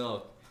spoiled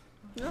milk.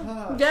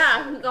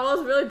 Yeah, I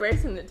was really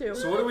bracing it too.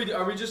 So what do we do?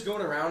 Are we just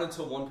going around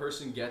until one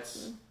person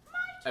gets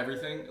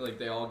everything? Like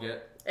they all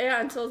get? Yeah,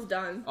 until it's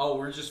done. Oh,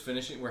 we're just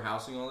finishing. We're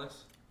housing all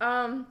this?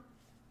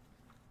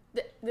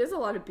 There's a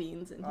lot of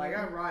beans in Oh, I here.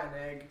 got rotten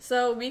egg.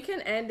 So we can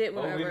end it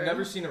whenever. Oh, we've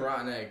never seen a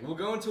rotten egg. We'll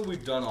go until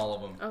we've done all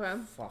of them.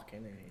 Okay.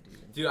 Fucking A,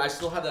 dude. Dude, I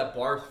still have that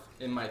barf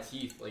in my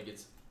teeth. Like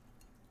it's...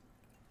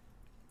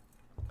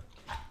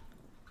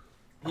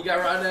 He got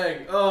rotten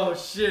egg. Oh,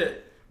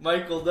 shit.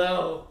 Michael,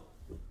 no.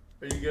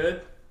 Are you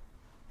good?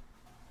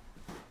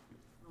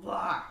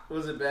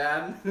 Was it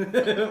bad?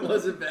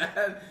 Was it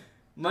bad?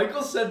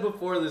 Michael said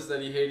before this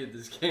that he hated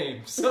this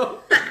game, so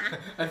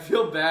I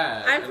feel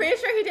bad. I'm pretty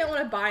sure he didn't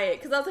want to buy it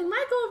because I was like,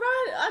 Michael,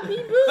 run, I'm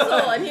Bean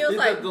Boozle, and he was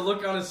like, the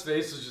look on his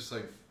face was just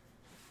like,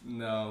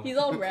 no. he's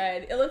all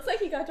red. It looks like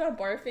he got done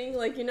barfing,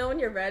 like you know when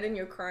you're red and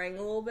you're crying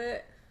a little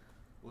bit.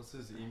 What's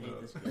his I hate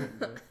emo? this game,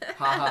 bro.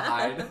 Ha ha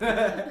hide.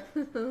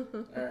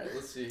 All right,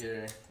 let's see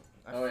here.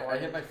 Oh wait, I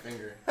hit my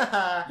finger.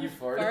 You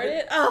farted?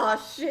 Farted?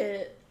 Oh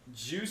shit.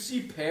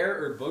 Juicy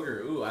pear or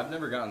booger? Ooh, I've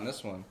never gotten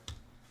this one.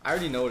 I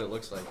already know what it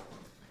looks like.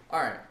 All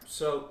right,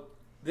 so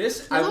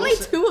this There's will only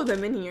say- 2 of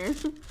them in here.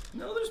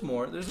 No, there's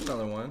more. There's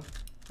another one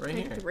right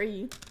here.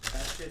 3.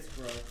 That shit's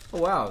gross.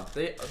 Oh wow,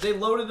 they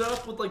loaded it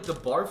up with like the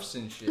barfs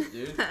and shit,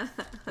 dude.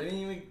 They didn't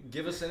even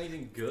give us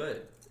anything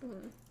good. All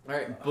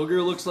right,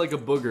 booger looks like a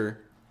booger,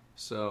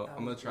 so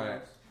I'm gonna try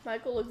it.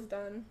 Michael looks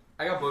done.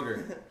 I got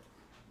booger.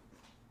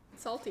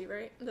 Salty,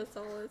 right? That's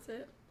all that's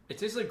it. It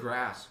tastes like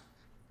grass.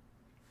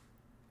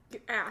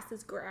 Your ass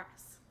is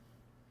grass.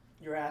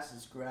 Your ass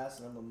is grass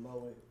and I'm gonna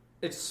mow it.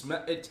 It tastes.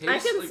 I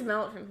can like,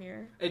 smell it from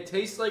here. It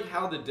tastes like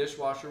how the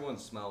dishwasher one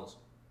smells.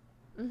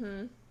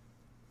 Mm-hmm.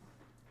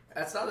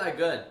 That's not that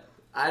good.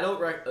 I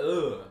don't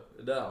ugh,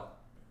 no.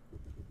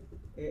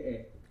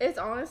 It's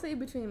honestly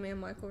between me and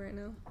Michael right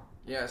now.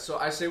 Yeah, so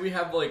I say we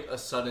have like a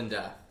sudden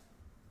death.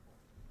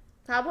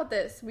 How about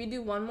this? We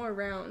do one more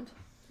round.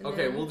 and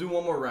Okay, then- we'll do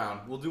one more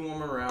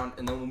round.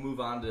 And then we'll move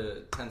on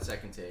to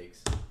 10-second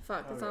takes.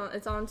 Fuck,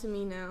 it's on to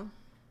me now.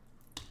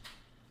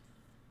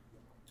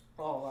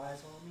 All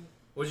eyes on me.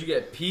 What'd you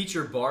get? Peach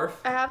or barf?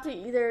 I have to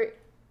either.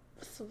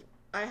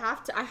 I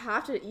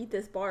have to eat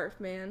this barf,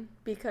 man,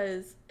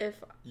 because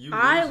if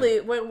I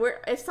lose,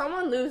 if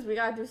someone loses, we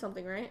gotta do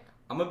something, right?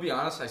 I'm gonna be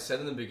honest. I said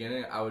in the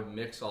beginning I would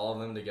mix all of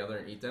them together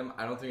and eat them.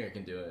 I don't think I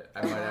can do it.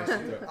 I might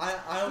actually do it.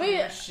 I don't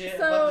give a shit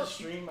about the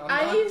stream.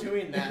 I'm not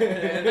doing that.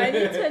 I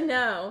need to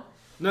know.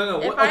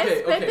 No. If I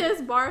spit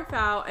this barf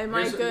out, am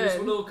I good? Here's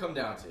what it'll come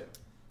down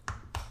to.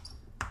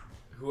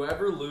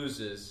 Whoever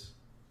loses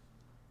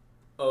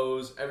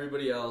owes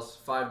everybody else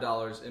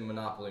 $5 in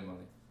Monopoly money.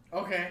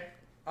 Okay.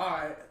 All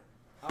right.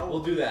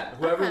 We'll do that.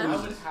 Whoever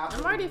loses.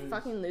 I'm already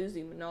fucking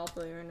losing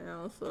Monopoly right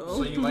now, so.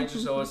 So you might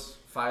just owe us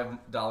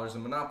 $5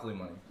 in Monopoly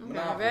money. Okay,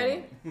 Monopoly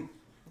ready? money.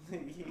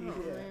 Yeah. Oh,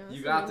 man,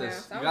 You got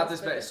this. You got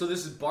this. So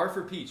this is barf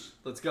or peach.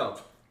 Let's go.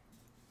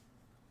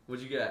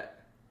 What'd you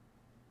get?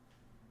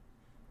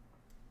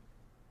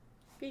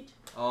 Peach.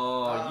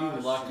 Oh,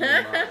 you lucky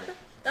mother.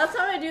 That's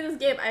how I do this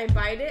game. I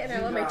bite it and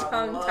I let my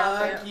tongue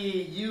tap it.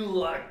 Lucky, you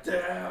lucked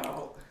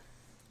out.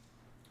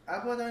 I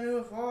put a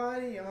new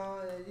 40 on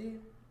it.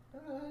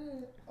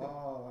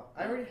 Oh,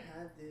 I already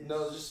had this.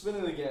 No, just spin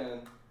it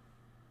again.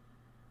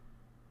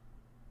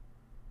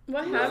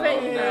 What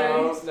haven't you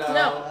done?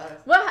 No.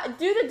 What?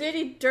 Do the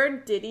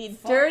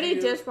dirty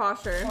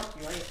dishwasher. Fuck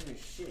you, I ain't doing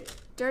shit.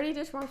 Dirty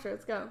dishwasher.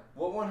 Let's go.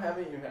 What one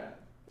haven't you had?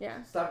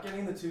 Yeah. Stop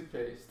getting the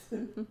toothpaste.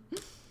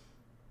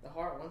 The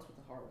heart one's with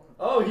the heart one.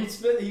 Oh,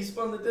 he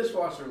spun the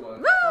dishwasher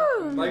one.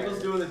 Woo!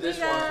 Michael's doing the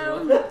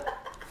dishwasher one.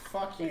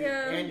 Fuck you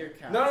Yeah. and your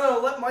couch. No,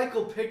 let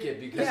Michael pick it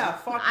because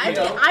fuck you.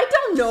 I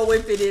don't know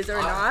if it is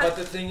or not. But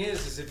the thing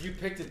is if you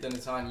picked it, then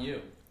it's on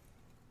you.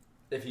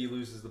 If he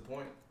loses the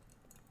point,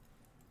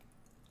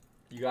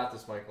 you got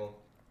this, Michael.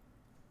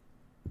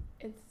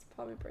 It's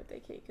probably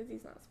birthday cake because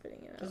he's not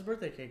spitting it It's out.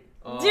 birthday cake.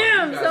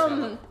 Damn, you guys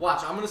gotta-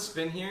 watch. I'm gonna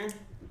spin here.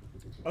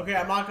 Okay,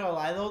 I'm not gonna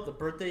lie though, the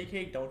birthday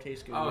cake don't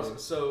taste good. Oh,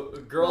 so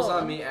Girls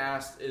on Me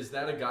asked, "Is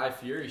that a Guy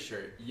Fieri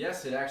shirt?"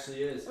 Yes, it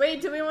actually is.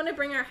 Wait, do we want to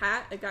bring our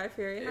hat? A Guy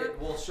Fieri hat?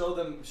 We'll show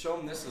them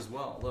this as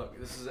well. Look,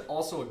 this is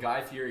also a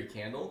Guy Fieri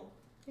candle.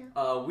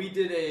 Yeah. We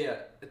did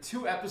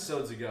 2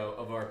 episodes ago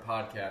of our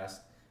podcast.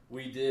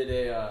 We did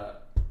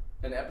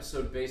an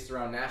episode based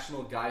around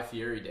National Guy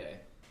Fieri Day.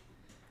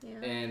 Yeah.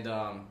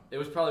 And it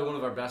was probably one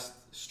of our best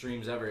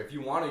streams ever. If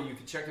you want to, you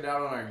can check it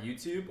out on our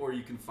YouTube or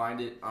you can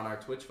find it on our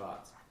Twitch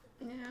VODs.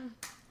 Yeah.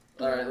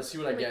 Alright, let's see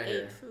what I get ate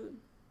here. Food.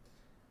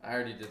 I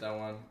already did that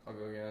one. I'll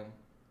go again.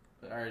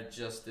 I already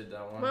just did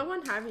that one. What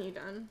one haven't you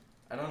done?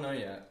 I don't know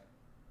yet.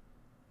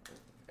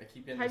 I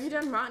keep getting Have you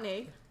done rotten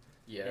egg?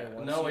 Yeah.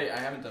 No, wait, I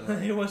haven't done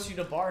that. He wants you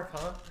to barf,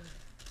 huh?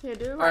 Yeah,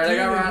 do it. Alright,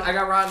 I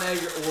got rotten egg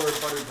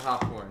or buttered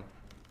popcorn.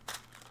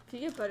 Do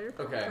you get buttered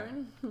Okay.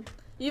 popcorn?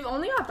 You've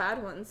only got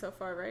bad ones so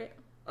far, right?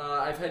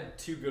 I've had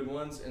 2 good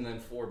ones and then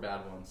 4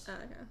 bad ones. Oh,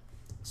 okay.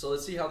 So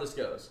let's see how this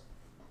goes.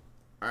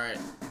 Alright,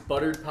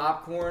 buttered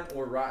popcorn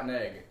or rotten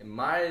egg. In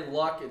my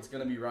luck, it's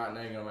going to be rotten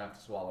egg and I'm going to have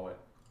to swallow it.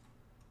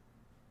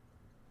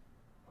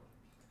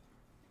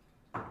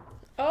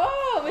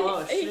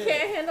 Oh, he shit.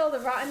 can't handle the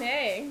rotten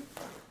egg.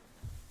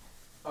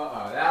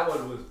 That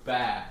one was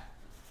bad.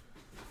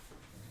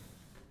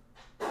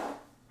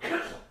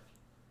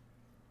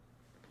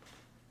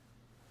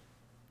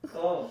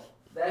 Oh,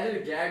 that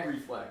hit a gag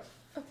reflex.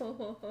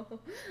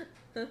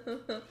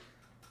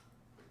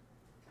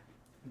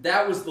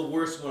 That was the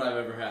worst one I've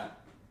ever had.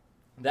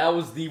 That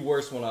was the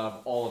worst one out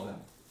of all of them.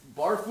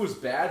 Barf was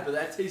bad, but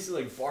that tasted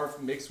like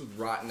barf mixed with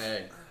rotten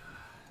egg.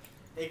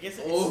 It's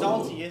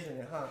salty, isn't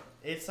it, huh?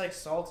 It's like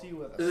salty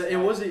with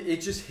a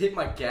It just hit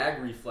my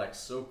gag reflex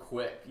so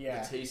quick.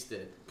 Yeah. It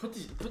tasted. Put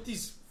these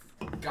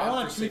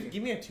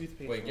give me a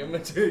toothpaste. Wait, give him a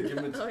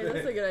toothpaste. Oh,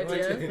 that's a good Do you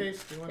want idea.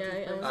 toothpaste? Do you want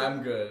Yeah, toothpaste?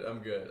 I'm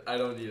good. I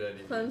don't need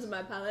any. Cleanse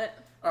my palate.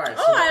 Alright,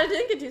 Oh, I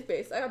didn't get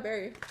toothpaste. I got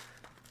berry.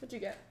 What'd you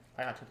get?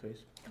 I got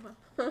toothpaste.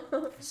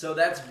 so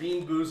that's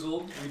Bean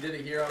Boozled. We did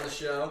it here on the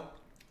show.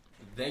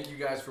 Thank you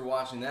guys for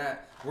watching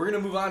that. We're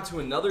going to move on to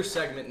another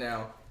segment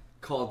now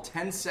called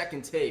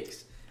 10-Second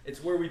Takes.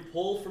 It's where we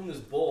pull from this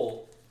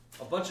bowl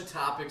a bunch of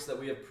topics that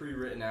we have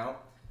pre-written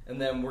out,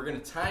 and then we're going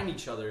to time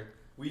each other.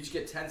 We each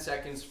get 10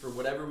 seconds for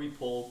whatever we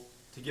pull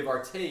to give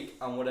our take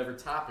on whatever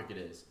topic it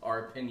is,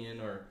 our opinion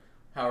or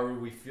however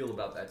we feel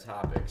about that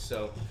topic.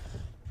 So,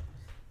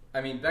 I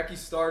mean, Becky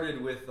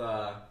started with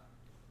the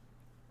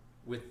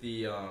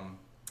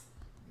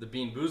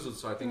Bean Boozled,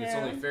 so I think it's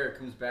only fair it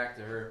comes back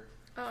to her.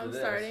 Oh, I'm this.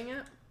 starting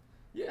it?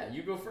 Yeah,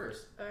 you go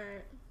first.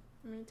 Alright.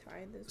 Let me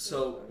tie this.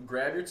 So,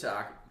 grab your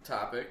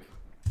topic.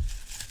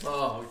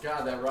 Oh,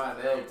 God, that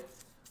rotten egg.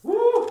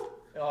 Woo!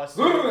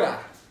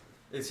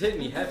 It's hitting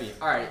me heavy.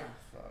 Alright,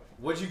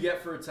 what'd you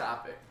get for a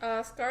topic?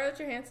 Scarlett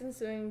Johansson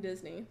suing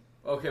Disney.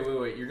 Okay,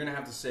 wait. You're going to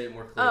have to say it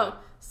more clearly. Oh,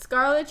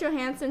 Scarlett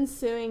Johansson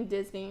suing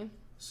Disney.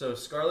 So,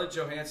 Scarlett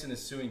Johansson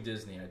is suing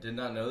Disney. I did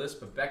not know this,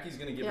 but Becky's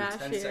going to give her a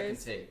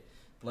 10-second take.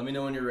 Let me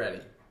know when you're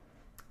ready.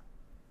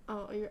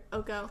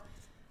 Go.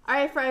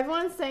 Alright, for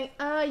everyone saying,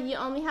 you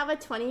only have a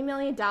 $20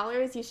 million,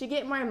 you should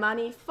get more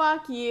money.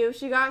 Fuck you.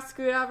 She got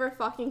screwed out of her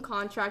fucking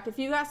contract. If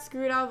you got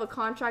screwed out of a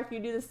contract, you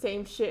do the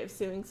same shit of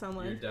suing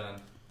someone. You're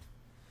done.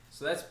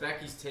 So that's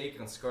Becky's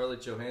take on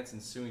Scarlett Johansson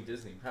suing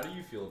Disney. How do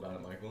you feel about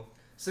it, Michael?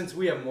 Since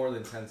we have more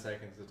than 10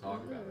 seconds to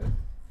talk about it.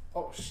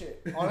 Oh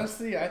shit!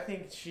 Honestly, I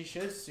think she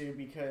should sue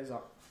because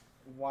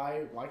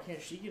why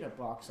can't she get a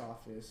box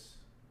office?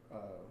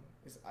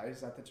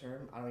 Is that the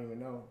term? I don't even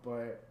know.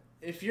 But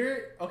if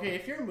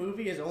your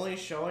movie is only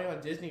showing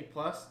on Disney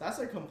Plus, that's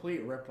a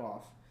complete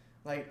ripoff.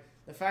 Like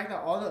the fact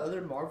that all the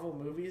other Marvel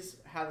movies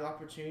have the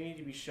opportunity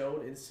to be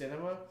showed in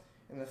cinema,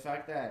 and the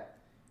fact that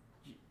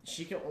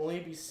she can only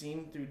be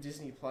seen through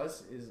Disney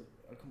Plus is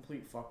a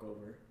complete fuck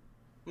over.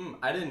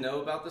 I didn't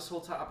know about this whole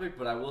topic,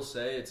 but I will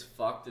say it's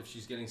fucked if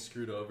she's getting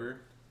screwed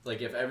over.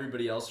 Like, if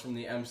everybody else from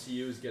the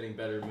MCU is getting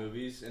better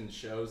movies and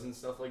shows and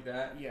stuff like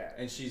that, Yeah.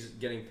 and she's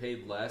getting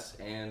paid less,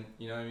 and,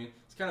 you know what I mean?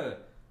 It's kind of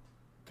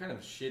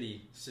a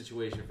shitty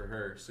situation for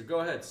her. So go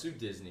ahead, sue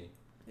Disney.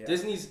 Yeah.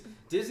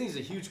 Disney's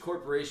a huge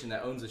corporation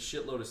that owns a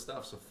shitload of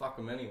stuff, so fuck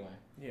them anyway.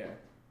 Yeah.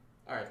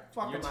 All right.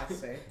 Fuck them, I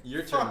say.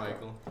 Your turn, Fuck 'em.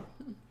 Michael.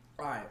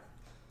 All right.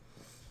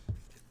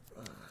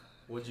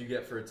 What'd you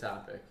get for a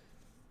topic?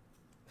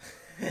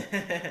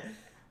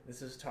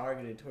 This is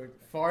targeted toward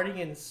farting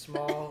in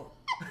small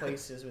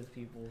places with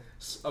people.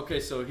 Okay,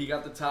 so he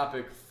got the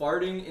topic,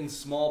 farting in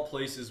small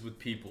places with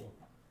people.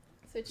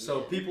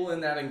 So people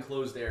in that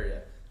enclosed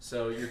area.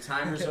 So your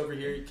timer's over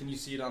here. Can you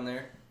see it on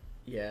there?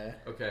 Yeah.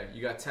 Okay,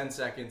 you got 10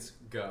 seconds.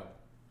 Go.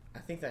 I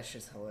think that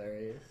shit's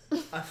hilarious.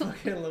 I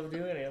fucking love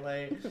doing it.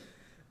 Like,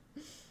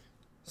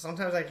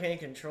 sometimes I can't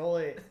control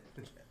it.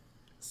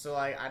 So,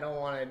 like, I don't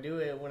want to do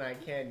it when I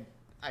can't.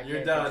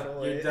 You're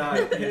done. You're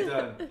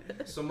done.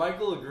 So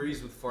Michael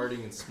agrees with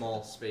farting in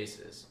small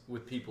spaces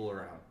with people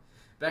around.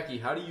 Becky,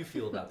 how do you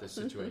feel about this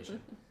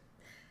situation?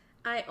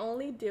 I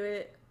only do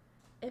it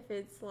if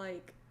it's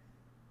like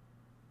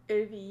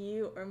it'd be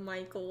you or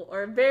Michael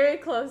or a very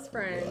close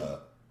friend.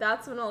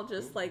 That's when I'll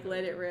just like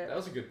let it rip. That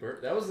was a good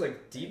burp. That was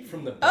like deep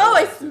from the burp. Oh,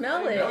 I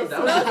smell it. It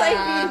That smells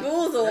like Bee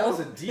Boozled. That was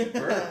a deep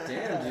burp.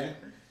 Damn, dude.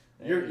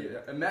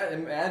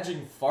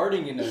 Imagine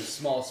farting in a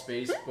small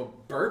space,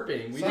 but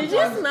burping. Did you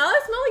smell it?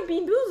 It smelled like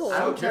Bean Boozled. I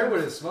don't care what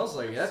it smells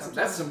like.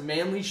 That's some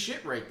manly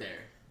shit right there.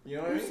 You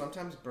know what I mean?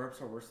 Sometimes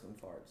burps are worse than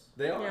farts.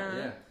 They are,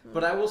 yeah.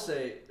 But I will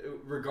say,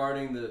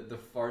 regarding the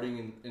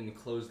farting in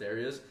closed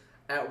areas,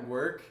 at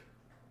work,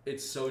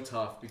 it's so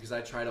tough because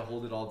I try to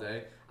hold it all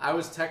day. I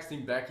was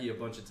texting Becky a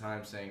bunch of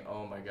times saying,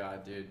 oh my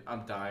god, dude,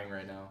 I'm dying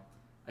right now.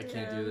 I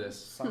can't do this.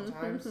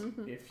 Sometimes,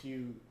 if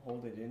you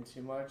hold it in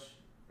too much,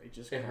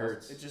 it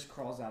hurts. It just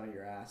crawls out of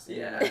your ass.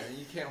 Yeah,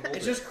 you can't hold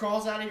it. It just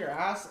crawls out of your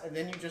ass, and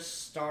then you're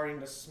just starting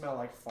to smell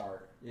like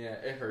fart. Yeah,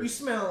 it hurts. You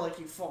smell like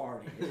you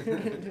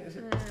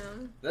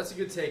farted. That's a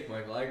good take,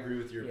 Michael. I agree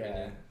with your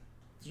opinion.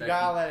 You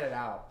gotta let it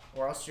out,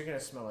 or else you're gonna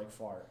smell like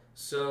fart.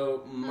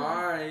 So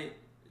my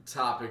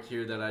topic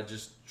here that I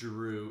just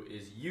drew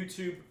is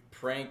YouTube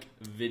prank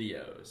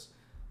videos.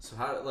 So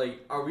how,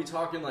 like, are we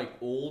talking like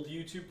old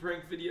YouTube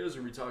prank videos, or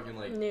are we talking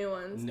like new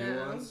ones? New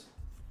ones?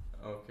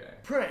 Okay.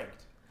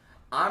 Pranked.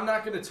 I'm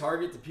not going to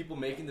target the people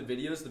making the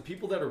videos. The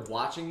people that are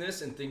watching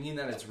this and thinking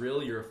that it's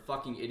real, you're a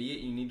fucking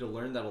idiot. You need to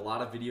learn that a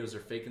lot of videos are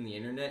fake on the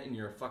internet, and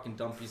you're a fucking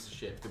dumb piece of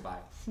shit. Goodbye.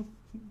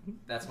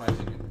 That's my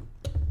opinion.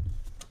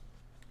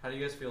 How do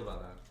you guys feel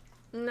about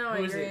that? No, I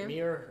Who agree. is it, me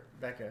or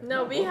Becca?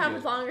 No, we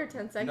have longer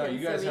 10 seconds. No,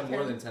 you guys have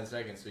more than 10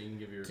 seconds, so you can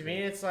give your To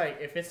opinion. me, it's like,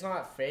 if it's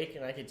not fake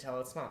and I can tell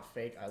it's not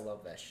fake, I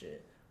love that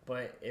shit.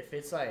 But if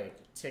it's like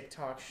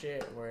TikTok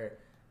shit where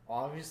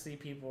obviously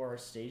people are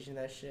staging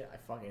that shit, I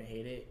fucking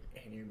hate it,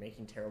 and you're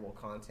making terrible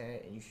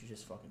content, and you should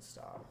just fucking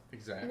stop.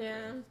 Exactly.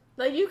 Yeah.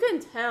 Like, you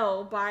can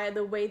tell by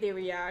the way they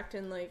react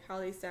and, like, how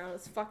they sound.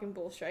 It's fucking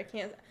bullshit. I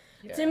can't...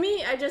 Yeah. To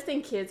me, I just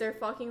think kids are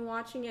fucking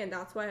watching it, and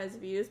that's why it has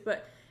views.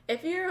 But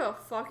if you're a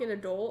fucking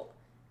adult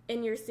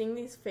and you're seeing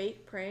these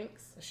fake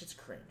pranks... That shit's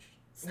cringe.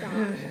 Stop.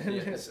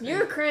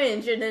 You're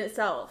cringe in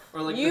itself.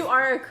 Or like you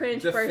are a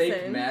cringe person. The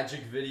fake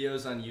magic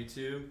videos on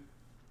YouTube.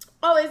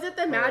 Oh, is it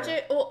the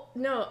magic? Oh,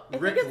 no.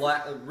 Rick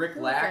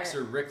Lax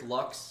or Rick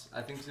Lux,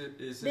 I think it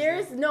is.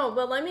 No,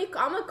 but I'm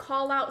gonna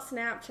call out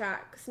Snapchat.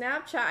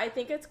 Snapchat, I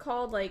think it's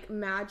called like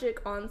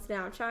Magic on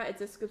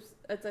Snapchat.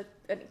 It's an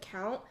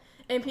account,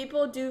 and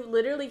people do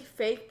literally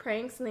fake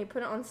pranks, and they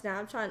put it on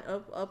Snapchat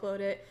and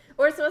upload it.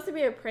 Or it's supposed to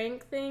be a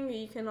prank thing that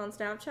you can on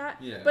Snapchat.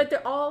 Yeah. But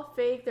they're all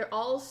fake. They're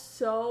all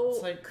so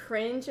like,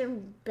 cringe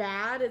and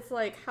bad. It's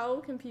like,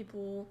 how can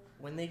people...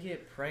 When they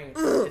get pranked,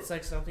 it's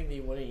like something they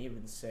wouldn't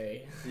even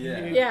say.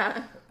 Yeah.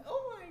 Yeah.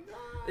 Oh my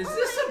god. Is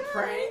this a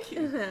prank?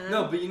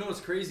 No, but you know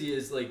what's crazy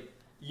is, like,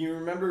 you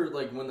remember,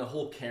 like, when the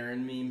whole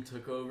Karen meme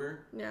took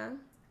over? Yeah.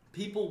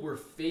 People were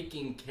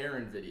faking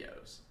Karen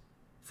videos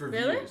for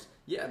Really? views.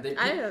 Yeah.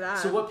 I know that.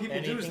 So what people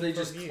Anything do is they for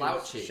just views.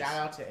 clout chase. Shout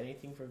out to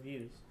anything for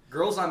views.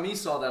 Girls on Me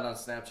saw that on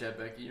Snapchat,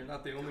 Becky. You're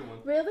not the only one.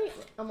 Really?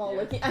 I'm all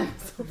looking. I'm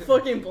so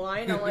fucking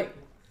blind. I'm like...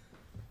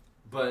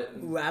 But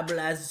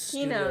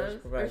He knows.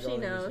 Or she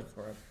knows.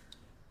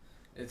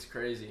 it's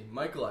crazy.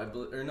 Michael,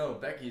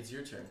 Becky, it's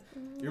your turn.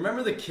 You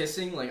remember the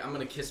kissing, like, I'm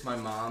gonna kiss my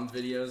mom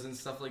videos and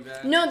stuff like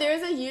that? No,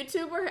 there's a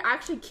YouTuber who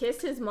actually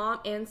kissed his mom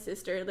and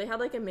sister. They had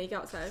like a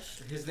makeout sesh.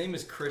 His name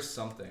is Chris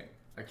something.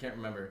 I can't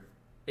remember.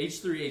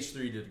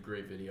 H3H3 did a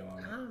great video on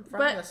it. I'm from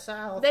But the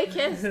South. They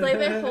kissed. Like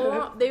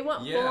they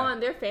went Yeah. full on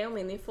their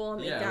family, and they full on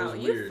make Yeah, it out.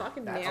 was You weird.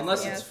 fucking nasty.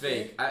 Unless it's ass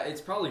fake.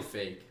 It's probably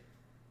fake. bitch.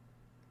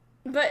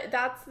 But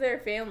that's their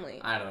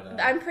family. I don't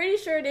know. I'm pretty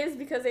sure it is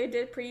because they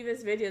did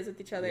previous videos with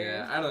each other.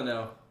 Yeah, I don't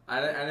know. I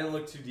didn't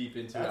look too deep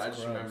into it. That's I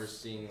just gross. remember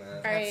seeing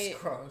that. Alright.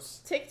 That's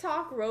gross.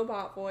 TikTok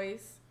robot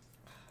voice.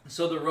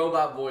 So the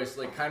robot voice,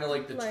 like kind of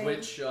like the Like-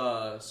 Twitch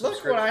Look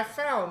subscription. what I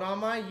found on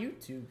my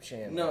YouTube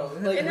channel. No,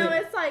 like- You know,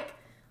 it's like,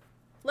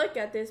 look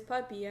at this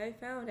puppy I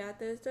found at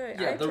this store.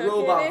 Yeah, I the took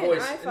robot it in,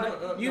 voice. I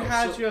fuck- You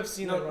had to have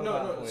seen the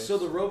robot voice. So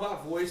the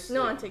robot voice.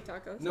 No, like- on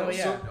TikTok. I was No, Oh,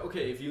 yeah. so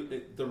okay,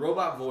 the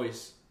robot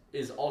voice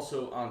is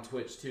also on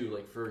Twitch too,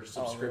 like for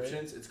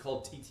subscriptions. It's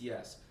called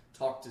TTS,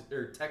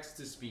 text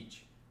to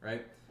speech,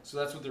 right? So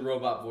that's what the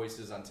robot voice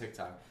is on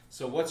TikTok.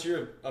 So what's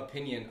your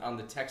opinion on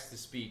the text to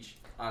speech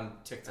on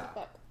TikTok?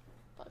 Fuck,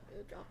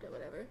 it dropped it,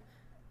 whatever.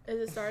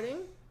 Is it starting?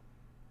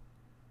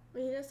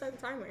 Well, you didn't start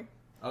the timer.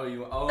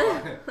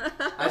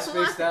 I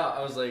spaced out.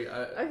 I was like,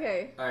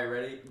 Okay. all right,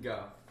 ready,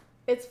 go.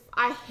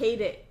 I hate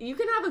it. You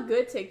can have a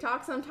good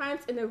TikTok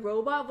sometimes, and the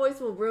robot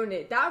voice will ruin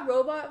it. That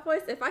robot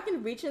voice, if I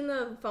can reach in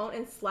the phone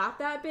and slap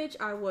that bitch,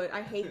 I would.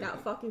 I hate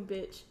that fucking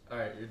bitch. All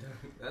right, you're done.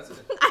 That's it.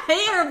 I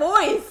hate her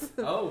voice.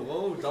 Oh,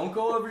 whoa! Don't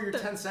go over your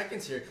 10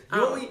 seconds here.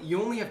 You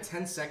only have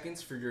 10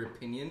 seconds for your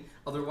opinion.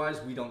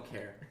 Otherwise, we don't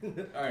care.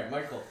 All right,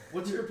 Michael,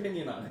 what's your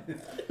opinion on it?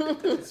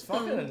 It's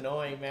fucking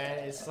annoying, man.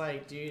 It's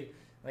like, dude,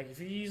 like if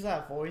you use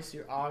that voice,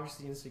 you're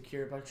obviously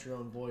insecure about your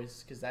own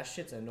voice because that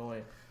shit's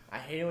annoying. I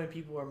hate it when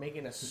people are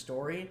making a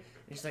story and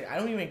it's like, I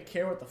don't even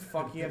care what the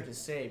fuck you have to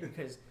say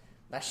because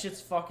that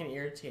shit's fucking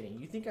irritating.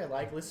 You think I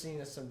like listening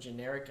to some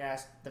generic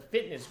ass, the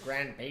fitness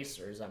grand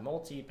pacer is a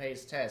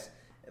multi-pace test.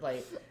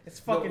 Like, it's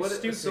fucking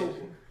stupid. So,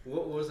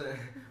 what was it?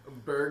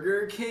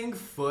 Burger King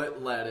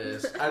foot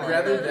lettuce. I'd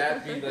rather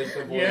that be like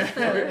the voice.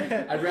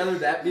 Yeah. I'd rather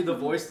that be the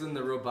voice than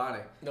the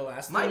robotic. The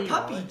last My thing you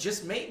puppy want-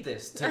 just made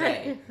this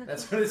today.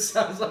 That's what it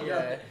sounds like.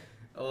 Yeah.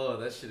 Oh,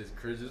 that shit is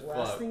cringe as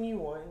Last fuck. thing you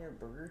want in your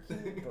Burger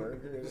King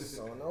burger is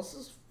someone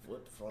else's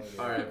foot flutter.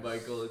 All right,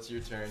 Michael, it's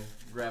your turn.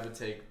 Grab a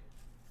take.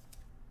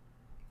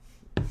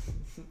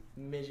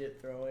 Midget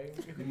throwing.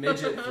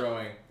 Midget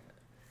throwing.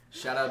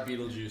 Shout out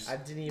Beetlejuice. I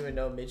didn't even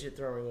know midget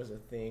throwing was a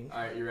thing.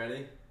 All right, you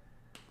ready?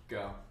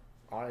 Go.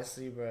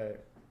 Honestly, bro,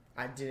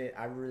 I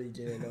really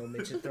didn't know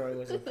midget throwing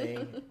was a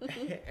thing.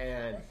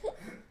 And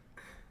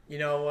you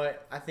know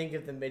what? I think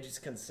if the midgets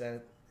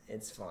consent,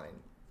 it's fine.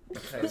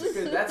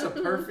 That's a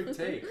perfect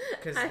take.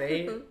 Because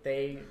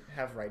they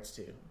have rights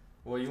too.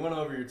 Well, you went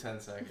over your 10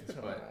 seconds,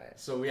 but Alright.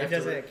 so we It have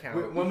doesn't to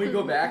count. when we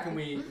go back and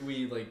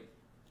we like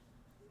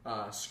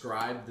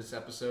scribe this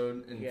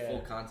episode in Yeah. full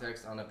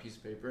context on a piece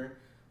of paper,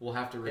 we'll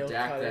have to They'll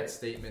redact cut that it.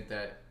 statement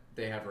that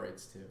they have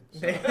rights to.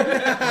 So.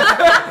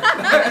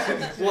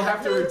 We'll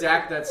have to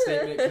redact that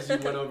statement because you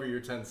went over your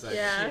 10 seconds.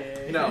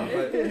 Yeah.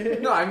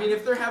 No, I mean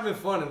if they're having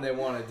fun and they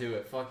want to do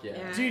it, fuck yeah.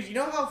 Yeah. Dude, you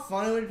know how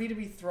fun it would be to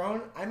be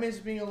thrown? I miss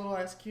being a little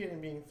ass kid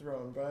and being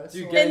thrown, bro. It's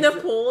Dude, so- getting- In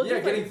the pool, Yeah,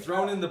 just getting like-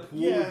 thrown in the pool,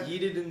 Yeah.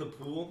 yeeted in the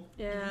pool.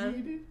 Yeah.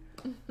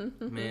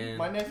 Man.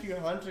 My nephew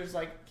Hunter's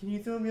like, can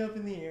you throw me up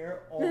in the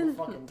air all the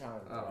fucking time?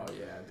 Oh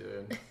yeah,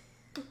 dude.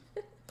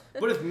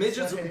 But if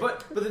midgets,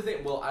 but the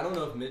thing, well, I don't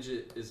know if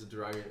midget is a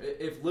derogatory.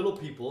 If little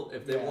people,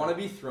 if they Yeah. want to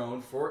be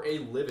thrown for a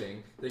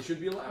living, they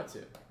should be allowed to.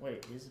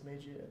 Wait, is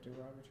midget a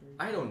derogatory?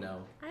 I don't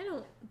know. I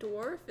don't.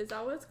 Dwarf? Is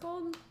that what it's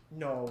called?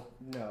 No.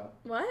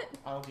 What?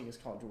 I don't think it's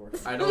called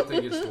dwarf. I don't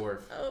think it's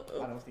dwarf. Oh.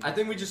 I don't think. I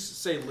think we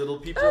just say little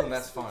people, and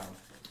that's fine.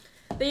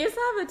 They used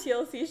to have a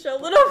TLC show,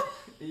 Little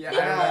Yeah,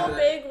 People, I remember that.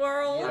 Big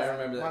World. I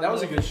remember that. That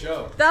was a good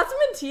show. That's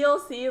when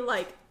TLC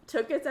like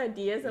took its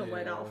ideas and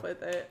went Yeah. off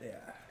with it. Yeah.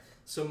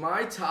 So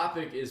my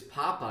topic is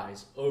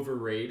Popeyes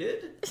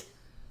overrated.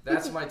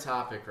 That's my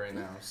topic right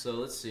now. So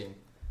let's see.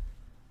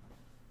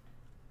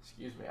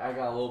 Excuse me, I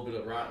got a little bit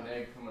of rotten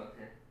egg coming up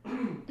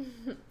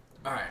here.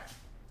 All right.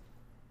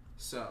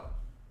 So,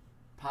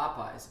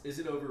 Popeyes, is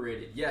it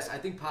overrated? Yes, I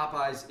think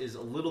Popeyes is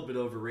a little bit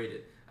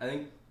overrated. I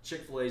think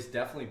Chick-fil-A is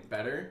definitely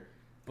better,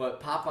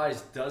 but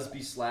Popeyes does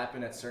be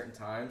slapping at certain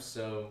times.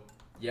 So,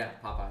 yeah,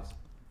 Popeyes.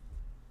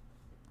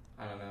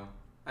 I don't know.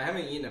 I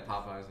haven't eaten at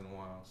Popeyes in a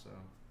while, so.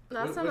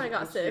 Last time I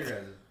got what's your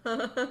sick.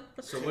 guys'?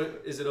 So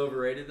what is it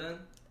overrated then?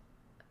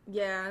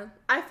 Yeah,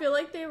 I feel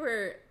like they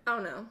were. I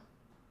don't know.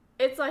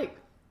 It's like,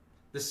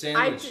 The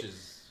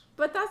sandwiches.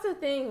 but that's the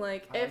thing.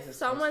 Like, I like if the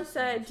someone spicy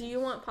said, sandwiches. "Do you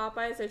want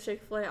Popeyes or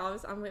Chick-fil-A?"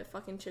 Obviously, I'm with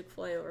fucking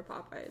Chick-fil-A over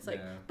Popeyes. Like,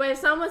 Yeah. but if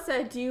someone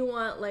said, "Do you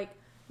want like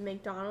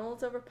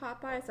McDonald's over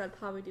Popeyes?" I'd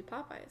probably do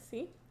Popeyes.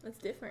 See, it's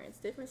different. It's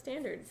different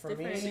standards. For me-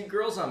 different. See,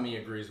 Girls on Me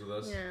agrees with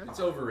us. Yeah.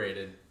 It's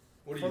overrated.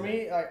 What do For you me,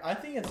 think? like, I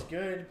think it's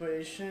good, but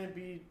it shouldn't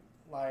be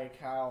like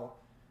how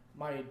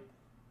my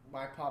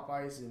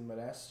Popeyes in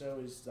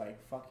Modesto is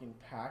like fucking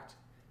packed.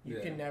 You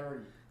Yeah. can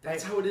never.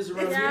 That's like, how it is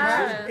around it's here.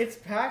 Yeah. packed, it's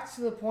packed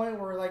to the point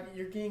where like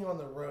you're getting on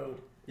the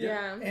road.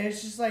 Yeah. And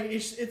it's just like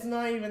it's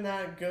not even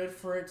that good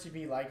for it to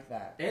be like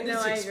that. And No,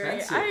 it's I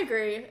expensive.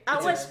 agree.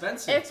 It's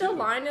expensive If the too.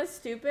 line is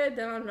stupid,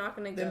 then I'm not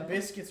gonna go. The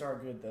biscuits are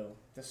good though.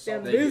 The Them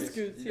salted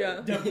biscuits,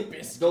 yeah. The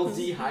biscuits. They'll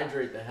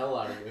dehydrate the hell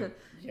out of you.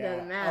 Yeah.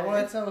 Doesn't I matter.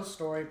 want to tell a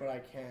story, but I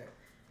can't.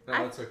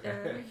 No, it's okay.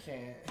 I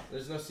can't.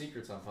 There's no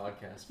secrets on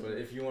podcasts, but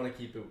if you want to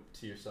keep it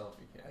to yourself,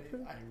 you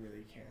can. I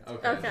really can't.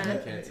 Okay. Okay. You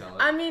can't tell it.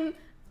 I mean,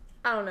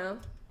 I don't know.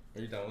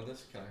 Are you done with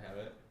this? Can I have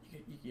it?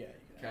 Yeah.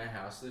 Can I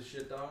house this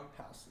shit, dog?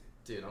 House it.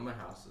 Dude, I'm gonna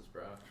house this,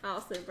 bro.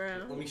 Honestly, bro.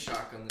 Let me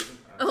shotgun this.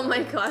 Oh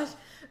my gosh.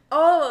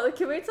 Oh,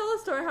 can we tell a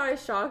story how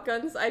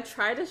I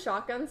tried to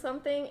shotgun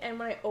something, and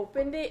when I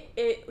opened it,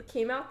 it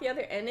came out the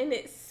other end, and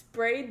it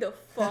sprayed the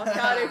fuck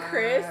out of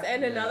Chris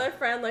and another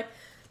friend.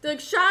 They're like,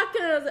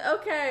 shotgun. I was like,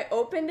 okay. I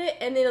opened it,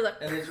 and then it was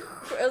like, And it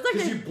was like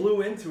because you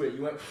blew into it,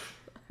 you went,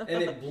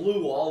 and it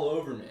blew all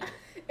over me.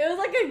 it was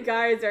like a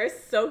geyser. I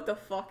soaked the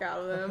fuck out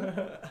of them.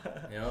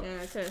 Yep. Yeah,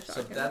 I tried to So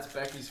shotgun. that's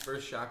Becky's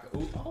first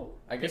shotgun. Ooh, Oh,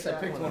 I guess pick I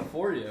that picked one one up.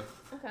 for you.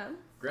 Okay.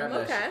 Grab I'm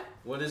that okay. shit.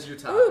 What is your Ooh,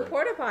 topic?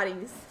 porta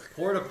potties.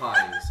 Porta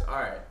potties. All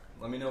right.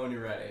 Let me know when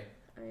you're ready.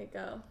 There you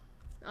go.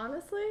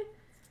 Honestly,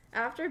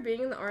 after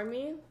being in the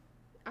army,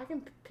 I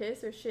can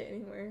piss or shit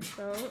anywhere.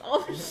 So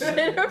I'll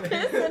shit or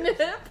piss in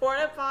a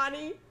porta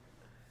potty.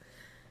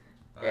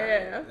 All right.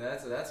 Yeah.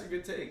 That's a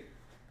good take.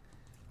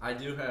 I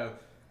do have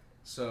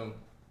some.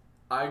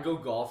 I go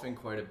golfing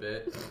quite a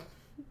bit,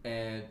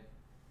 and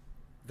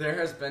there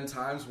has been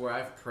times where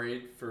I've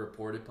prayed for a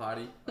porta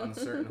potty on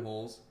certain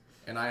holes,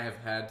 and I have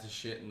had to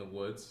shit in the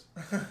woods.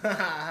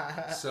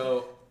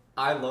 So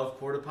I love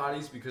porta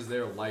potties because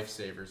they're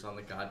lifesavers on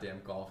the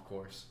goddamn golf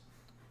course.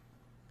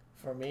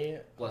 For me,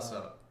 Bless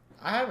up.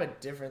 I have a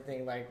different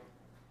thing. Like,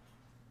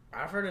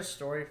 I've heard a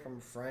story from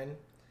a friend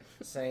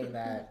saying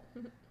that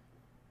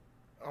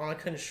on a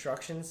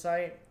construction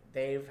site,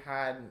 they've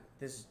had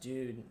this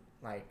dude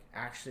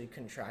actually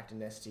contract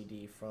an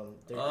STD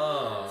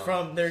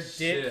from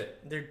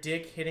their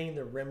dick hitting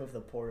the rim of the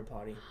porta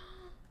potty.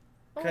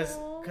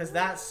 Because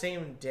that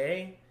same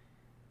day,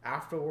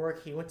 after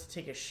work, he went to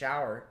take a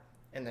shower,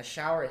 and the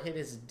shower hit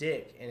his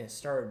dick, and it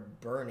started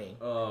burning.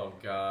 Oh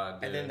God.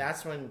 Dude. And then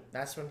that's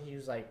when he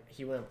was like,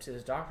 he went up to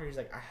his doctor. He's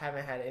like, I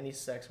haven't had any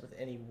sex with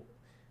any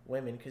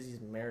women because he's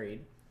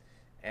married,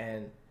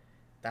 and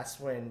that's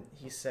when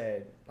he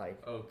said,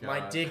 oh, God.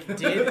 my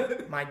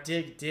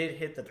dick did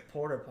hit the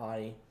porta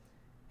potty,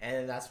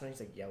 and that's when he's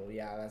like,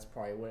 yeah, that's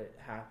probably what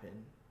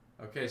happened.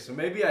 Okay, so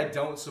maybe I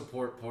don't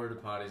support porta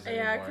potties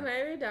anymore. Yeah, can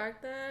I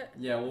redact that?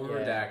 Yeah, we'll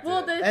redact Well,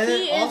 it. the And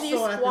key then is you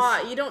also at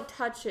squat. You don't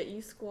touch it.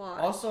 You squat.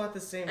 Also, at the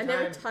same I time,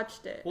 never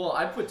touched it. Well,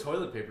 I put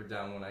toilet paper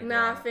down when I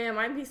Nah, got fam,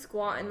 I'd be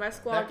squatting. My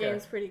squat Becca,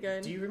 game's pretty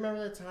good. do you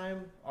remember the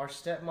time our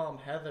stepmom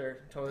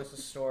Heather told us a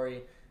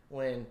story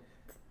when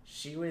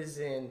she was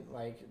in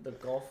the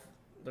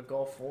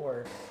Gulf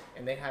War,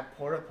 and they had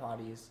porta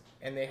potties,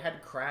 and they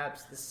had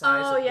crabs the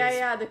size Oh, of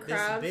yeah, this, the this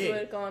crabs big.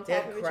 would go on They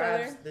top had of each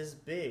crabs other. this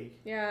big,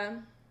 Yeah.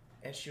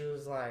 and she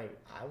was like,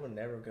 I would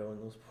never go in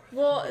those porta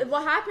Well, potties.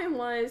 what happened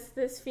was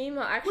this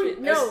female actually Wait,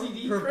 no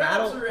STD her crabs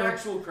battle- or her-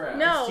 actual crabs?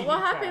 No. STD what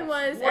happened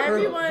crabs. was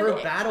everyone- her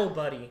battle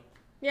buddy.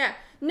 Yeah.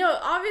 No,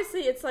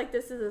 obviously it's like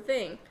this is a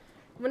thing.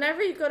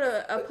 Whenever you go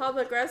to a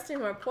public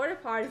restroom or porta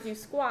potties, you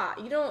squat.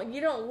 You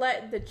don't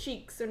let the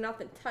cheeks or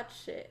nothing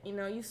touch shit.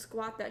 You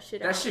squat that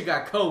shit out. That shit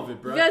got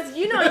COVID, bro. Because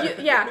you That shit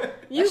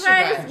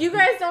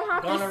guys don't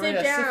have to gonorrhea,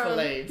 sit down.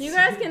 syphilis. You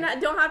guys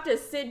don't have to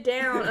sit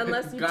down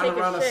unless you take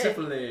a shit.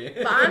 syphilis.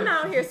 But I'm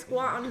out here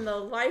squatting the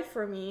life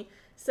for me.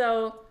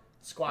 So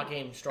Squat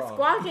game strong.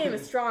 squat game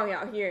is strong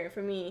out here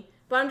for me.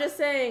 But I'm just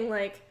saying,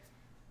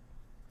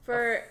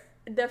 for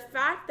the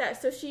fact that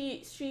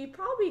she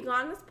probably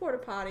got in this porta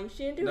potty.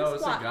 She didn't do No, a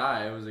it's a squat.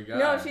 guy. It was a guy.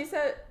 No, she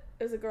said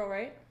it was a girl,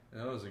 right?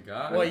 That was a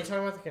guy. What, are you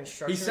talking about the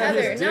construction? He said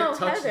Heather. his dick No,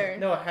 touched. Heather.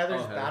 No, Heather's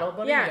Oh, Heather. battle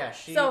buddy? Yeah.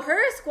 She... So her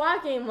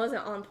squat game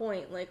wasn't on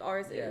point like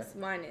ours Yeah. is,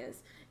 mine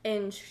is.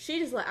 And she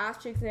just let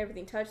ass cheeks and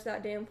everything touch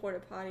that damn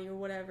porta potty or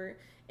whatever.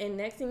 And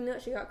next thing you know,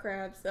 she got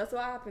crabs. That's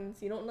what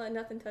happens. You don't let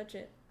nothing touch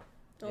it.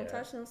 Don't Yeah.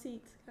 touch no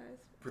seats, guys.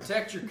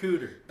 Protect your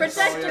cooter.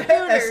 Protect your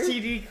cooter.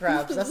 STD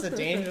crabs. That's a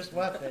dangerous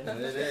weapon.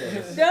 It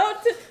is. Don't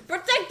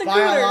protect the cooter.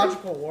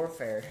 Biological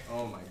warfare.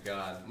 Oh my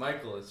God,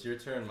 Michael, it's your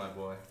turn, my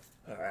boy.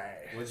 All right.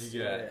 What'd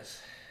you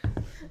let's get?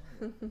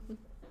 do this.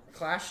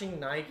 Clashing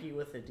Nike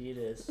with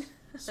Adidas.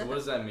 So what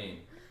does that mean?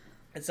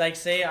 It's like,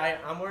 say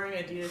I'm wearing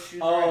Adidas shoes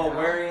Oh, right now,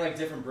 wearing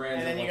different brands.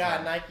 and then at you one got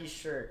a time. Nike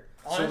shirt.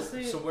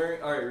 Honestly, So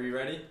wearing. All right, are you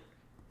ready?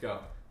 Go.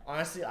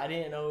 honestly, I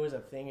didn't know it was a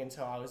thing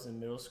until I was in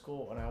middle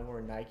school when I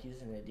wore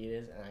Nikes and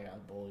Adidas, and I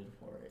got bullied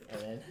for it.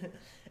 And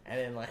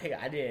then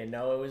I didn't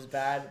know it was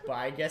bad, but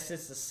I guess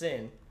it's a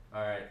sin.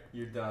 All right,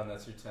 you're done.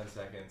 That's your 10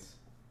 seconds.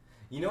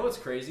 You know what's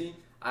crazy?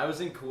 I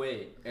was in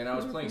Kuwait and I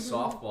was playing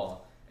softball,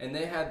 and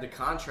they had the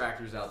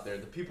contractors out there,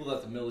 the people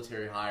that the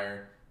military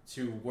hire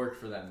to work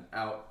for them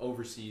out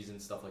overseas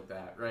and stuff like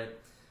that, right?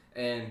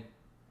 And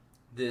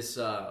this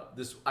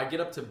I get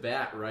up to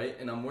bat, right?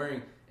 And I'm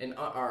wearing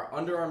our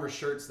Under Armour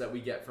shirts that we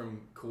get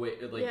from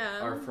Kuwait,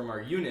 are from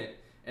our unit,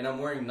 and I'm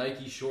wearing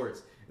Nike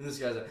shorts. And this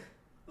guy's like,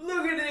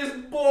 look at this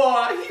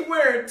boy. He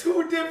wearing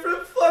 2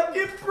 different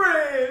fucking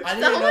brands. I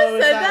didn't Someone know it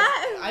was said that.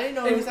 that? I didn't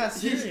know it was that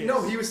serious.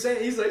 He was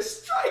saying, he's like,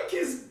 strike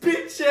his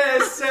bitch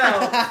ass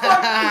out.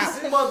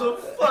 Fuck this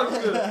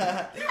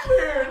motherfucker. He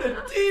wearing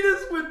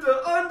Adidas with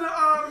the Under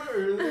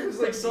Armour. It was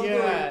like something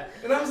like,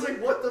 and I was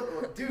like, what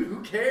the, dude,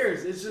 who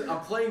cares? It's just,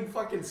 I'm playing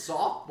fucking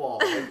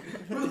softball. Like,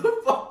 who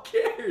the fuck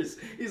cares?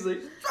 He's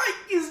like,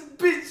 strike his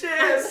bitch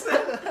ass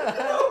out. And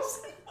I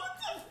was like, what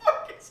the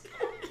fuck is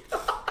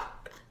going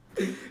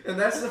on? And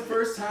that's the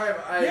first time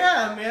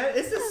Yeah, man,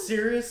 it's a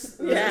serious,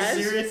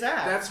 serious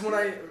act. That's when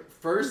I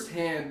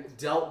firsthand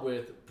dealt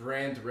with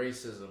brand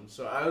racism.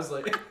 So I was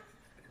like,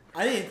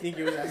 I didn't think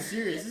it was that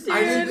serious. This is I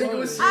didn't think it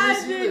was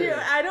serious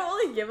either. I don't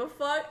really give a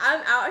fuck.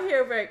 I'm out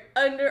here wearing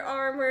Under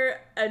Armour,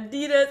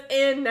 Adidas,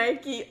 and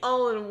Nike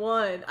all in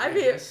one. I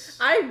mean, guess.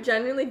 I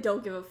genuinely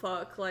don't give a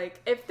fuck. Like,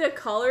 if the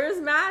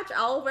colors match,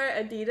 I'll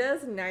wear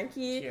Adidas,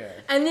 Nike,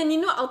 and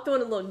then, I'll throw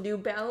in a little New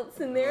Balance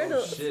in there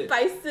to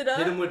spice it up.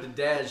 Hit him with the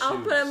dad shoes. I'll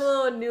put him a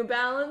little New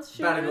Balance shoes.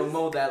 About to go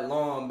mow that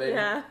lawn, baby.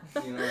 Yeah.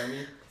 You know what I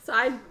mean? So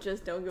I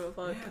just don't give a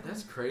fuck. Yeah,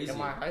 that's crazy. In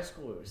my high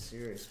school, it was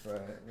serious, bro.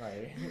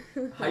 Like,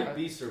 hype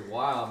beasts are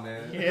wild,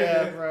 man.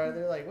 Yeah, bro.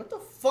 They're like, what the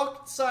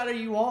fuck side are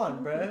you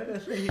on, bro?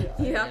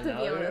 You have to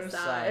be on the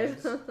side.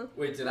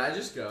 Wait, did I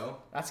just go?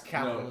 That's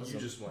capitalism. No, you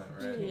just went,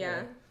 right?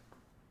 Yeah.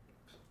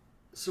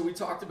 So we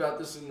talked about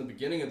this in the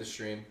beginning of the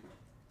stream,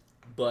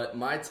 but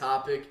my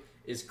topic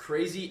is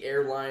crazy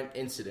airline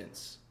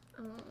incidents.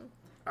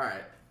 All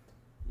right,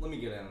 let me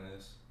get into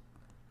this.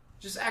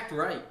 Just act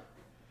right.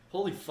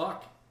 Holy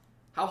fuck.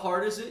 How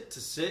hard is it to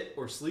sit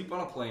or sleep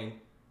on a plane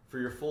for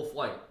your full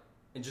flight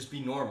and just be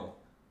normal?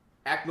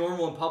 Act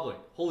normal in public.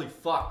 Holy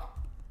fuck.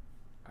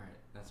 All right,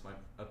 that's my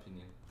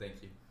opinion.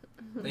 Thank you.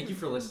 Thank you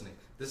for listening.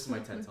 This is my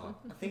TED Talk.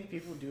 I think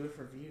people do it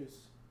for views.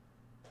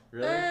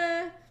 Really?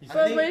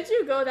 But would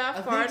you go that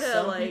I far think to,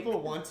 some like...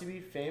 people want to be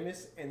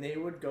famous, and they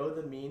would go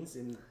the means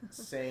in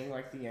saying,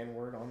 like, the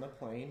N-word on the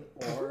plane,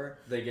 or...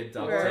 They get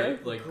duct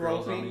taped, like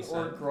girls on me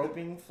or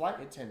groping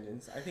flight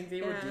attendants. I think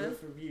they would do it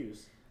for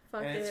views.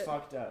 Fuck and it. it's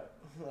fucked up.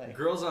 Like,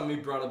 Girls on Me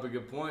brought up a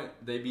good point.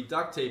 They be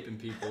duct taping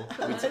people.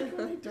 duct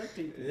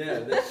tape. Yeah,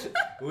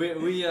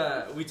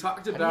 we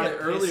talked about it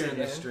earlier in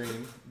the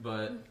stream,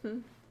 but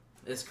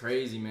it's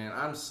crazy, man.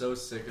 I'm so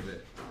sick of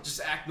it.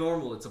 Just act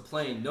normal. It's a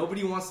plane.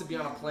 Nobody wants to be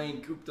on a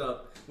plane cooped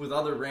up with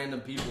other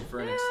random people for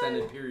an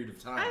extended period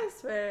of time. I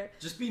swear.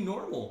 Just be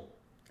normal.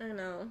 I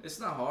know. It's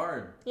not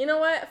hard. You know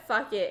what?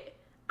 Fuck it.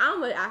 I'm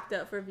gonna act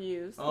up for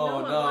views. Oh, you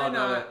know what? no, Why no.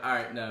 not? All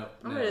right, no.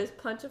 I'm gonna just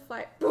punch a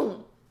flight.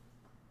 Boom.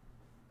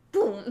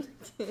 Boom.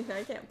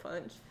 I can't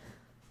punch.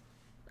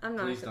 I'm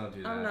not. Please don't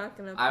do that. I'm not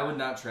gonna. I would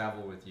not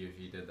travel with you if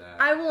you did that.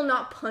 I will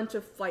not punch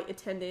a flight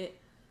attendant.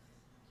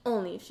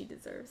 Only if she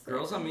deserves it.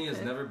 Girls on Me has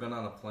never been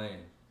on a plane.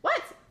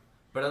 What?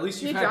 But at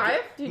least Do you've you had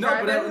drive? Do you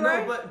drive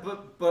everywhere?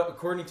 but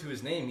according to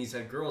his name, he's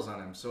had girls on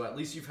him. So at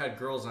least you've had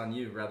girls on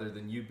you rather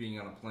than you being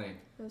on a plane.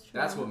 That's true.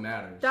 That's what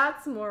matters.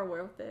 That's more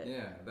worth it.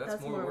 Yeah,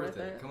 that's more worth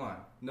it. Come on,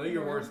 know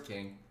your worth,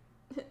 King.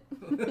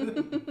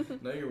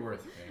 Know your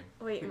worth, King.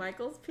 Wait,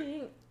 Michael's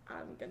peeing.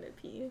 I'm gonna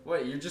pee.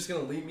 Wait, you're just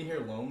gonna leave me here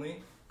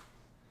lonely?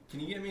 Can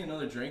you get me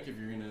another drink if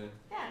you're gonna?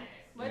 Yeah.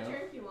 What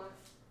drink you want?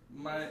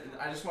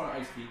 I just want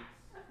an iced tea.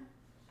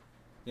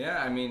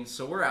 Yeah, I mean,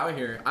 so we're out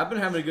here. I've been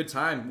having a good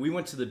time. We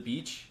went to the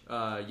beach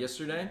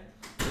yesterday.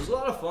 It was a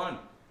lot of fun.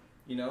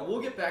 You know,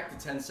 we'll get back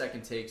to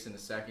 10-second takes in a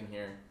second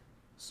here.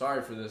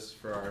 Sorry for this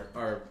for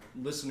our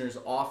listeners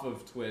off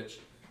of Twitch.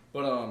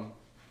 But,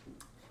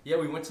 yeah,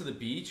 we went to the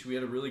beach. We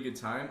had a really good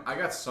time. I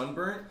got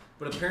sunburnt,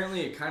 but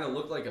apparently it kind of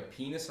looked like a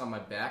penis on my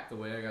back the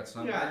way I got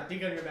sunburnt. Yeah,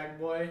 dig on your back,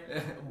 boy.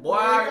 Boy,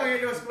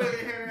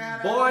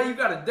 you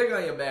got a dick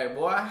on your back,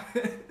 boy.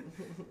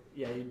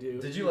 Yeah, you do.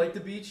 Did you like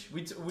the beach?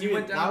 We Dude,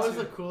 went down. That was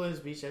the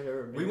coolest beach I've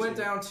ever been to. We went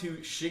down to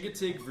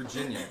Chigatig,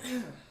 Virginia.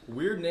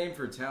 Weird name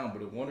for a town,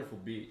 but a wonderful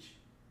beach.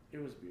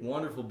 It was beautiful.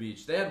 Wonderful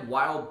beach. They had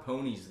wild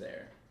ponies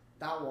there.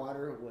 That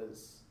water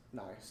was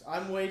nice.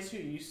 I'm way too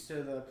used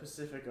to the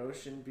Pacific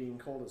Ocean being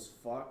cold as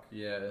fuck.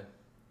 Yeah,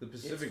 the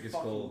Pacific it's is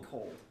fucking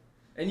cold.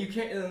 And you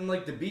can't. And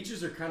like the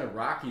beaches are kind of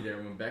rocky there.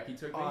 When Becky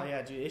took me. Oh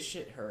yeah, dude, this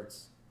shit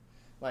hurts.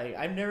 Like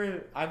I've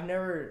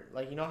never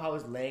like, you know how I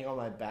was laying on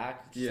my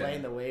back, just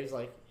letting the waves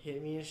like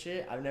hit me and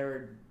shit. I've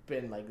never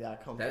been like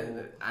that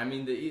comfortable.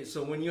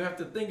 So when you have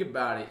to think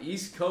about it,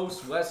 East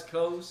Coast, West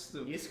Coast.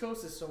 The East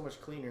Coast is so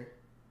much cleaner.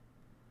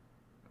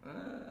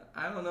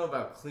 I don't know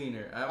about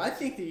cleaner. I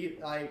think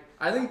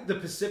I think the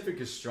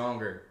Pacific is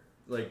stronger,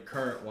 like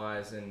current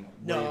wise and.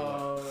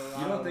 No,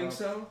 you don't think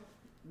so?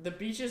 The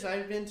beaches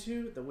I've been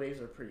to, the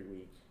waves are pretty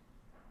weak.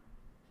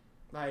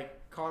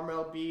 Like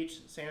Carmel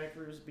Beach, Santa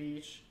Cruz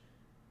Beach.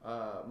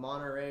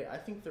 Monterey, I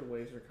think their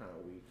waves are kind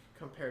of weak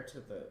compared to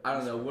the. I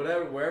don't know.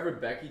 Wherever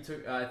Becky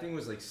took, I think it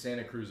was like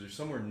Santa Cruz or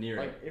somewhere near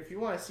like, it. If you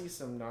want to see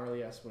some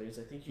gnarly ass waves,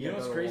 I think you know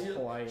what's crazy?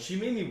 Hawaii. She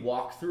made me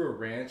walk through a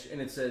ranch and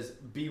it says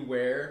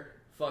 "Beware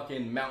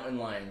fucking mountain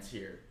lions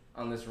here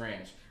on this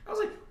ranch." I was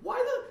like,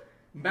 "Why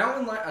the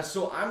Mountain lion.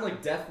 So I'm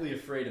like deathly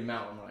afraid of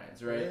mountain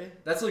lions, right? Really?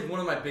 That's like one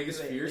of my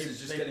biggest fears is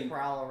just they getting.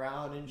 prowl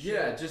around and shit.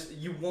 Yeah, just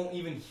you won't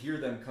even hear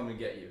them come and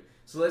get you.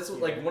 So that's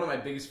like one of my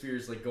biggest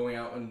fears, like going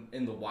out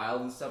in the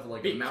wild and stuff,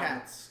 like Big a mountain.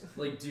 cats.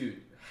 Like, dude,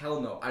 hell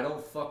no, I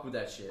don't fuck with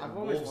that shit. I've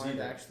always Wolves wanted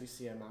to either. actually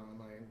see a mountain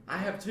lion. I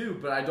have too,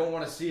 but I don't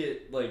want to see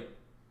it like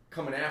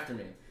coming after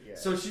me. Yeah.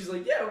 So she's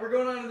like, yeah, we're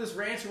going on to this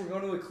ranch and we're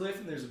going to a cliff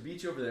and there's a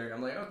beach over there.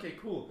 I'm like, okay,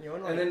 cool. You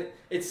know, And then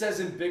it says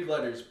in big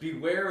letters,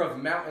 beware of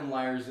mountain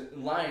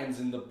lions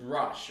in the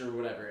brush or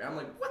whatever. I'm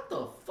like, what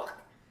the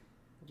fuck?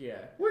 Yeah.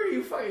 Where are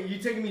you fucking? You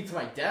taking me to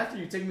my death or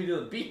you taking me to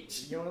the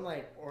beach? You know, in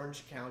like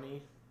Orange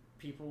County,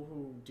 people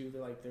who do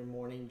their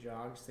morning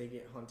jogs, they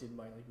get hunted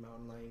by like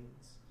mountain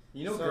lions.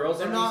 You know, So girls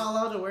they're are not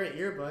allowed to wear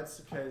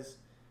earbuds because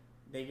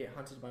they get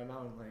hunted by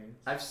mountain lions.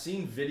 I've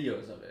seen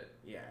videos of it.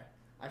 Yeah,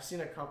 I've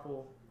seen a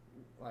couple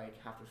like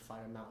have to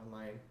fight a mountain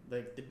lion.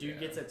 Like the dude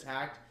gets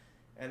attacked,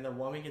 and the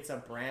woman gets a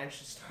branch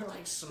and start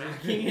like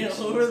smacking it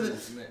over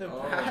the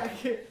back.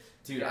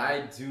 Dude, Yeah.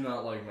 I do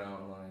not like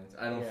mountain lions.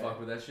 I don't Yeah. fuck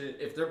with that shit.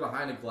 If they're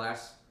behind a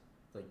glass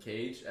like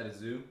cage at a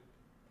zoo,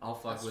 I'll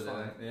fuck That's with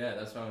fine. it. Yeah,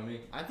 that's fine with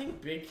me. I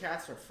think big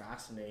cats are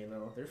fascinating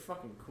though. They're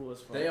fucking cool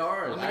as fuck. They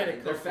are. I'm gonna get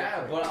a They're Coke fat,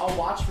 real quick. but I'll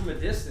watch from a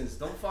distance.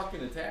 Don't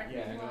fucking attack me.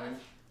 Yeah. You know what I mean?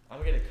 I'm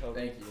gonna get a Coke.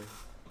 Thank you.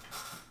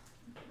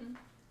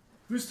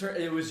 Whose turn?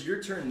 It was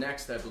your turn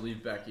next, I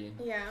believe, Becky.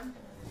 Yeah.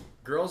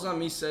 Girls on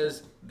Me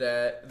says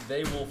that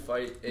they will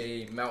fight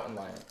a mountain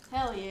lion.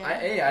 Hell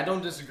yeah. I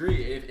don't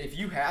disagree. If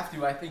you have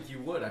to, I think you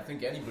would. I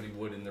think anybody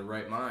would in their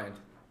right mind.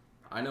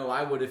 I know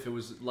I would if it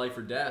was life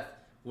or death.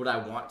 Would I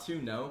want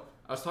to? No.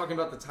 I was talking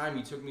about the time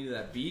you took me to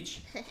that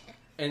beach,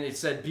 and it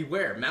said,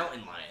 beware,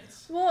 mountain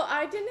lions. Well,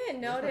 I didn't Where's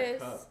my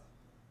notice. cup?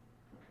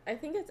 I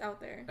think it's out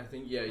there. I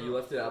think, yeah, you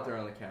left it out there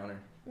on the counter.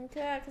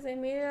 Okay, because I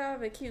made it out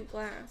of a cute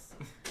glass.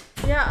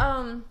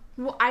 Yeah,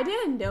 well, I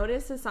didn't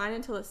notice the sign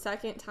until the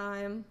second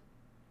time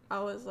I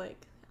was,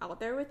 like, out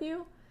there with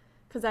you.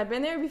 Because I've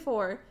been there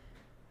before.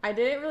 I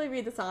didn't really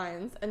read the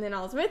signs. And then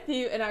I was with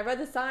you, and I read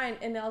the sign,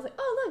 and I was like,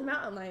 oh, look,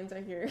 mountain lions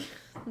are here.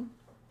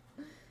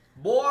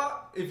 Boy,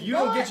 if you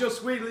don't Boy. get your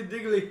squiggly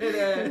diggly head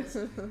ass.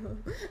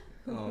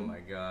 Oh my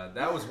god,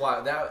 that was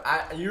wild.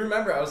 You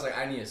remember? I was like,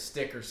 I need a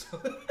stick or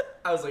something.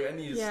 I was like, I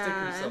need a stick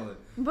or something.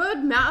 But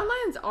mountain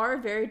lions are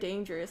very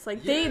dangerous.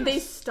 Like, they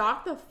Yes.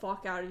 stalk the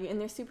fuck out of you, and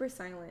they're super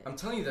silent. I'm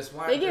telling you, that's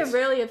why They get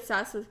really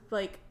obsessed with,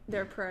 like,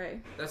 their prey.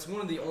 That's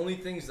one of the only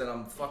things that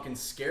I'm fucking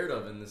scared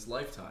of in this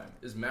lifetime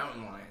is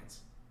mountain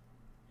lions.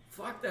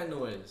 Fuck that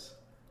noise.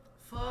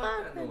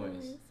 Fuck that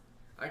noise.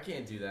 I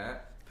can't do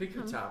that. Pick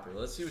your topper.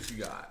 Let's see what you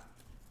got.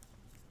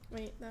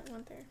 Wait, that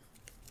went there.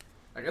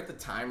 I got the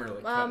timer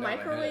like cutting out my head.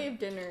 Microwave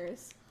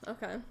dinners.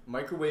 Okay.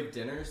 Microwave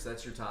dinners,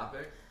 that's your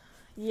topic?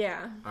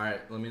 Yeah.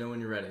 Alright, let me know when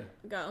you're ready.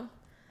 Go.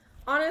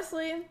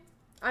 Honestly,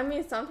 I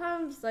mean,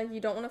 sometimes, like, you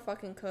don't want to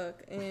fucking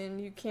cook,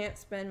 and you can't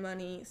spend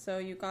money, so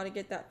you gotta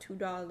get that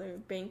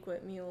 $2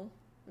 banquet meal.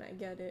 And I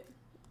get it.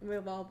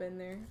 We've all been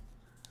there.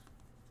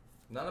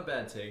 Not a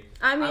bad take.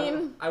 I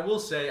mean... I will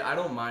say, I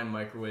don't mind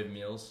microwave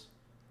meals.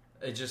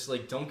 It just,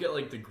 like, don't get,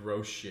 like, the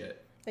gross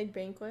shit. Like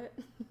banquet?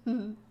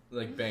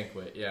 Like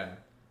banquet, yeah.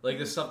 Like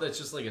the stuff that's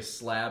just like a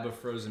slab of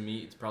frozen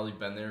meat. It's probably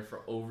been there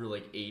for over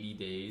like 80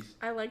 days.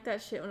 I liked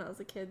that shit when I was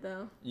a kid,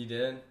 though. You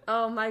did?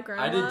 Oh, my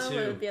grandma did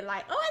too. would be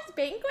like, "Oh, it's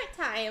banquet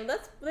time.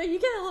 You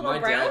get a little My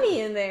brownie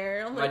dad- in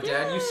there." I'm My like,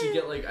 dad used to "Yay."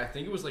 get like, I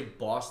think it was like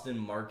Boston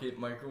Market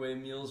microwave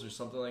meals or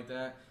something like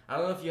that. I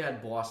don't know if you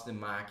had Boston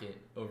Market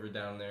over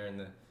down there in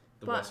the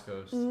West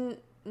Coast.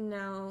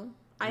 No.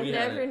 I We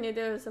had never it. knew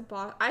there was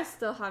a I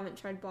still haven't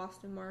tried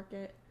Boston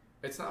Market.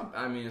 It's not,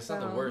 I mean, it's not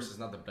the worst. It's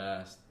not the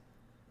best.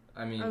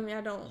 I mean,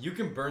 I don't. you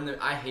can burn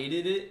the, I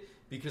hated it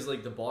because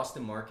like the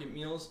Boston Market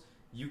meals,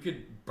 you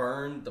could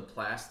burn the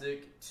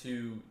plastic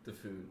to the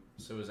food.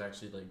 So it was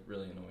actually like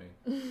really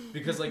annoying.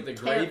 Because like the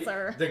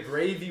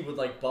gravy would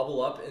like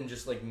bubble up and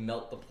just like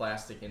melt the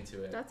plastic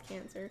into it. That's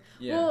cancer.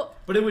 Yeah. Well,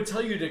 but it would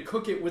tell you to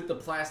cook it with the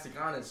plastic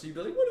on it. So you'd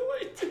be like, what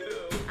do I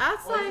do?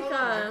 that's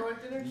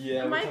Microwave dinner?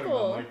 Yeah, we're talking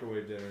Michael. about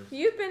microwave dinners.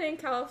 you've been in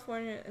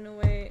California in a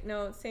way.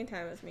 No, same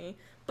time as me.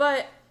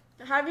 But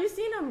have you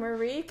seen a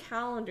Marie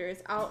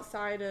Callender's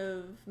outside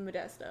of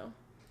Modesto?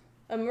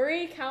 A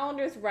Marie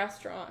Callender's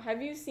restaurant.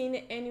 Have you seen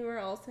it anywhere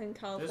else in There's a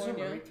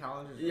California? Marie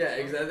Callender's Yeah,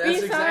 restaurant? exactly.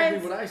 That's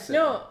exactly what I said.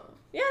 No.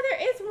 Yeah,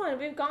 there is one.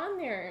 We've gone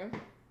there.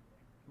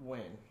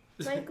 When?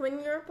 Like when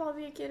you were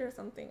probably a kid or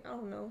something. I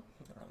don't know.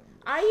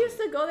 I used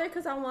to go there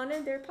because I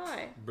wanted their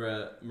pie.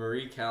 Bruh,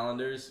 Marie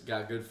Callender's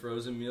got good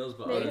frozen meals,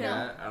 but They other than don't.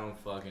 that, I don't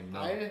fucking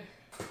know.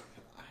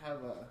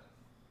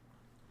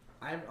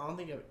 I don't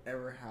think I've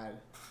ever had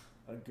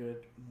a good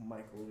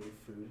microwave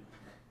food.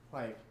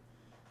 Like,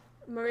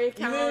 Marie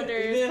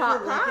Callender's even if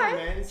pot it pie.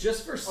 recommends-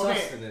 Just for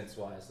sustenance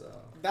wise,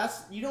 though.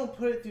 you don't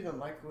put it through the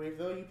microwave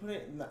though. You put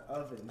it in the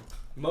oven.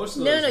 Most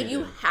of No, those no, you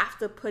you do. have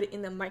to put it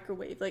in the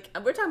microwave. Like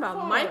we're talking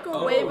about Fuck.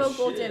 microwavable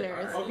Oh, shit.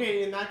 dinners. Alright.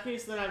 Okay, in that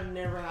case, then I've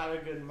never had a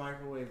good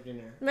microwave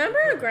dinner. Remember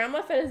Okay.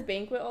 Grandma fed us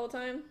banquet all the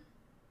time?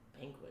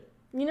 Banquet.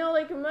 You know,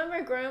 like,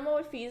 remember Grandma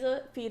would feed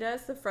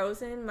us the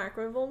frozen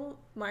microwavable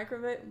meals.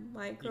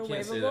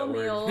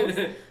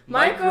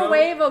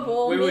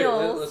 Microwavable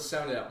meals. Let's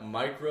sound it out.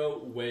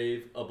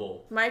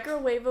 Microwavable.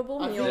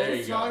 Microwavable meals. There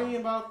you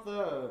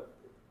go.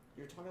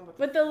 You're talking about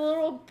With the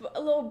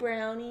little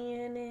brownie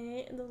in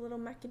it, and the little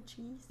mac and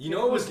cheese. You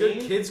know it was good?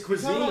 Kids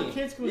cuisine.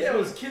 Kids cuisine. Yeah, it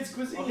was kids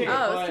cuisine. Okay,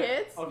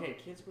 Kids? Okay,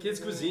 Kids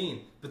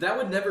cuisine. But that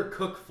would never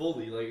cook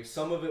fully. Like,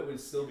 some of it would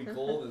still be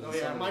cold. And Oh, then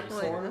yeah, some my of it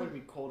corn would be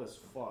cold as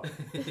fuck.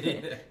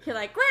 Yeah. You're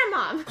like,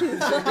 Grandma!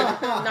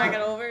 Knock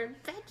it over.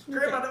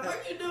 Grandma,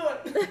 what you doing?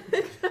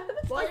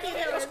 What you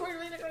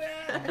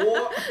doing?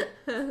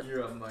 Boy,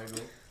 you're up,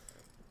 Michael.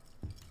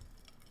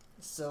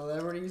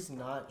 Celebrities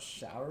not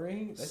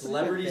showering?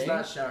 Celebrities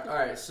not showering.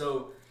 Alright,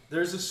 so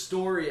there's a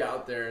story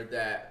out there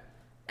that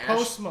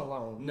Post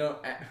Malone. No,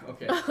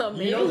 okay.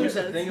 Maybe You know there's he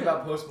a does. thing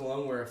about Post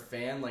Malone where a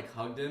fan like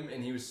hugged him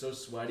and he was so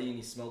sweaty and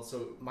he smelled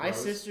so My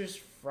gross. sister's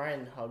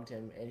friend hugged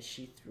him and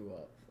she threw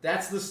up.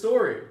 That's the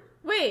story.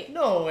 Wait.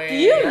 No way. Do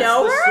you That's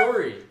know the her?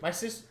 story. My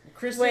sister,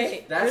 Kristen's,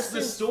 Wait. That's the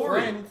Kristen's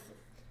story.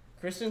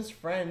 Kristen's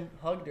friend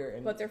hugged her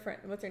and What's her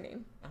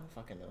name? I don't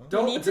fucking know.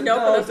 Don't need to know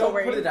for the don't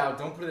story. put it out.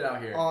 Don't put it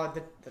out here. Oh,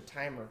 the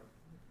timer.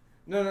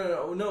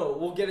 No.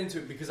 We'll get into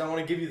it because I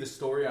want to give you the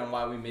story on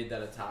why we made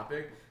that a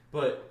topic.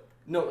 But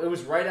no, it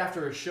was right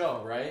after a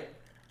show, right?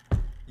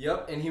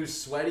 Yep, and he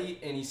was sweaty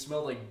and he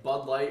smelled like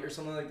Bud Light or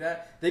something like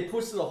that. They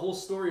posted a whole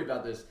story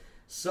about this.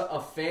 So a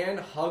fan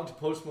hugged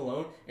Post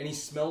Malone and he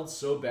smelled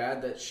so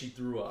bad that she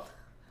threw up.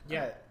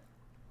 Yeah.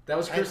 That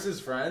was Chris's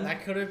friend.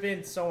 That could have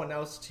been someone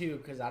else too,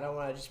 because I don't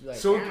want to just be like.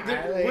 So like,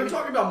 we're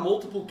talking about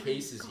multiple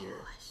cases here.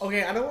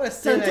 Okay, I don't want to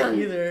say Dun, that dun.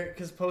 either,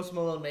 because Post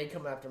Malone may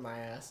come after my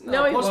ass.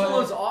 No, he Post won't.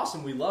 Malone's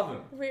awesome. We love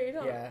him. Wait,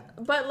 no. Yeah.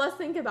 But let's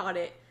think about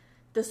it.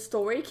 The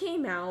story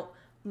came out.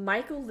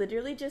 Michael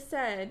literally just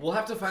said, We'll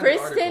have to find the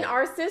Kristen, article.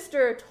 our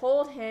sister,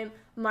 told him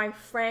my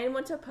friend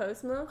went to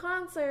Post Malone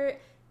concert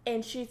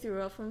and she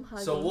threw up from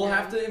hugging So we'll him.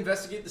 have to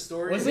investigate the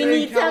story. Was We it in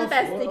need to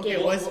California? investigate.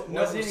 Okay, was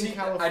No, it see, in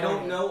California? I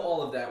don't know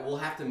all of that. We'll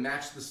have to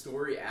match the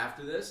story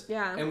after this.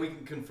 Yeah. And we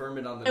can confirm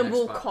it on the And next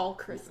we'll pod. call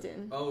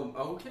Kristen. Oh,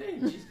 okay.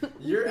 Jeez.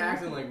 You're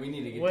acting like we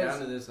need to get down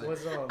to this. Like,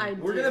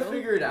 we're do. gonna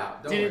figure it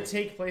out. Don't Did worry. it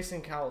take place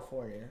in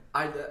California?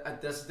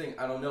 That's the thing.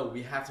 I don't know.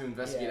 We have to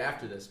investigate Yeah.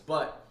 after this.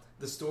 But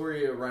the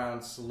story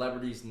around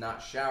celebrities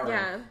not showering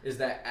Yeah. is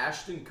that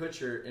Ashton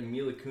Kutcher and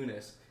Mila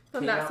Kunis From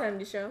came That out,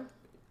 70s Show.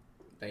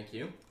 Thank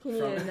you. He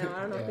needed to know. I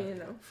don't know if he needed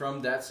to know.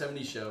 From That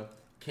 70s Show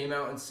came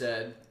out and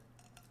said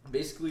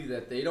basically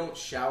that they don't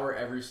shower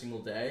every single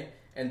day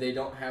and they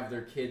don't have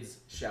their kids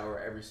shower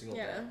every single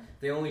day.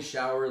 They only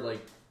shower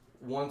like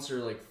once or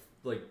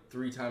like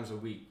 3 times a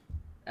week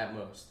at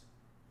most.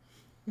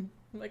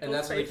 And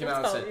that's what they came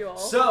out and said.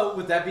 So,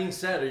 with that being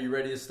said, are you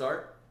ready to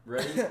start?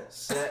 Ready,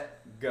 set,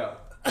 go.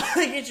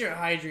 Get your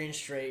hygiene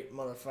straight,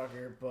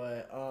 motherfucker.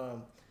 But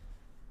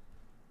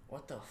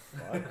what the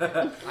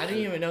fuck? I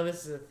didn't even know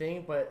this is a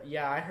thing. But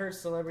yeah, I heard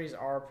celebrities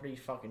are pretty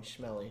fucking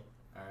smelly.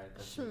 Alright,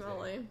 that's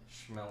Schmelly.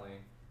 Schmelly.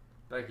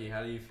 Becky,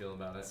 how do you feel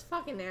about it? It's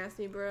fucking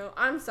nasty, bro.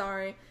 I'm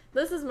sorry.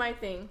 This is my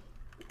thing.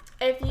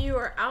 If you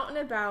are out and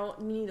about,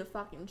 you need to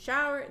fucking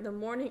shower in the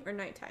morning or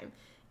nighttime.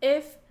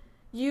 If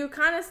you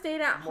kind of stayed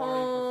at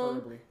home,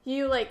 preferably.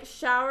 you like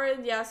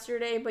showered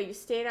yesterday, but you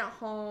stayed at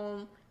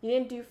home, you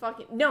didn't do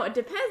fucking... No, it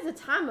depends the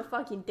time of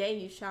fucking day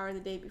you showered the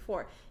day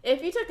before.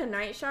 If you took a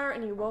night shower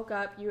and you woke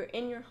up, you were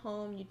in your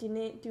home, you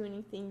didn't do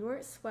anything, you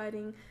weren't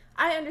sweating,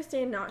 I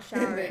understand not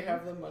showering. They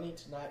have the money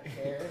to not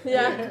care.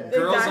 Yeah,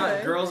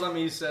 exactly. Girls on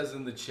Me says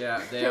in the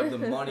chat, they have the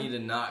money to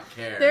not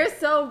care. They're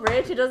so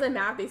rich, it doesn't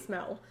matter if they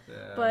smell. Yeah.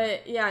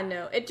 But, yeah,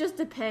 no. It just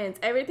depends.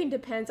 Everything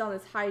depends on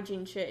this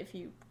hygiene shit. If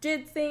you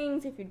did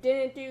things, if you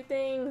didn't do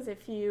things,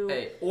 if you...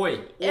 Hey,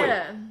 oi,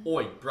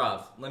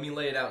 bruv. Let me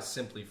lay it out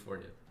simply for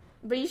you.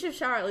 But you should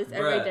shower at least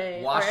every Bruh,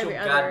 day. wash or every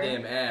your other.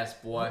 goddamn ass,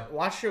 boy.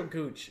 Wash your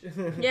gooch.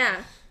 Yeah.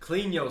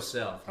 Clean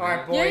yourself. All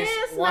right, You're boys.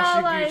 gonna Wash smell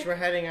your like gooch. We're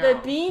heading the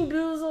out. bean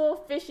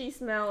boozle fishy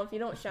smell if you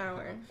don't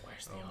shower.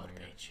 Where's the Old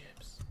Bay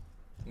chips?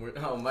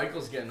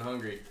 Michael's getting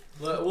hungry.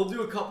 We'll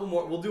do a couple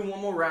more. We'll do one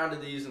more round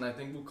of these, and I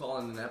think we'll call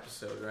it an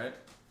episode, right?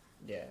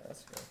 Yeah,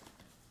 that's good.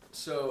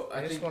 So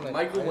I think wanna,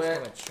 Michael went.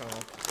 I just wanna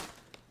chomp.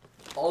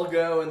 I'll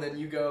go, and then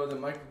you go,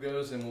 then Michael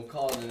goes, and we'll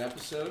call it an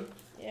episode.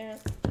 Yeah.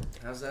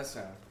 How's that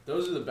sound?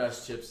 Those are the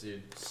best chips,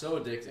 dude. So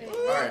addicting.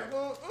 Alright.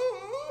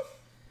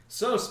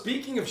 So,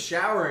 speaking of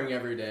showering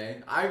every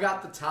day, I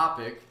got the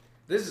topic.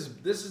 This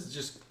is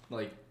just,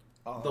 like,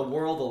 the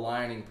world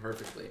aligning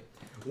perfectly.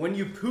 When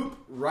you poop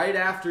right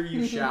after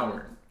you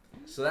shower.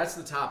 So that's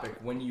the topic.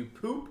 When you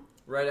poop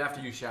right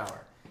after you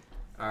shower.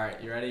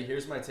 Alright, you ready?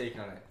 Here's my take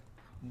on it.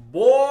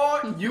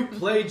 Boy, you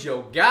played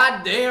your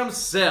goddamn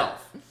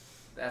self.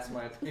 That's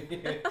my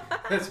opinion.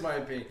 That's my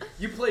opinion.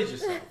 You played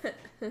yourself.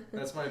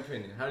 That's my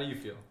opinion. How do you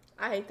feel?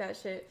 I hate that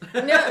shit.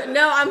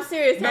 No, I'm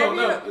serious.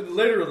 No,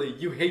 literally,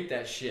 you hate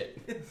that shit.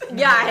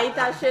 Yeah, I hate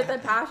that shit,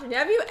 that passion.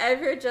 Have you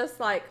ever just,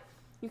 like,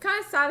 you kind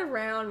of sat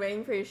around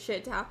waiting for your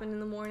shit to happen in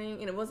the morning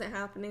and it wasn't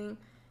happening?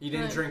 You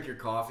didn't drink your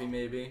coffee,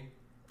 maybe?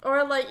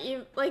 Or like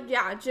you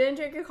didn't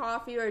drink your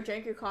coffee or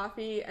drank your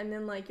coffee, and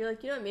then like you're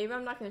like, you know, maybe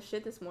I'm not gonna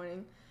shit this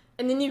morning,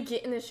 and then you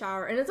get in the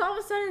shower, and it's all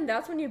of a sudden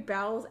that's when your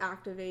bowels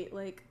activate.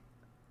 Like,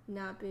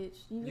 nah, bitch,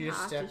 you just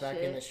have step to back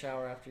shit. in the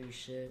shower after you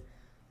shit.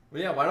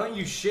 Well, yeah, why don't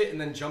you shit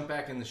and then jump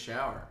back in the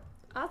shower?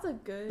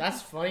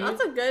 That's funny.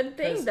 That's a good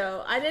thing,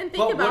 though. I didn't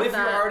think about that. But what if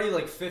you're already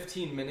like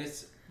 15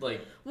 minutes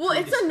like? Well,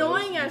 it's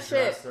annoying as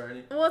shit.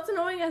 Already? Well, it's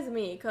annoying as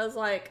me, cause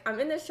like I'm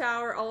in the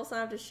shower, all of a sudden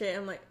I have to shit.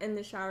 I'm like in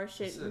the shower,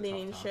 shit,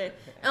 meaning shit.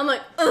 And I'm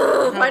like,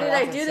 ugh, why did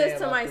I do this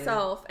to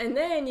myself? And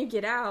then you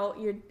get out,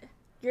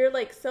 you're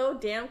like so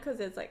damn, cause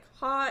it's like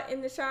hot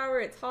in the shower,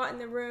 it's hot in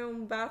the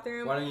room,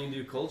 bathroom. Why don't you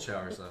do cold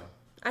showers though?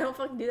 I don't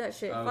fucking do that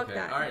shit. Okay. Fuck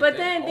that. Right, but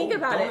then think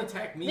about don't it.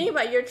 Attack me. Think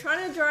about it. You're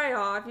trying to dry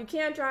off. You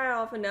can't dry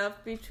off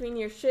enough between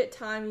your shit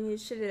time. You need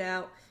to shit it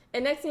out.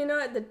 And next thing you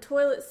know, the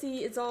toilet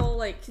seat is all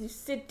like, you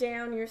sit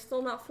down, you're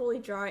still not fully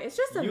dry. It's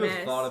just a mess. You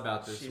have thought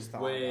about this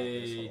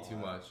way too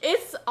much.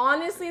 It's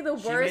honestly the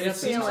worst. It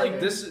seems like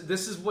this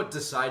is what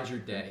decides your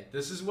day.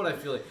 This is what I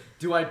feel like.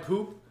 Do I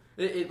poop?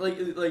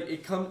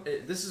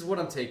 This is what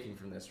I'm taking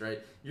from this, right?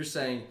 You're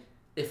saying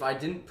if I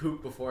didn't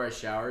poop before I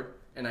showered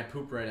and I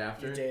poop right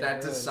after,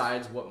 that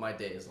decides what my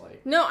day is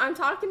like. No, I'm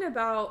talking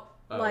about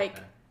okay.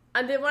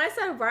 And then when I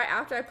said right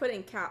after, I put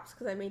in caps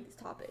because I made these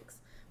topics.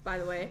 By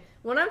the way,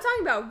 when I'm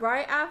talking about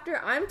right after,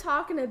 I'm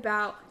talking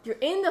about you're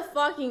in the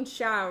fucking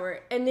shower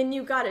and then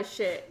you gotta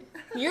shit.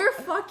 You're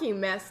fucking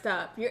messed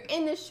up. You're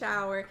in the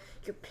shower.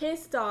 You're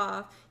pissed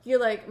off. You're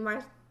like,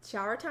 my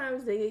shower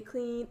times, they get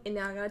clean, and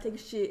now I gotta take a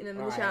shit and I'm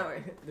in the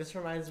shower. This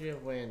reminds me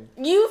of when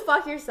you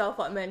fuck yourself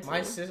up mentally.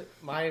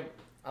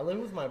 I live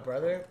with my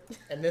brother,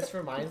 and this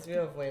reminds me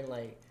of when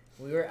like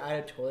we were out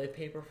of toilet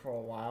paper for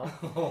a while.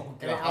 Oh,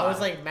 God. And I was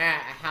like,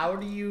 Matt, how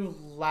do you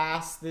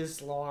last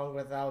this long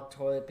without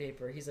toilet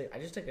paper? He's like, I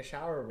just took a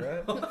shower,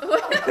 bro.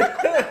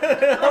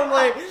 I'm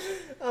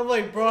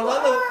like, bro,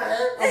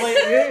 I'm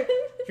like,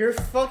 you're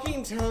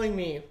fucking telling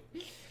me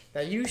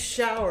that you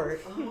shower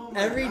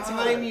every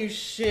time you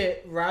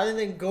shit rather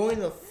than going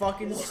to the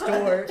fucking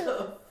store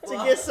to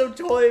get some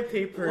toilet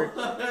paper.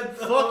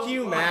 Fuck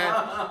you,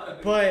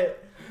 Matt. But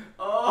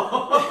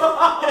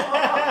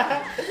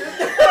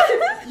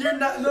you're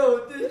not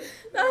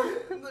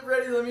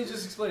ready. Let me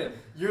just explain it.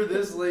 You're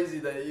this lazy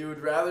that you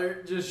would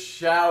rather just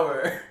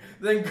shower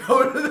than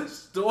go to the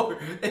store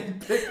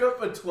and pick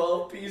up a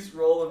 12-piece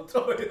roll of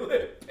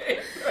toilet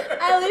paper.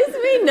 At least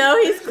we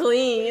know he's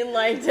clean.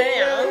 Like, damn.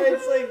 Yeah,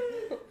 it's like,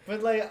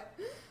 but like,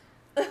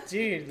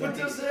 dude. But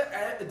does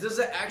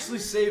it actually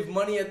save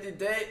money at the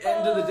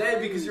end of the day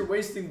because you're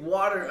wasting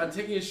water on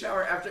taking a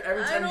shower after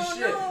every time you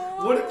shit? Know.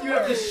 What if you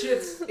have to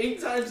shit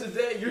 8 times a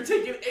day? You're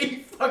taking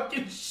 8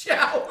 fucking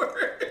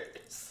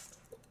showers.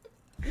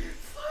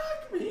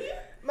 Fuck me.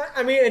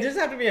 I mean, it doesn't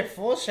have to be a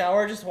full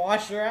shower. Just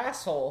wash your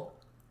asshole.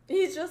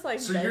 He's just like.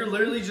 So you're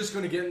literally just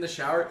going to get in the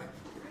shower?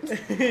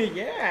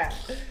 Yeah.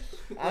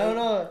 I don't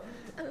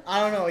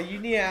know. You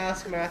need to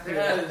ask Matthew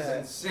That about is that.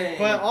 insane.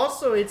 But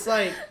also, it's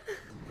like,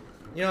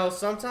 you know,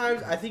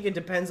 sometimes I think it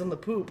depends on the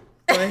poop.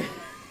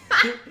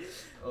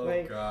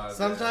 Like, God.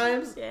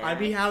 Sometimes I'd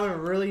be having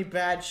really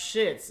bad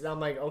shits, and I'm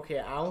like, okay,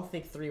 I don't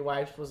think 3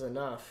 wipes was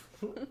enough.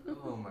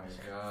 Oh my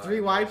God.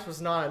 3 wipes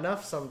was not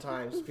enough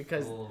sometimes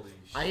because Holy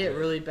I get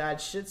really bad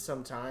shits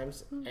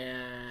sometimes,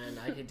 and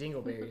I get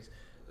dingleberries.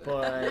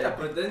 But yeah,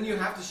 but then you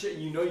have to shit.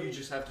 You know, you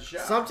just have to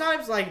shower.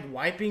 Sometimes like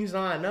wiping's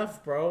not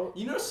enough, bro.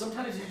 You know,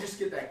 sometimes you just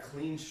get that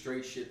clean,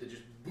 straight shit that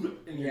just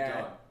bloop, and you're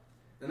done.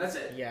 And that's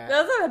it. Yeah.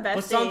 Those are the best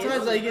But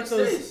sometimes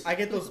days. I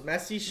get those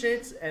messy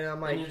shits, and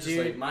I'm like, and you're just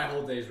dude, like, my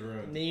whole day's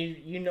ruined.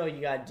 You know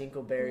you got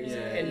dinkleberries, Yeah,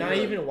 and not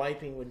even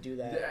wiping would do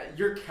that.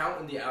 You're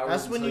counting the hours.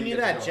 That's when you need get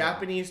that to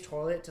Japanese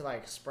toilet to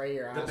like spray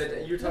your ass.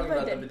 You're talking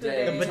about the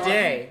bidet. The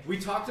bidet. We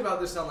talked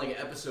about this on like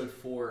episode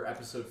 4,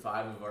 episode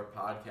 5 of our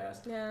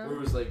podcast. Yeah. Where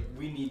it was like,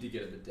 we need to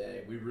get a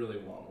bidet. We really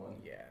want one.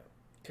 Yeah.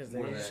 Because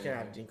then you're just gonna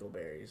have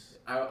dinkleberries.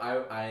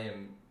 I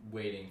am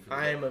waiting for that.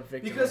 I am a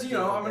victim. Because, you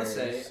know, I'm going to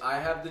say, I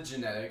have the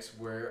genetics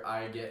where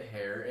I get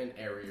hair in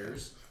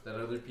areas that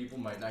other people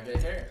might not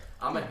get hair.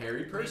 I'm a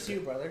hairy person. Me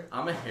too, brother.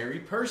 I'm a hairy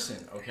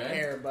person, okay?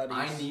 Hair buddies.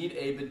 I need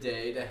a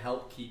bidet to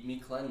help keep me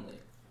cleanly.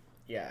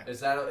 Yeah.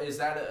 Is that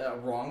a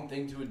wrong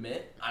thing to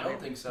admit? I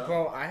don't think so.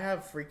 Bro, I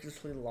have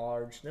freakishly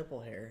large nipple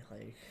hair.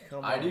 Like, come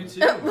on. I do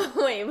too.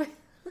 Wait.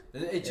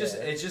 It's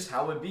just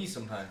how it be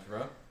sometimes,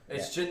 bro.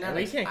 It's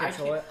genetics. We can't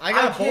control it. I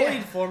got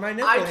bullied for my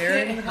nipple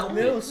hair in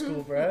middle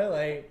school, bro.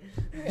 Like,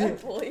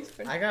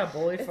 I got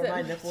bullied for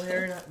my nipple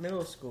hair in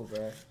middle school,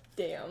 bro.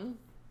 Damn.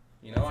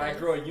 You know, I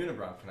grow a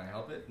unibrow. Can I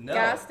help it? No.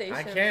 Gas station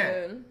I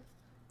can't. food.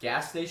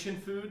 Gas station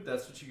food?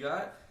 That's what you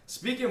got?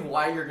 Speaking of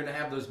why you're going to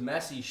have those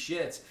messy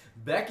shits,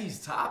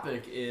 Becky's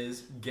topic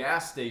is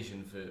gas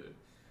station food.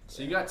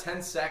 So you got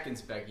 10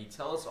 seconds, Becky.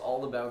 Tell us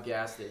all about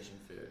gas station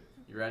food.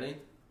 You ready?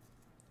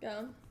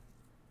 Go.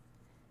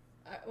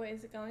 Wait,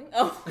 is it going?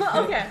 Oh,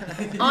 okay.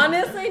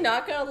 Honestly,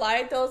 not gonna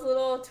lie, those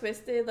little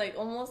twisted, like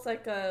almost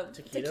like a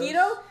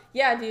taquito.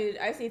 Yeah, dude,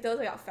 I see those.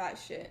 I got fat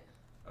shit.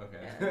 Okay.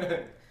 Yeah.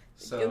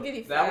 So It'll get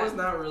you that fat. was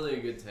not really a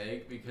good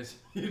take because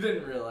you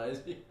didn't realize.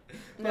 But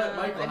No,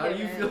 Michael, I how do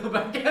you didn't. feel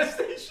about gas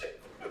station?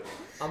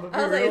 I'm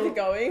I was like, is it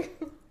going?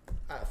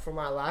 For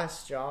my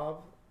last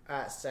job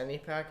at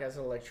Senipac as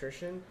an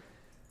electrician,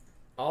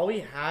 all we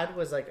had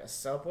was like a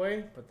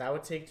Subway, but that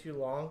would take too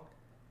long,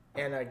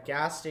 and a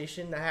gas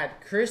station that had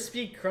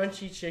crispy,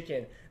 crunchy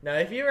chicken. Now,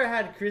 if you ever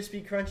had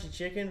crispy, crunchy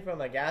chicken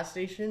from a gas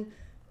station,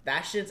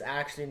 that shit's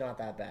actually not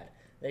that bad.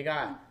 They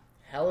got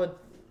hella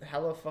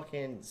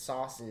fucking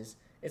sauces.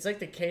 It's like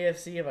the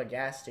KFC of a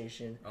gas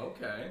station.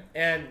 Okay.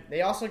 And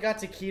they also got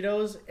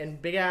taquitos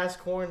and big ass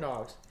corn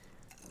dogs.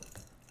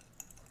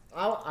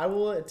 I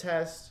will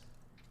attest,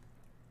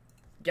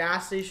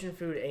 gas station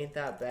food ain't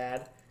that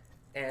bad.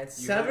 And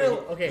You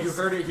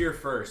heard it here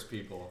first,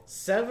 people.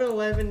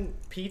 7-Eleven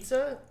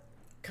pizza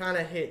kind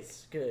of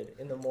hits good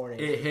in the morning.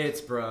 It hits,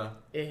 bruh.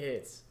 It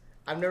hits.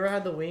 I've never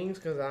had the wings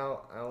because I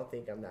don't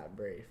think I'm that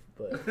brave,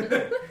 but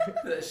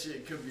That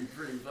shit could be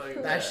pretty fucking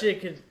that bad. shit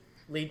could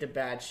lead to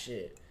bad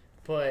shit.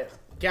 But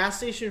gas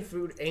station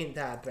food ain't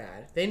that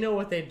bad. They know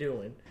what they're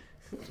doing.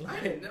 I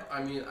didn't know.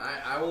 I mean,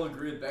 I will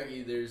agree with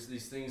Becky. There's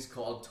these things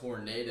called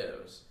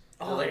tornadoes.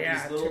 They're Oh, like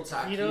yeah, these little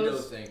taquito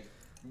taquitos. thing.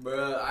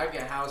 Bruh, I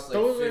can house like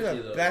Those 50 are of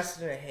the those.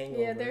 best in a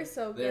hangover. Yeah, they're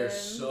so good. They're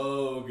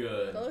so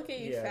good. They'll get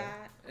you Yeah.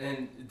 fat.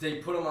 And they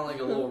put them on like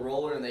a little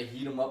roller and they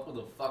heat them up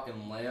with a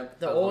fucking lamp.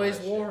 They're I love always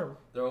that shit. warm.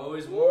 They're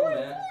always warm,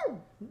 man.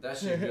 That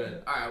shit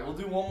good. Alright, we'll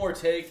do one more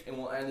take and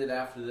we'll end it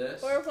after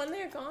this. Or when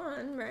they're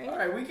gone, right?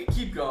 Alright, we can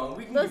keep going.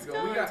 We can Let's keep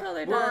going. go until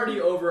they're we're done. already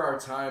over our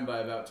time by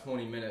about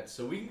 20 minutes,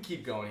 so we can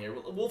keep going here.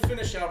 We'll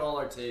finish out all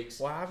our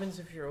takes. What happens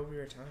if you're over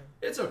your time?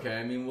 It's okay.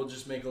 I mean, we'll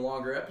just make a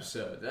longer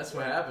episode. That's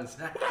what happens.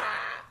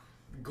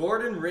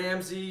 Gordon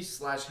Ramsay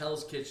 /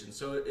 Hell's Kitchen.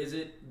 So is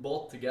it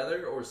both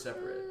together or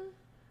separate?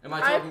 Am I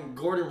talking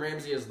Gordon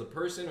Ramsay as the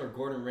person or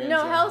Gordon Ramsay?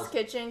 No, as Hell's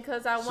Kitchen,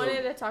 because I So-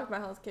 wanted to talk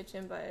about Hell's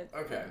Kitchen, but...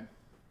 Okay.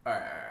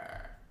 Alright.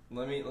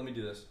 Let me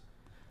do this.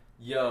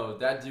 Yo,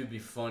 that dude be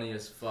funny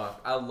as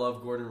fuck. I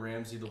love Gordon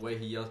Ramsay, the way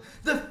he yells,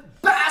 "The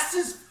bass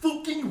is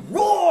fucking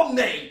raw,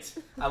 mate!"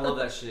 I love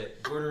that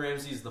shit. Gordon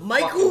Ramsay is the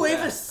Microwave fucking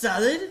a best.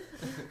 salad?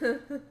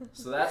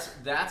 So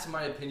that's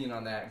my opinion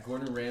on that.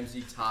 Gordon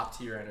Ramsay, top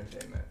tier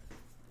entertainment.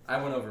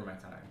 I went over my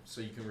time,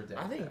 so you can redact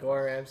I think that.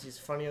 Gordon Ramsay's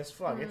funny as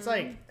fuck. It's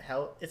like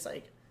hell. It's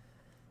like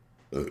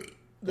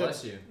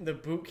Bless you. the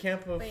boot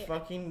camp of Wait.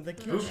 fucking the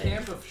Boot kitchen.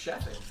 camp of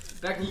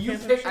chefing. Becky, you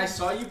camp of picked. I chefing.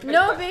 saw you pick.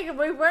 No, that. big,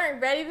 we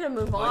weren't ready to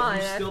move Oh, on.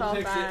 you I still felt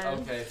picked bad.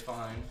 it. Okay,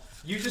 fine.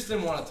 You just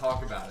didn't want to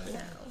talk about it. No,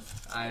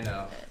 I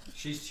know.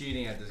 She's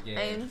cheating at this game.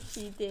 I'm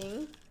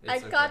cheating. It's I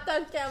okay. got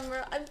the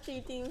camera. I'm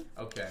cheating.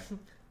 Okay.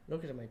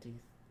 Look at my teeth.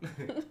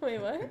 Wait,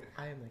 what?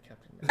 I am the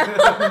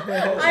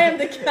captain. I am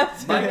the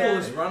captain. Michael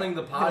is running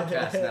the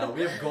podcast now.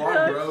 We have gone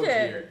Oh, rogue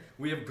shit. here.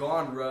 We have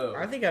gone rogue.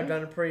 I think I've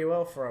done it pretty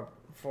well for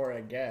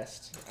a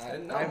guest.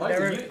 No, I've Michael,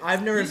 never you-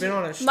 I've never he's- been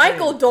on a stream.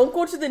 Michael, don't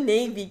go to the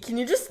Navy. Can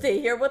you just stay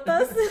here with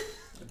us?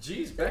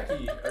 Jeez,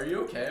 Becky, are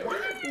you okay?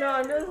 No,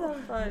 I'm just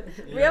having fun.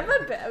 We Yeah.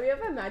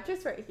 have a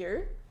mattress right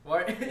here.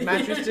 Why?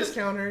 mattress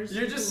discounters.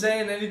 You're just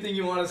saying anything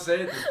you want to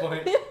say at this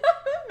point. We have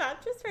a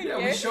mattress right Yeah,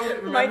 here. we showed it.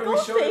 Remember, Michael, we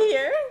showed stay it.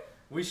 here.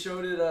 We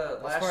showed it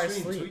That's where I last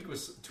stream.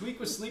 sleep. Tweak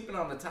was sleeping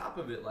on the top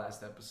of it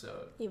last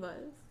episode. He was.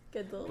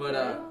 Good little But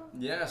girl.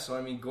 yeah, so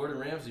I mean, Gordon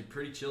Ramsay,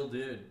 pretty chill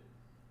dude.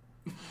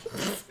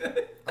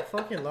 I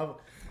fucking love it.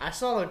 I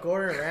saw the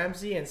Gordon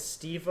Ramsay and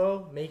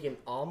Steve-O make an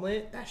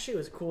omelet. That shit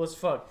was cool as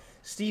fuck.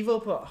 Steve-O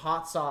put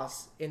hot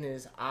sauce in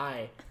his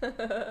eye.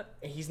 And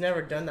he's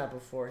never done that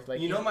before. Like,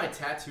 You know my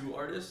tattoo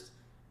artist?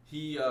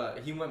 He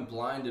went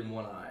blind in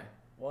one eye.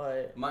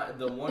 what?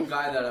 The one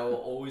guy that I will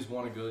always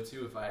want to go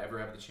to if I ever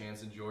have the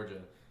chance in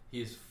Georgia.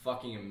 He is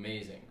fucking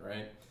amazing,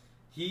 right?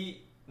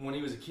 When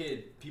he was a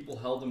kid, people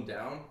held him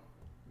down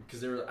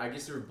because I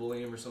guess they were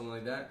bullying him or something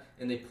like that,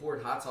 and they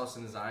poured hot sauce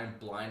in his eye and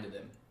blinded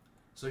him.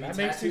 So That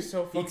makes me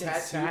so fucking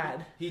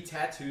sad. He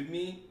tattooed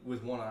me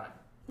with one eye.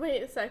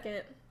 Wait a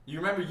second. You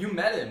remember? You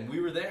met him.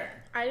 We were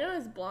there. I know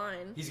he's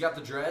blind. He's got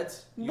the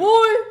dreads.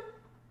 Boy,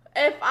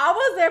 if I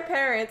was their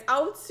parents,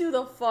 I would sue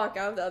the fuck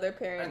out of the other I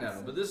parents.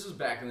 know, but this was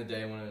back in the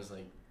day when it was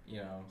like, you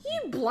know.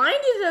 He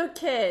blinded a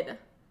kid.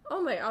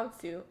 Oh my, I would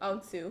sue. I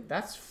would sue.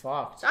 That's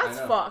fucked. That's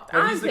I know. fucked.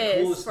 But I'm he's the pissed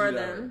coolest for dude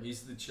ever. them.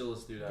 He's the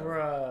chillest dude ever.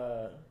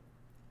 Bruh.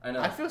 I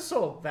know. I feel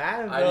so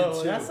bad I did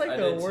though. too. That's like I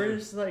the did too.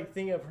 worst like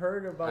thing I've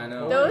heard about I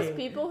know. Those bullying.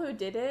 people who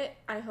did it,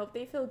 I hope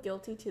they feel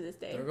guilty to this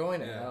day. They're going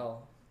to Yeah.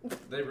 hell.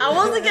 They I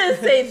wasn't gonna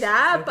say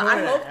that, but I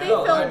They're hope going they to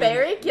hell. feel I mean,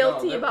 very no,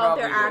 guilty they're about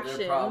their probably actions.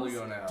 They're probably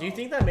going out. Do you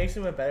think that makes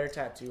him a better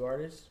tattoo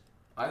artist?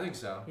 I think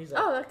so. He's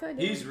like, Oh, that could.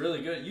 He's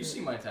really good. You see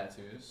my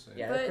tattoos.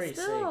 Yeah, they're But pretty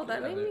still, sick.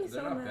 that Yeah, made they're- me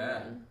they're so not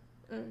mad.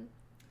 Mm.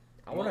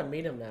 I want to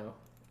meet him now.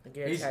 And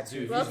get a He's, tattoo.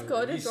 dude, Let's he's-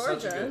 go to he's such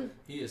a Georgia. good-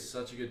 he is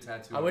such a good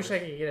tattoo. I wish I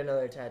artist. could get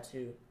another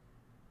tattoo,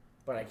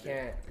 but I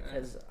can't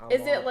because I'm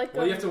Is it on- like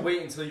Well, a? you have to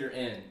wait until you're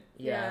in.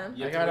 Yeah,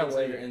 You I have to gotta wait until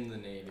wait. you're in the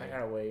Navy. I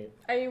gotta wait.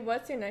 Are you?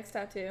 What's your next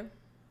tattoo?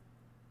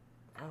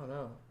 I don't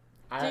know.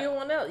 Do you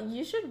want to?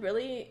 You should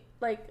really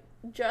like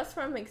just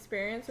from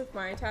experience with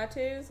my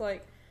tattoos.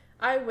 Like,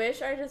 I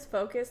wish I just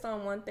focused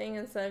on one thing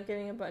instead of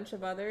getting a bunch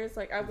of others.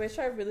 Like, I wish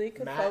I really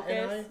could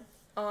focus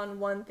on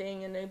one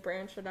thing and then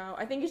branch it out.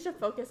 I think you should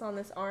focus on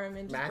this arm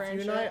and just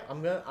branch it.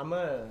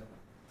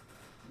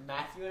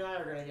 Matthew and I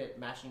are gonna get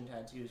matching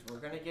tattoos. We're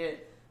gonna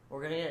get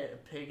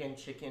a pig and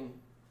chicken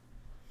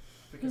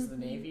because of the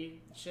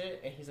Navy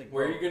shit. And he's like,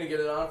 where are you gonna get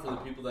it on for the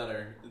people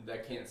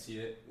that can't see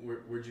it?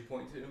 Where'd you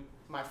point to?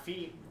 My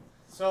feet.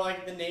 So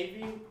like the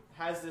Navy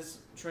has this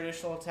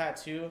traditional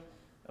tattoo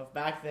of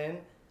back then.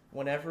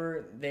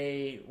 Whenever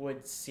they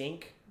would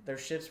sink, their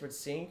ships would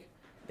sink,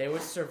 they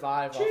would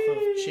survive off of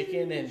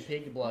chicken and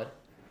pig blood.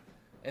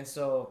 And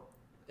so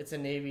it's a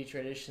Navy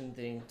tradition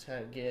thing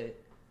to get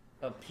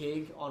a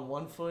pig on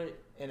one foot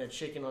and a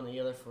chicken on the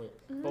other foot.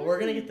 But we're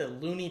going to get the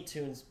Looney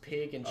Tunes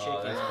pig and chicken.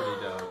 Oh, that's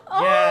pretty dope.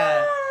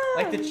 Yeah.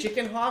 Like the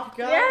chicken hawk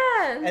guy.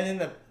 Yeah. And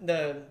then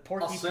the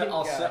porky pig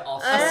I'll guy. set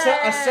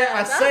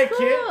That's kid.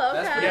 cool. Okay.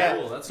 That's pretty Yeah.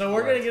 cool. That's so cool.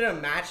 we're going to get a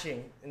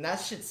matching. And that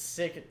shit's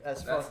sick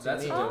as fuck to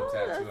That's me. a dope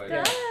tattoo, I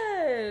guess.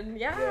 Good.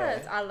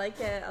 Yes, I like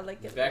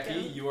it. Becky,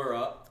 you are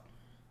up.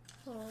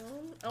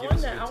 I Give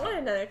us want a good time.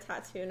 another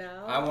tattoo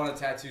now. I want a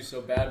tattoo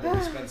so bad, but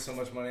we spend so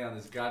much money on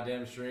this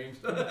goddamn stream.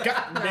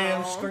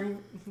 Goddamn No. scream.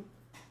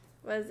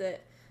 What is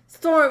it?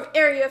 Storm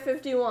Area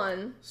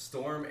 51.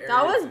 Storm Area.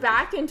 That was 50.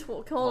 back in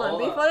hold on,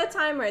 Hold before up. the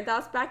timer. That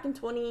was back in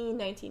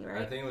 2019,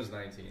 right? I think it was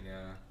 19.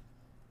 Yeah.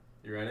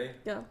 You ready?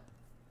 Yeah.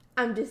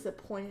 I'm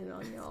disappointed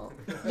on y'all.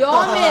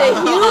 Y'all made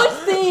a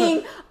huge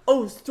thing.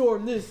 Oh,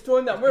 storm this,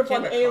 storm that. We're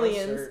Became fun a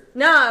aliens. concert.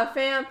 Nah,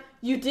 fam.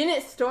 You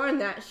didn't storm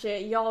that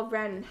shit. Y'all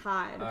ran and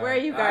hide. Where are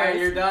you guys? Alright,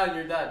 you're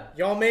done.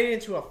 Y'all made it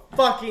into a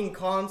fucking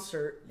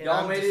concert. And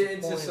Y'all I'm made it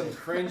into disappointed.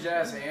 some cringe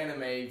ass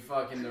anime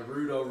fucking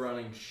Naruto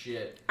running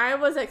shit. I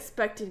was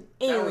expecting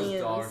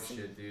aliens. That was dog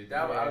shit, dude.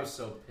 I was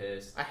so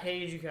pissed. I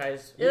hated you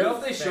guys. You know,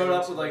 if they Fans showed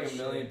up with of like that a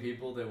million shit.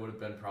 people, they would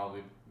have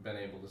probably been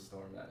able to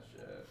storm that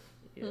shit.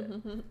 Yeah.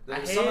 Some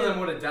hated- of them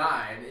would have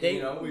died. They-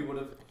 You know, we would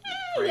have.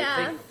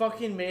 Yeah. They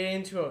fucking made it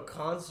into a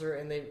concert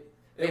and they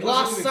It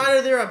lost wasn't even- sight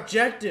of their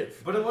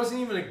objective. But it wasn't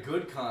even a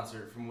good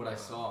concert from what I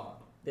saw.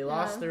 They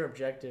lost Yeah. their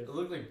objective. It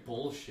looked like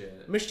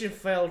bullshit. Mission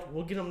failed.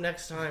 We'll get them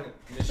next time.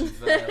 Mission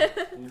failed.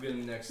 We'll get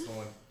the next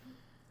one.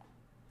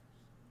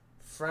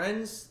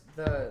 Friends,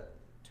 the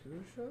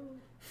TV show?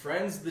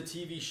 Friends, the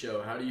TV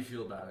show. How do you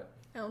feel about it?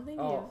 I don't think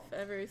Oh. you've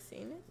ever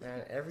seen it.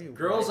 Man, every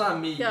Girls white-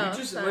 on Me. Yeah, You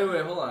just son.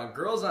 wait. Hold on.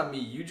 Girls on Me.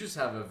 You just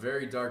have a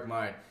very dark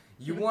mind.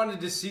 You wanted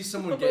to see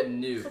someone get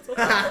nuked.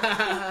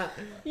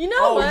 You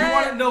know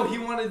what? He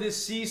wanted to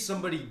see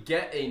somebody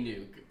get a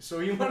nuke. So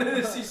he wanted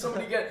to see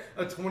somebody get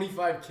a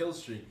 25 kill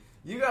streak.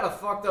 You got a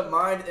fucked up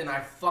mind, and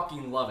I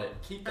fucking love it.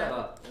 Keep that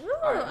up. Ooh,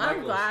 All right, I'm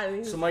Michael. glad. we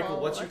So, just Michael,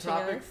 all what's your watching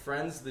topic? us.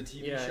 Friends, the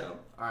TV Yeah. show.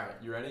 All right,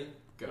 you ready?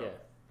 Go. Yeah.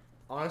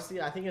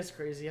 Honestly, I think it's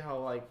crazy how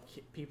like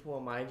people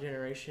in my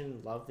generation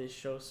love this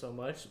show so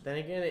much. Then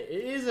again, it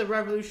is a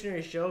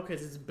revolutionary show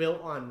because it's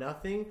built on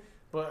nothing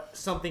but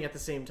something at the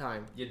same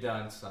time. You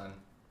done, son.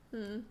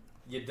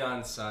 You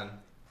done, son.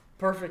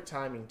 Perfect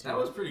timing too. That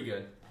was pretty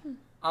good.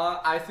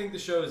 I think the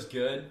show is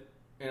good,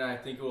 and I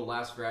think it will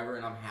last forever.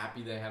 And I'm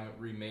happy they haven't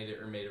remade it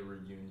or made a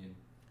reunion.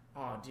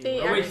 Oh, dude. They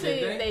Oh, wait, actually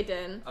did they? they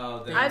did.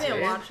 Oh, they I did?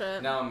 didn't watch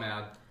it. Now I'm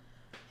mad.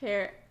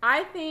 Here,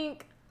 I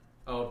think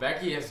Oh,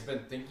 Becky has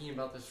been thinking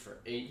about this for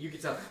 8. You can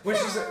tell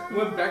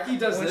when Becky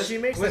does When this. she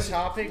makes a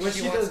topic,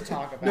 she wants to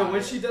talk about No, when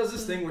it. she does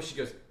this thing where she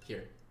goes,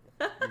 "Here,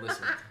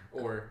 listen,"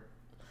 or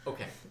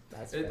 "Okay,"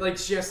 That's like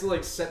she has to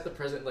like set the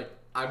present. Like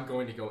I'm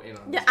going to go in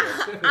on this.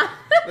 Yeah.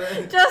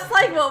 bitch. just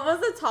like what was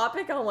the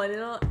topic I went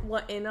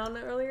in on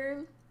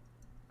earlier?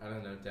 I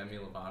don't know, Demi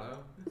Lovato.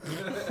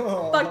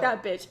 Fuck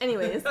that bitch.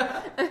 Anyways.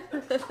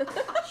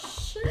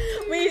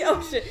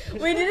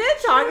 We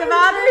didn't talk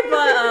about her,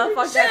 but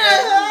fuck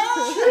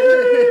that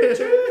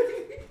bitch.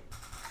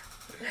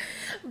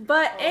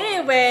 But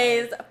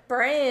anyways,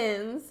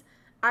 Friends,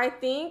 I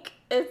think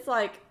it's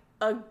like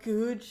a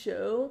good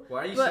show.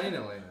 Why are you but- saying it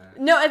like that?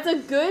 No, it's a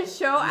good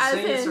show You're as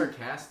saying it in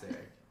sarcastic.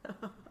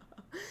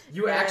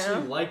 You Yeah.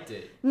 actually liked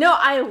it. No,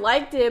 I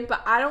liked it,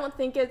 but I don't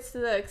think it's to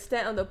the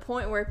extent of the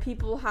point where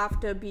people have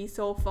to be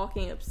so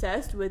fucking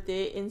obsessed with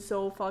it and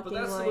so fucking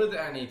But that's like with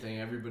anything.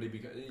 Everybody,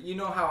 because you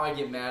know how I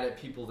get mad at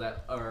people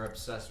that are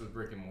obsessed with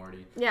Rick and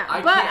Morty. yeah.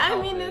 I But can't I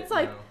help mean, it, it's you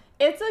like know?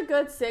 it's a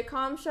good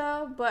sitcom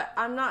show, but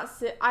I'm not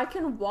I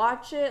can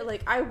watch it.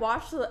 Like I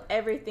watched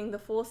everything, the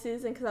full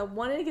season, because I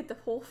wanted to get the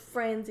whole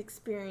Friends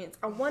experience.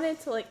 I wanted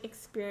to like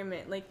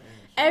experiment. Like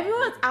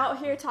everyone's out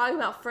here talking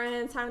about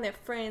Friends, having their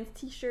Friends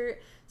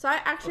T-shirt. So I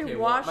actually Okay,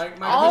 well, watched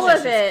my all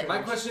question- of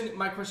it.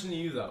 My question to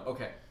you though.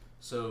 Okay,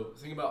 so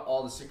think about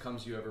all the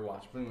sitcoms you ever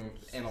watched.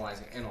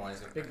 Analyzing.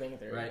 Big Bang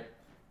Theory. Right.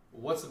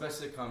 What's the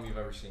best sitcom you've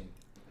ever seen?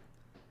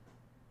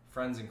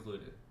 Friends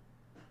included.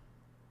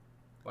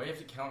 Why do you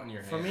have to count in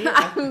your hand? For me,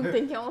 I'm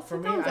thinking all for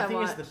me, sitcoms I I think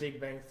watched. it's The Big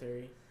Bang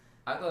Theory.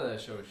 I thought that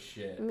show was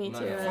shit. Me too.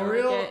 I'm not I gonna don't lie.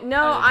 real? like it. No, I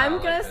did not I'm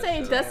like gonna that say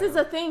show. this is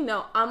the thing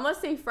though. I'm gonna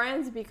say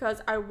Friends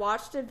because I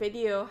watched a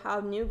video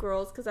how New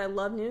Girls, because I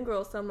love New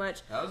Girls so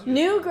much. That was a good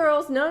New show.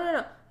 Girls,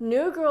 no.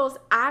 New Girls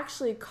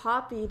actually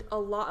copied a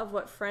lot of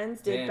what Friends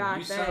did Damn, back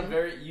you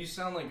then.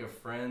 sound like a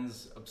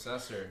Friends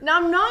obsessor. No,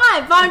 I'm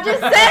not. But I'm just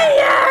saying.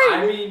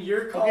 I mean,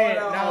 you're calling Okay,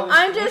 out now all this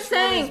I'm shit. just Which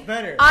one is saying.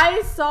 better?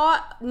 I saw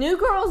New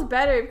Girls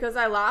better because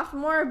I laughed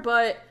more,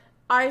 but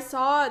I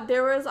saw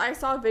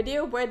a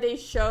video where they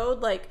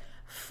showed like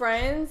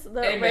Friends,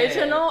 the Hey, man.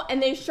 original,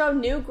 and they showed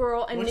New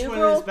Girl and Which New one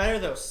Girl. is better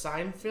though,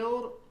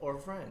 Seinfeld or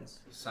Friends?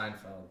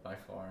 Seinfeld by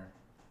far.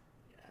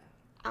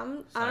 I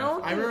don't.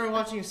 Seinfeld. I remember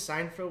watching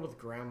Seinfeld with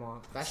Grandma.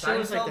 That show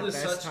was like Seinfeld the is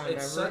best such- time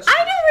it's ever. such-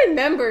 I don't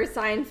remember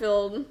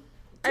Seinfeld.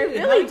 I Dude,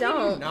 how really can you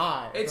don't.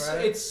 Not. It's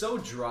bruh? so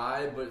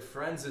dry, but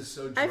Friends is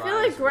so dry. I feel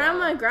like as Grandma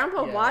well. and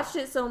Grandpa Yeah. watched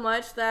it so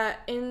much that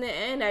in the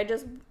end I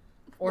just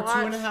Or watched.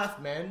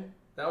 2.5 Men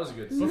That was a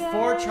good. No.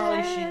 before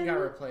Charlie Sheen got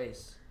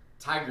replaced.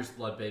 Tiger's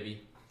blood,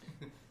 baby.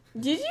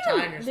 Did you?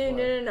 Tiger's Dude,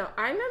 Blood. no.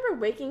 I remember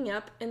waking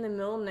up in the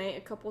middle of the night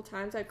a couple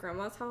times at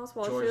Grandma's house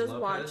while George she was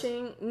Lopez?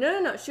 watching.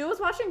 No. She was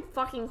watching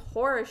fucking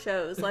horror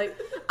shows. Like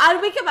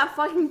I'd wake up at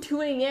fucking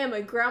 2 a.m.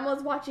 and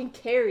Grandma's watching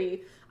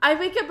Carrie. I'd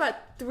wake up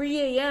at 3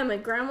 a.m.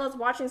 and Grandma's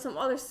watching some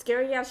other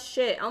scary ass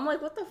shit. I'm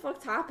like, what the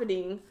fuck's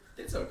happening?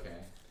 It's okay.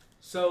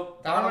 So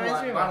That bottom reminds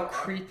line, me of a bottom,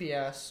 creepy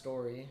ass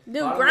story.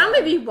 Dude, Bottom Grandma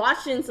line- be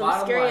watching some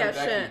bottom scary line, ass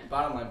Becky, shit.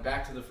 Bottom line,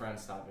 back to the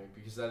Friends topic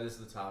because that is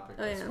the topic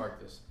Oh, that yeah. sparked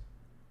this.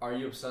 Are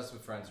you obsessed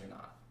with Friends or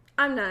not?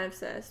 I'm not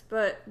obsessed,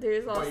 but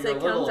there's all But you're a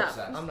little sitcoms out.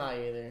 obsessed. I'm not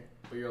either.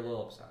 But you're a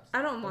little obsessed.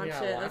 I don't watch mean,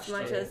 I it as watched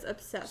much it. as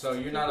obsessed. So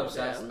you're not people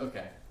obsessed? do.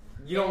 Okay.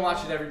 You don't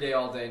watch it every day,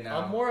 all day now.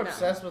 I'm more No.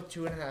 obsessed with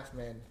 2.5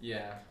 Men.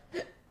 Yeah.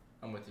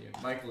 I'm with you.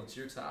 Michael, it's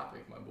your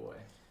topic, my boy.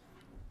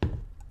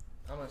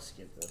 I'm gonna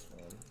skip this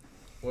one.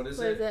 What is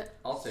What it? is it?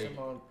 I'll take it.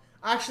 Simone.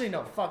 Actually,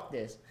 no. Fuck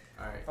this.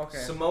 Alright. Okay.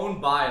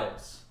 Simone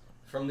Biles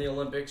from the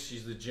Olympics.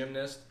 She's the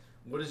gymnast.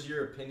 What is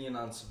your opinion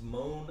on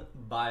Simone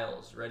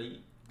Biles?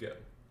 Ready? Go.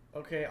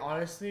 Okay,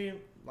 honestly,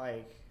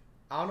 like,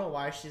 I don't know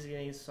why she's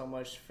getting so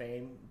much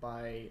fame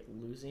by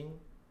losing.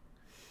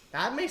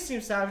 That may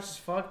seem savage as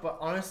fuck, but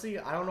honestly,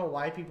 I don't know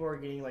why people are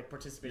getting like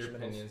participation Your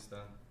medals. opinions,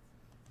 though.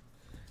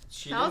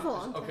 She That was a didn't-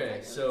 long time Okay,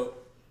 ago. so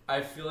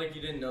I feel like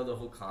you didn't know the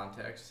whole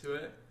context to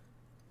it.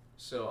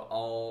 So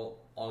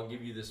I'll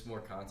give you this more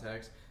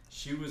context.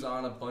 She was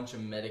on a bunch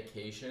of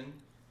medication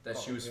that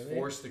she Oh, was really?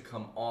 forced to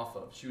come off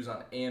of. She was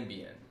on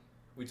Ambien.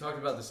 We talked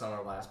about this on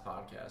our last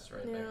podcast,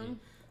 right, Yeah. Becky?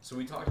 So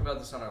we talked about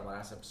this on our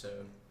last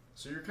episode.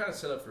 So you're kind of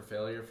set up for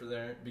failure for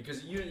there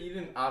because you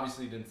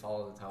didn't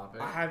follow the topic.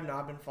 I have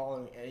not been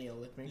following any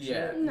Olympics.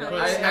 Yeah, shit. No, no,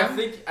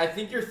 you I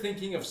think you're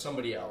thinking of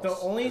somebody else. The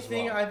only as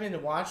thing well. I've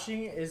been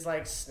watching is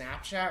like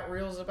Snapchat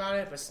reels about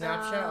it, but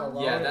Snapchat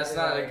alone. Yeah, that's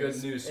not a good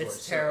is- news source.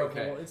 It's So, terrible.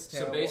 okay. It's So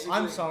terrible. basically-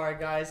 I'm sorry,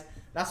 guys.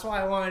 That's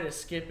why I wanted to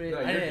skip it. No,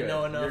 I you're didn't good.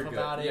 know enough You're good.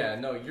 about it. Yeah,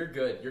 no, you're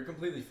good. You're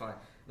completely fine.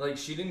 Like,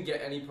 she didn't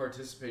get any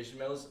participation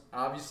medals.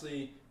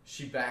 Obviously,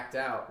 she backed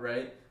out,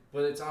 right?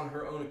 But it's on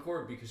her own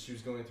accord because she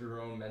was going through her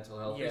own mental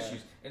health Yeah.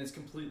 issues. And it's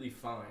completely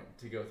fine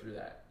to go through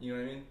that. You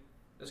know what I mean?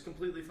 It's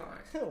completely fine.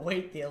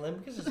 Wait, the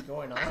Olympics is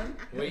going on?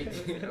 Wait.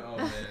 Oh,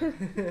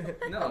 man.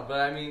 No, but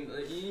I mean,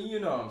 you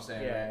know what I'm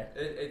saying. Yeah. Right?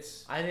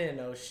 It's... I didn't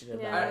know shit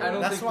about Yeah. it. I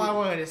don't That's think why I we-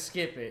 wanted to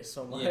skip it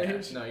so much.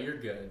 Yeah, no, you're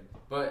good.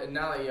 But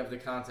now that you have the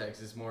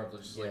context, it's more of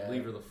just like, Yeah.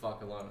 leave her the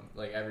fuck alone.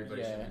 Like,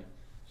 everybody should Yeah. be.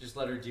 Just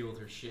let her deal with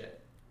her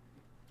shit.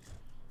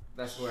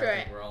 That's where I Sure.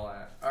 think we're all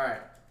at.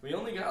 Alright, we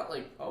only got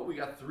we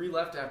got 3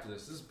 left after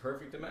this. This is a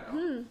perfect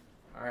amount.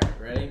 Alright,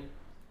 ready?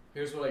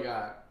 Here's what I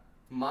got.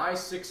 My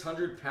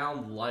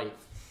 600-pound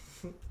life.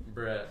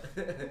 Bruh.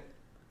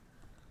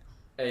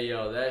 Hey,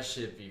 yo, that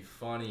shit be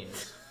funny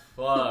as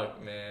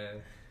fuck,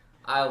 man.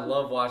 I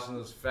love watching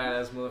those fat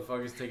ass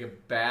motherfuckers take a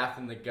bath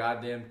in the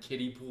goddamn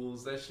kiddie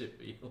pools. That shit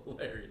be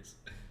hilarious.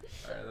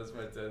 Alright, that's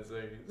my 10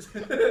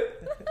 seconds.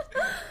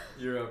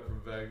 You're up,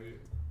 Rebecca.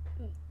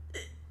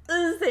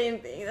 It's the same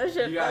thing. That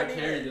shit You gotta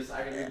funny. carry this.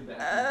 I can do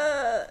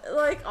that.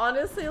 Like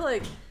honestly,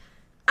 like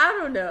I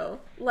don't know.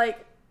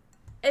 Like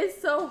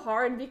it's so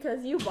hard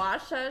because you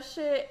watch that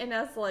shit and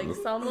as like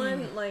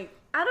someone like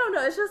I don't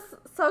know. It's just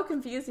so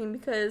confusing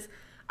because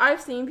I've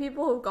seen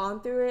people who've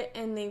gone through it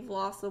and they've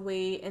lost the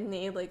weight and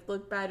they like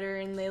look better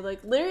and they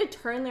like literally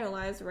turn their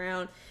lives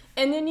around.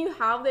 And then you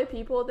have the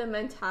people with the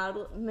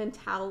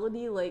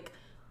mentality like,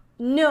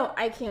 no,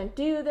 I can't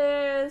do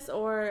this,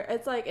 or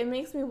it's like it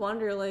makes me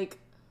wonder like,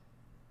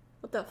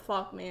 what the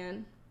fuck,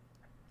 man?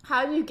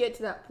 How do you get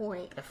to that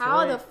point? I feel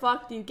How the like-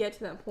 fuck do you get to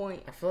that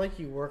point? I feel like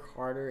you work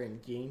harder in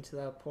getting to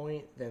that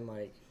point than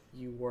like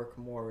you work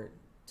more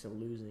to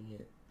losing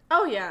it.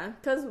 Oh yeah,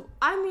 because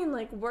I mean,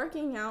 like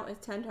working out is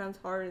 10 times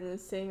harder than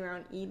sitting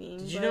around eating.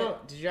 Did you but- know?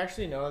 Did you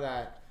actually know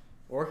that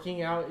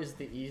working out is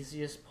the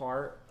easiest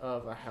part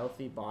of a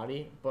healthy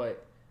body,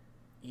 but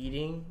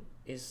eating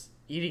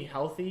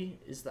healthy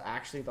is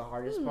actually the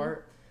hardest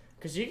part?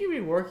 Because you can be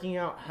working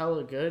out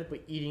hella good,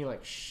 but eating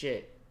like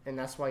shit, and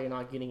that's why you're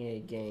not getting any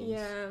gains.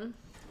 Yeah.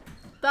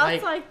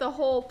 That's like the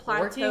whole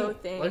plateau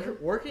thing. Like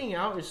working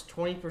out is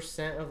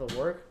 20% of the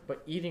work,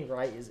 but eating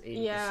right is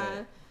 80%.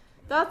 Yeah,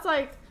 that's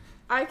like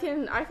I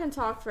can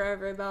talk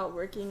forever about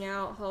working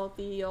out,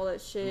 healthy, all that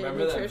shit.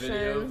 Remember nutrition. that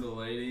video of the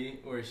lady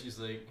where she's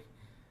like,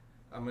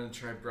 "I'm gonna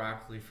try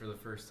broccoli for the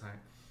first time."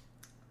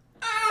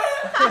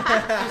 She's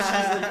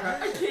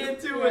like, I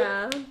can't do it.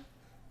 Yeah.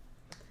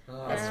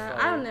 Yeah,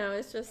 I don't know.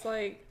 It's just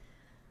like,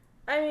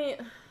 I mean,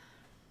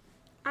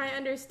 I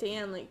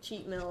understand like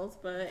cheat meals,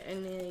 but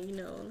and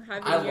then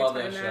having I your love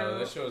time that show. out.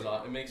 That show is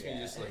awesome. It makes me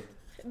just like.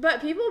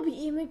 But people be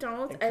eating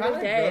McDonald's It every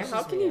kinda day. grosses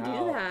How can me you do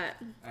out.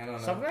 that? I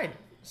don't know.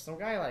 Some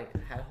guy like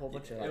had a whole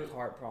bunch of like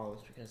heart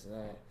problems because of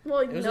that. Well,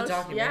 It was a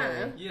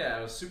documentary. Yeah,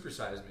 it was Super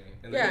Size Me,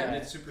 and Yeah. they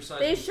did Super Size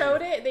They Me showed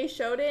too. it. They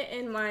showed it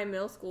in my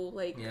middle school,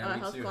 like Yeah, me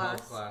health too. class.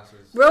 Health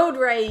classes. Road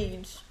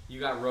rage.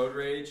 You got road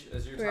rage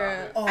as your Yeah.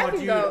 topic. Oh, I can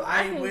dude, go. I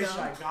I can wish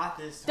go. I got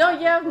this. Don't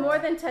topic, you have bro. more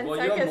than 10 Well,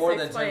 you seconds have more to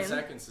than explain? 10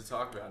 seconds to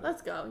talk about it.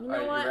 Let's go. You know All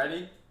right, what? you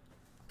ready?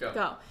 Go.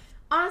 Go.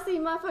 Honestly,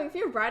 motherfucker, if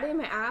you're riding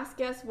my ass,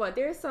 guess what?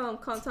 There's something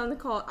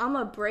called I'm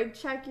a brake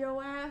check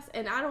your ass,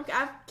 and I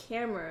have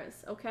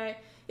cameras, okay?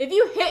 If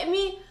you hit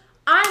me,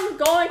 I'm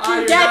going to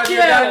You're get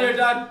done, you. You're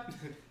done.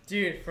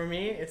 Dude, for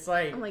me, it's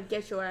like I'm like,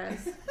 get your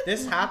ass.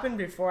 this happened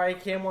before I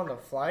came on the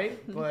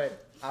flight,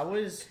 but I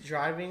was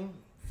driving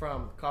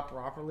from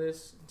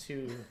Copperopolis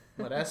to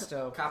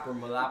Modesto. Copper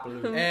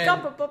Malapaloo.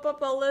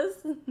 And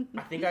List.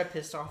 I think I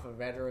pissed off a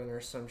veteran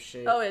or some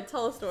shit Oh, yeah,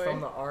 tell a story. from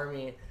the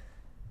army.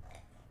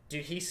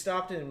 Dude, he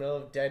stopped in the middle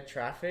of dead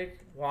traffic,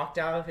 walked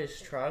out of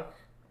his truck,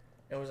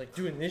 and was like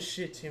doing this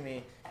shit to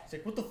me. He's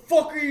like, "What the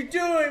fuck are you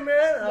doing,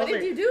 man?" What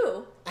did you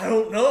do? I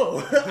don't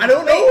know. I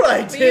don't know what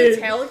I did.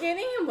 Were you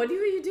tailgating him? What were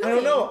you doing? I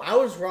don't know. I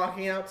was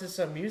rocking out to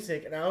some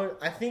music, and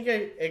I think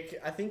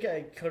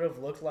I could have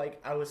looked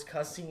like I was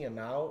cussing him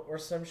out or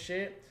some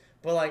shit,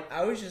 but like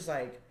I was just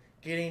like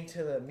getting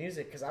to the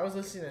music because I was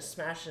listening to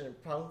Smashing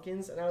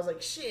Pumpkins, and I was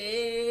like,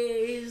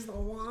 "She's the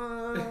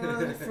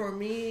one for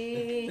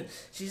me.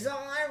 She's all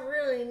I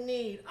really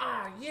need."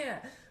 Ah, yeah.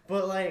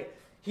 But like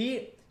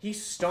he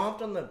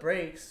stomped on the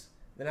brakes,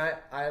 then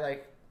I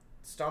like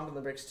stomped on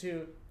the brakes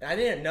too, and I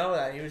didn't know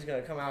that he was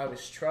gonna come out of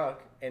his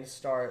truck and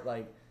start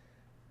like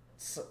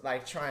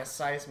trying to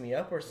size me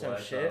up or some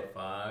shit. The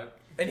fuck?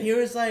 And he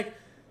was like,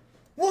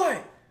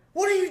 "What?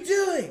 What are you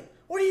doing?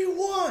 What do you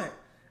want?"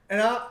 And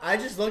I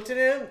just looked at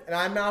him and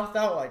I mouthed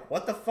out like,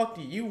 "What the fuck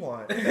do you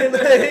want?"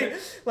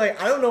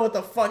 like I don't know what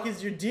the fuck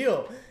is your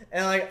deal.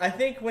 And like I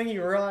think when he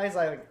realized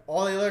like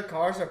all the other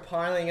cars are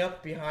piling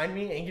up behind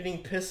me and getting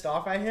pissed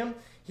off at him,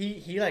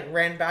 he like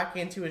ran back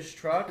into his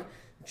truck,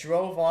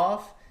 drove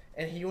off,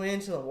 and he went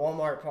into the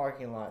Walmart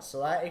parking lot. So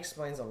that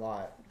explains a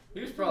lot. He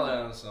was probably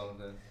on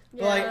something.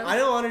 But like I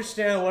don't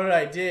understand what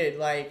I did.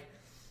 Like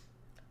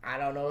I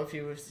don't know if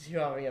he was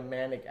having a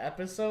manic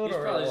episode He's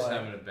or probably just what.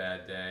 having a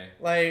bad day.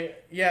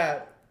 Like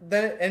yeah,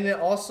 then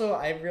also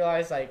I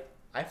realized like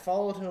I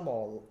followed him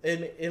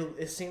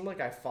it seemed like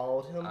I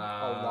followed him a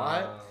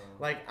lot.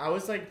 Like I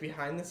was like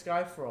behind this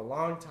guy for a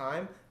long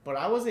time, but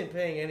I wasn't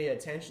paying any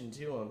attention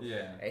to him.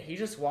 Yeah. And he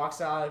just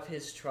walks out of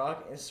his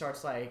truck and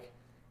starts like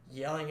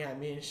yelling at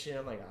me and shit.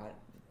 I'm like,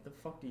 the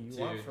fuck do you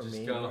want from me?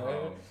 Just go bro?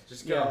 home.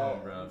 Just go home,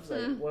 bro. It's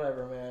like,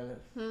 whatever,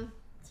 man.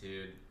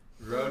 Dude,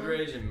 road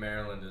rage in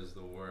Maryland is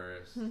the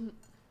worst.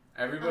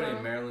 Everybody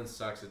in Maryland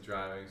sucks at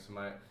driving, so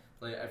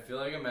I feel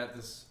like I'm at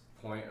this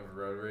point of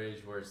road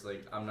rage where it's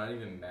like I'm not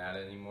even mad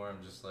anymore.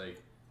 I'm just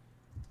like,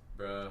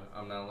 bro,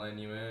 I'm not letting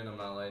you in. I'm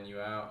not letting you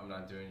out. I'm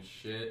not doing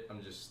shit.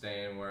 I'm just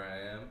staying where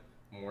I am.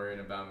 I'm worrying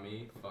about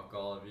me. Fuck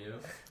all of you.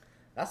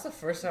 That's the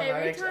first time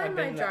Every I've time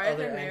been I the drive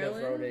other in end of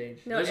road Maryland- age.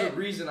 No, There's a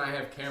reason I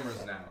have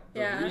cameras now. The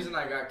Yeah. reason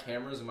I got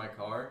cameras in my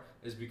car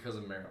is because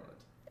of Maryland.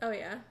 Oh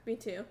yeah, me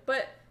too.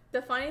 But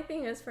the funny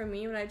thing is for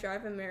me when I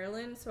drive in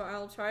Maryland, so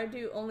I'll try to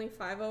do only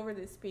 5 over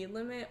the speed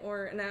limit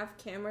and I have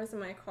cameras in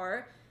my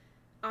car.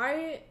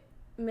 I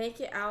make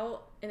it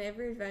out in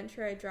every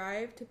adventure I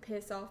drive to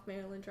piss off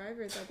Maryland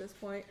drivers at this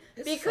point.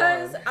 It's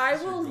Because fun. I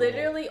It's your will goal.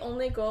 literally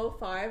only go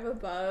 5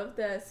 above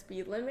the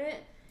speed limit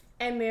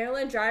and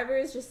Maryland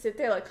drivers just sit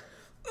there like,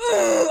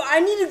 "Ugh, I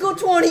need to go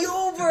 20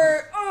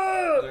 over.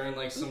 Ugh." They're in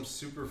like some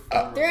super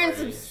form They're in of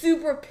some rage.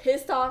 super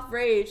pissed off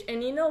rage.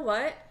 And you know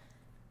what?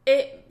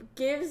 It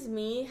gives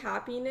me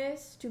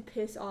happiness to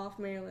piss off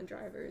Maryland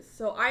drivers.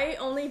 So I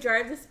only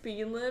drive the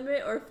speed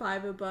limit or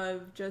 5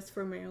 above just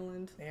for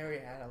Maryland. They already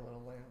had a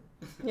little lamb.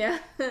 Yeah.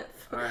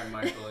 All right,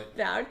 Michael.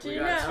 That We you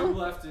got know. 2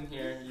 left in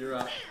here. You're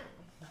up.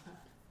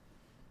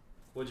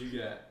 What'd you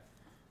get?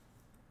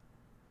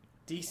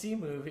 DC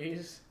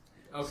movies.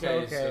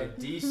 Okay, so Okay.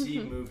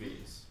 DC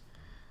movies.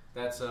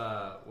 That's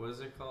what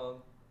is it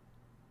called?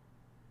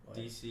 What?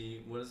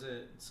 DC. What is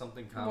it?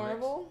 Something comics.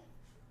 Marvel?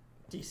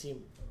 DC.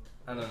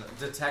 I don't know.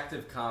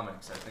 Detective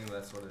Comics. I think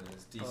that's what it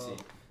is. DC. Oh.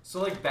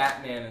 So like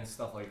Batman and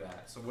stuff like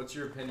that. So what's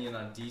your opinion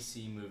on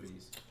DC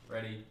movies?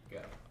 Ready? Go.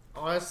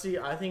 Honestly,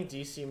 I think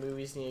DC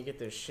movies need to get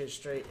their shit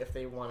straight if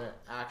they want an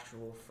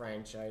actual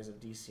franchise of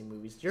DC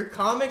movies. Your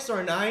comics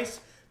are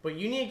nice, but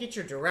you need to get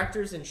your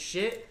directors and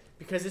shit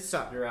because it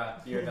sucks. You're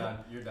out. You're done.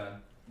 You're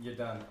done. You're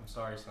done. I'm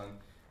sorry, son.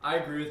 I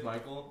agree with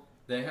Michael.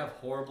 They have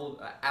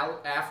horrible...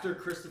 after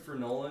Christopher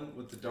Nolan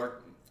with the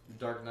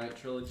Dark Knight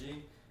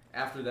trilogy,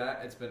 after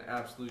that, it's been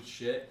absolute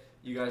shit.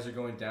 You guys are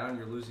going down.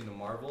 You're losing to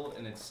Marvel,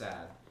 and it's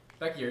sad.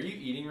 Becky, are you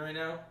eating right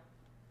now?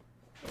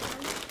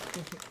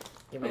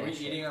 Are we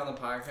eating on the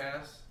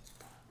podcast?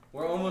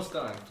 We're almost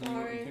done. Can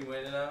you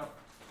wait it out?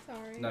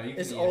 Sorry. No, you can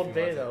It's eat Old if you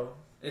Bay want to. though.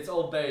 It's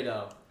Old Bay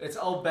though. It's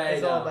Old Bay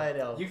It's though. Old Bay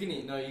though. You can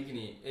eat. No, you can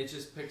eat. It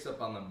just picks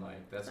up on the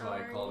mic. That's why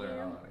I called it Sorry.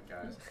 on it,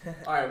 guys.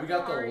 All right, we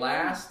got the Sorry.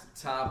 last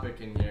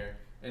topic in here,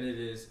 and it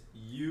is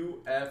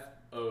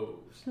UFOs.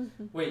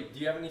 Wait, do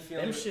you have any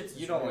feelings? Them shits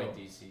You is don't real. like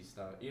DC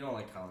stuff. You don't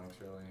like comics,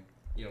 really.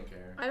 You don't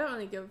care. I don't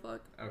really give a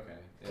fuck. Okay.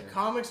 The yeah.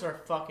 comics are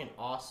fucking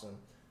awesome.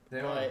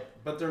 They but are,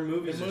 but their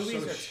movies, The movies are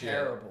so are shit.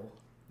 terrible.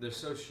 They're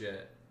so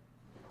shit.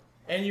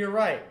 And you're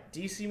right.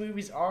 DC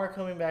movies are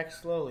coming back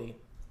slowly.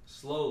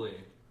 Slowly.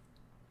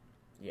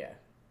 Yeah.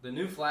 The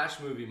new Flash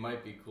movie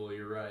might be cool,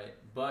 you're right.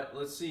 But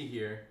let's see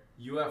here.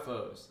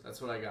 UFOs. That's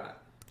what I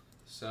got.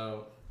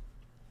 So,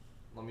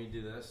 let me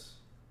do this.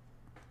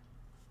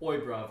 Oi,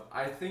 bruv.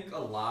 I think a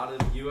lot of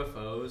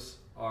UFOs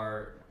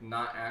are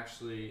not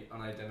actually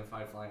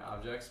unidentified flying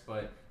objects,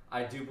 but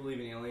I do believe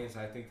in aliens,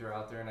 and I think they're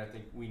out there, and I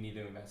think we need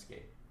to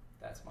investigate.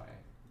 That's my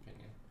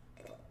opinion.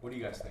 What do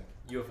you guys think?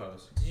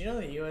 UFOs. Did you know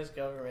the U.S.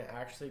 government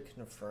actually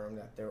confirmed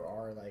that there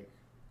are, like,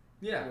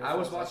 Yeah, UFOs I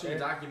was out watching a there?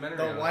 documentary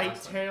The on it white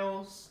last time.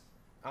 tails?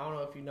 I don't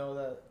know if you know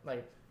that.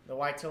 Like, the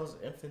white tails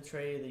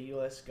infiltrated the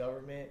U.S.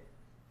 government.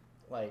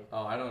 Like,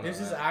 Oh, I don't know. there's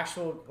this that.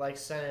 actual, like,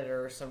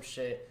 senator or some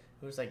shit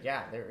who was like,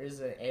 yeah, there is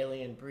an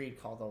alien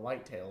breed called the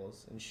white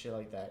tails and shit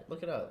like that.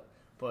 Look it up.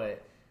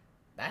 But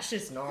that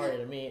shit's gnarly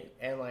to me.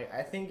 And, like,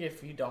 I think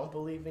if you don't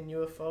believe in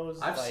UFOs,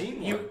 I've like,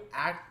 seen one.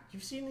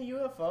 You've seen the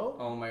UFO?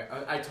 Oh my!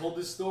 I told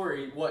this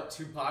story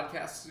 2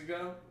 podcasts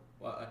ago,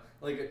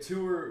 like a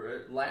 2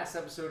 or last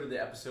episode or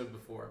the episode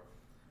before.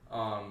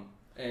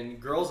 And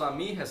Girls on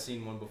Me has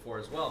seen one before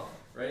as well,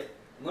 right?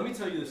 Let me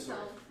tell you the story.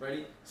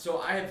 Ready? So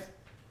I have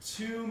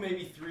 2,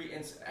 maybe 3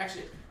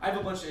 actually, I have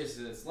a bunch of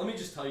incidents. Let me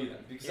just tell you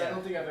them because I Yeah.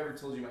 don't think I've ever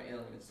told you my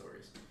alien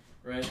stories,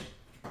 right?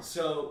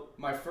 So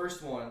my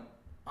first one,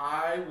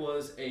 I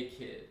was a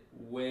kid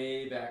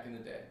way back in the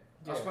day.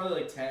 I was Yeah.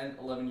 probably like 10,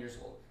 11 years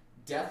old.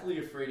 Deathly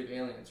afraid of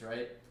aliens,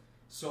 right?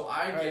 So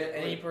I Right, get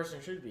any like,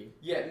 person should be.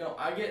 yeah, no,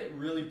 I get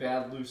really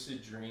bad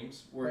lucid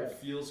dreams where it Right.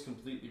 feels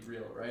completely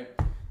real, right?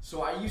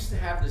 So I used to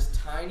have this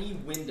tiny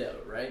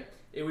window, right?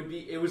 It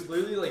was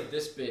literally like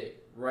this big,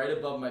 right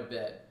above my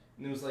bed,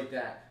 and it was like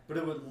that. But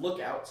it would look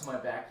out to my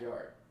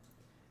backyard,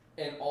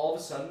 and all of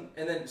a sudden,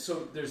 and then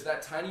so there's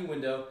that tiny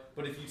window.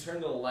 But if you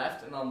turn to the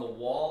left and on the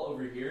wall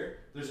over here,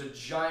 there's a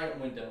giant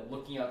window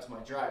looking out to my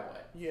driveway,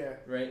 Yeah.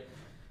 right?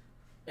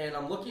 And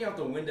I'm looking out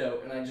the window,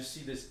 and I just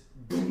see this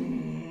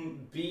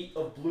boom beat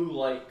of blue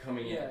light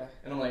coming in. Yeah.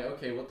 And I'm like,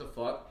 okay, what the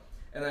fuck?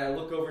 And then I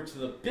look over to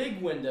the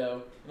big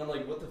window, and I'm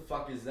like, what the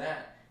fuck is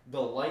that?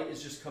 The light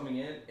is just coming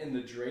in, and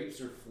the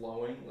drapes are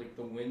flowing, like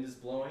the wind is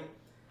blowing.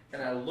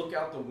 And I look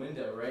out the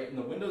window, right? And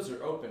the windows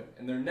are open,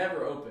 and they're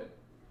never open,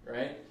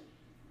 right?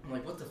 I'm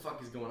like, what the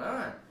fuck is going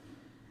on?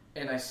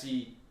 And I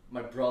see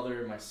my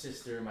brother, my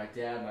sister, my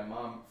dad, my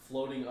mom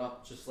floating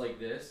up just like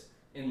this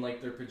in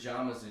like their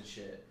pajamas and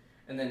shit.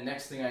 And then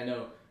next thing I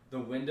know, the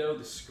window,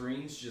 the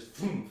screens just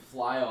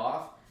fly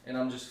off, and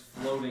I'm just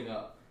floating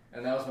up.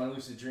 And that was my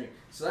lucid dream.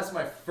 So that's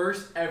my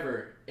first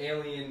ever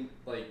alien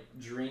like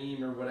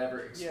dream or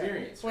whatever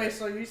experience. Yeah. Wait, right?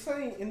 so you're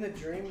saying in the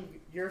dream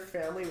your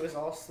family was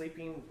all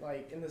sleeping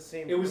like in the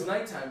same It was room?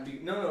 nighttime.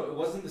 No, it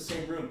wasn't the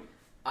same room.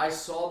 I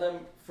saw them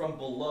from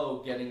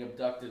below getting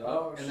abducted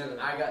up, and then shit.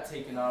 I got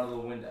taken out of the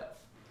window.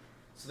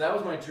 So that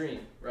was my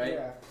dream, right?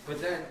 Yeah. But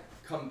then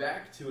come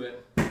back to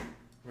it,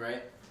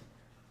 right?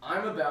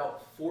 I'm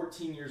about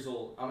 14 years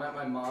old. I'm at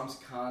my mom's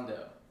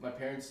condo. My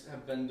parents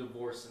have been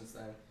divorced since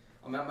then.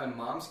 I'm at my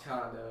mom's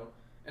condo,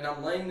 and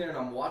I'm laying there and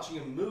I'm watching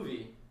a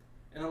movie,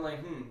 and I'm like,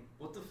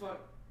 what the fuck?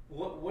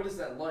 What is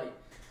that light?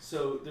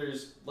 So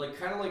there's like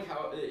kind of like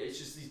how it's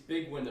just these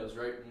big windows,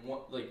 right?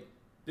 Like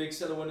big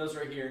set of windows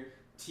right here,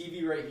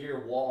 TV right here,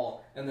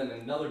 wall, and then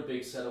another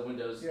big set of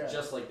windows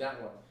just like that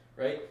one,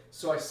 right?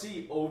 So I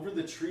see over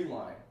the tree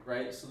line,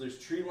 right? So there's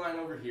tree line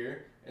over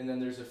here, and then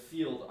there's a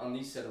field on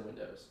these set of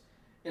windows.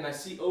 And I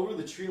see over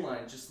the tree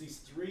line just these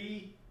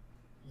 3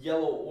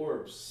 yellow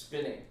orbs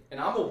spinning. And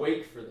I'm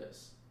awake for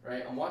this,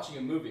 right? I'm watching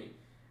a movie.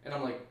 And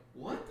I'm like,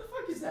 what the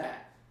fuck is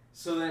that?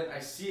 So then I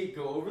see it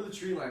go over the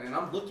tree line, and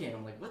I'm looking at it.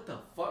 I'm like, what the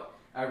fuck?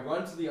 I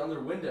run to the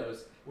other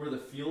windows where the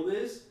field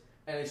is,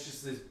 and it's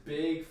just this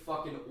big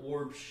fucking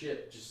orb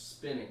ship just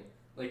spinning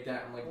like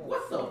that. I'm like,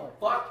 what the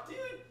fuck, dude?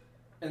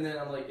 And then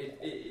I'm like,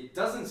 it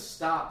doesn't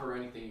stop or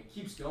anything. It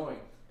keeps going,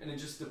 and it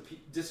just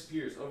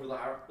disappears over the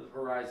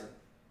horizon.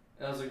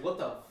 And I was like, what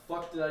the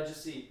fuck did I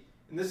just see?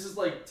 And this is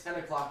like 10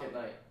 o'clock at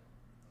night.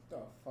 The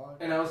fuck?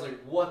 And I was like,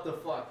 what the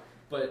fuck?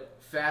 But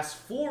fast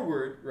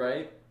forward,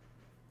 right?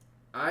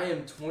 I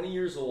am 20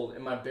 years old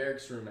in my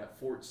barracks room at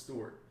Fort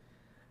Stewart.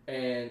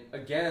 And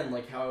again,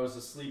 like how I was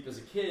asleep as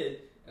a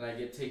kid and I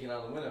get taken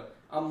out of the window.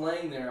 I'm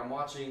laying there, I'm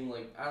watching,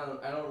 like, I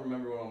don't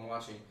remember what I'm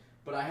watching.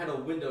 but I had a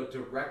window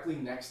directly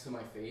next to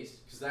my face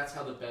because that's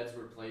how the beds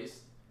were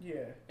placed.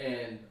 Yeah.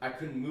 And I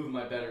couldn't move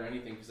my bed or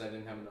anything because I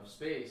didn't have enough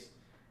space.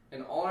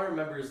 And all I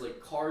remember is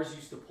like cars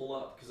used to pull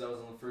up because I was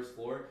on the first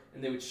floor,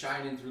 and they would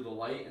shine in through the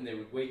light and they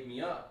would wake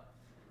me up.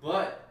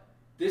 But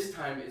this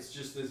time it's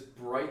just this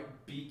bright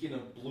beacon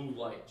of blue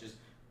light, just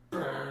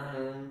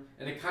burn,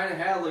 and it kind of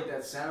had like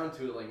that sound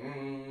to it, like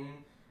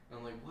and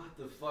I'm like, what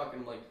the fuck?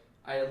 And I'm like,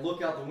 I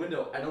look out the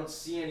window, I don't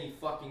see any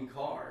fucking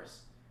cars,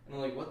 and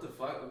I'm like, what the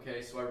fuck?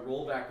 Okay, so I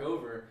roll back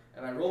over,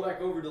 and I roll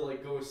back over to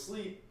like go to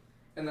sleep,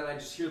 and then I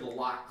just hear the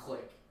lock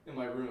click in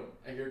my room.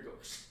 I hear it go,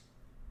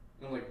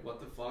 and I'm like, what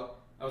the fuck?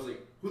 I was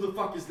like, who the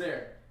fuck is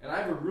there? And I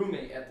have a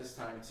roommate at this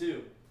time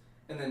too.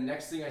 And then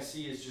next thing I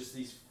see is just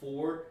these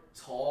 4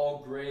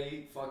 tall,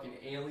 gray, fucking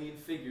alien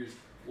figures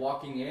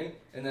walking in,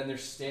 and then they're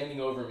standing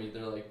over me.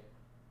 They're like,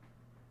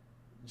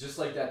 just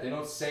like that. They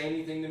don't say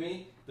anything to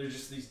me. They're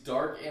just these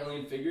dark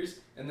alien figures,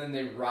 and then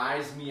they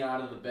rise me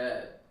out of the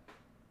bed.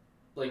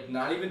 Like,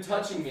 not even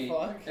touching me.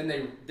 Fuck? And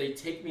they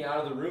take me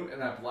out of the room,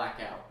 and I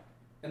black out.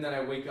 And then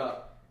I wake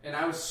up. And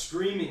I was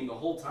screaming the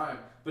whole time,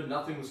 but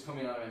nothing was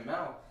coming out of my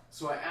mouth.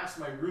 So I asked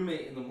my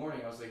roommate in the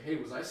morning, I was like, hey,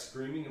 was I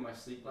screaming in my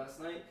sleep last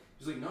night?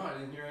 He was like, no, I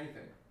didn't hear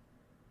anything.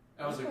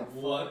 I was like,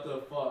 what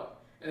the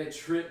fuck? And it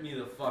tripped me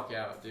the fuck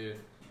out, dude.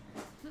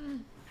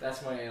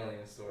 That's my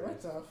alien story.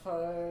 What the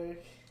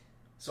fuck?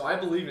 So I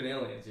believe in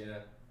aliens, yeah.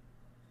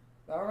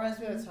 That reminds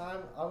me of a time,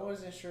 I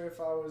wasn't sure if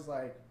I was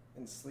like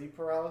in sleep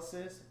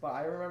paralysis, but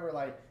I remember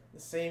like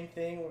the same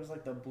thing was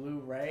like the blue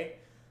ray.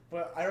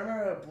 But I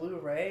remember a blue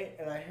ray,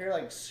 and I hear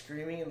like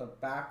screaming in the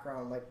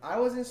background. Like I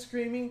wasn't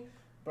screaming,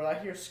 but I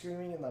hear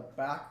screaming in the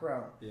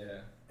background. Yeah.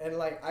 And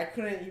like I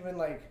couldn't even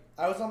like,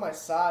 I was on my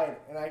side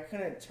and I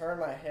couldn't turn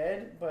my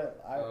head,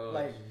 but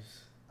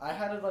I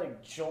had to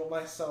like jolt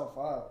myself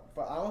up.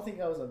 But I don't think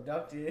I was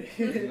abducted.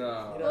 No. You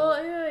know?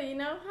 Well, yeah, you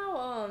know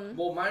how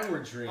Well, mine were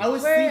dreams. I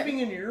was sleeping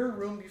in your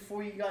room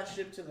before you got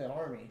shipped to the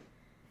army.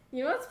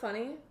 you know what's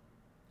funny?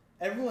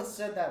 Everyone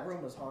said that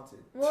room was haunted.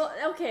 Well,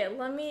 okay,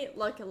 let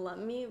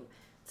me.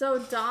 So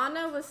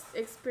Donna was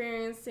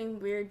experiencing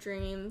weird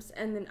dreams,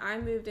 and then I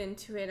moved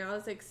into it, and I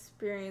was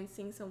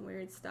experiencing some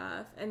weird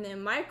stuff. And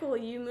then Michael,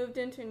 you moved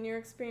into it, and you're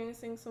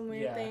experiencing some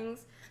weird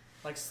things.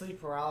 Like sleep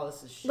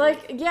paralysis shit.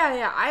 Like,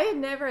 yeah, I had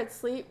never had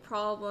sleep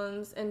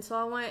problems, and so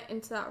I went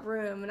into that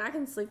room, and I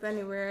can sleep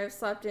anywhere. I've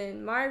slept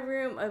in my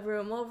room, a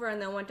room over, and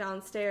then went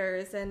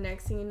downstairs, and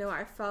next thing you know,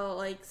 I felt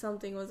like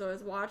something was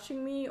always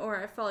watching me,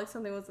 or I felt like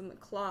something was in the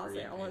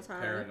closet all the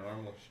time.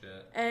 Paranormal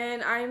shit.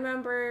 And I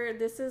remember,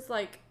 this is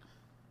like,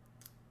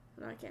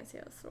 no, I can't say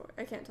the story.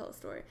 I can't tell the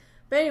story.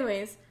 But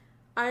anyways,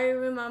 I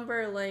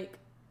remember like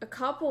a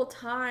couple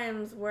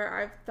times where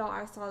I thought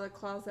I saw the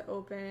closet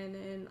open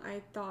and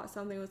I thought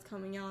something was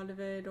coming out of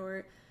it,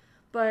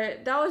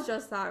 but that was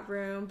just that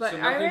room. But so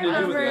I nothing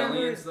remember, to do with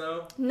aliens,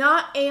 though?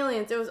 Not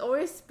aliens. It was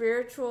always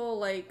spiritual,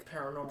 like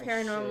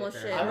paranormal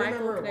shit. I Michael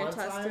remember can one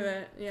attest time, to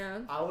it. Yeah.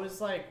 I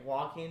was like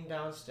walking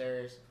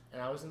downstairs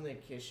and I was in the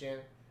kitchen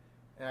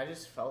and I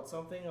just felt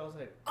something. I was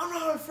like, I'm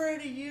not afraid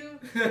of you.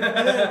 And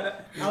then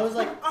I was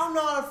like, I'm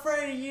not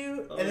afraid of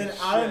you. Oh, and then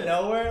out of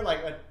nowhere,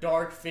 like a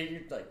dark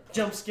figure like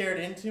jump scared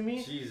into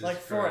me. Jesus like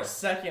for Christ. a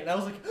second. I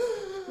was like,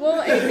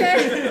 Well,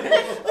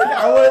 it like,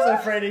 I wasn't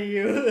afraid of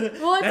you.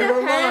 Well, it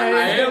Never depends. mind.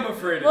 I am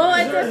afraid of Well,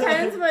 you. it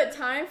depends what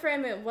time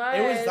frame it was.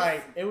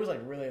 It was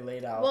like really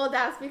late out. Well,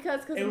 that's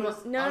because it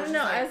was no, I was no,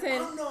 just like, as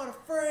in I'm not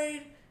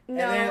afraid.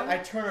 no. And then I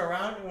turn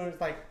around and it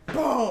was like,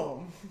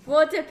 boom.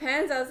 Well, it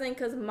depends, as in,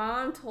 because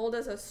Mom told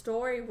us a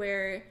story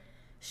where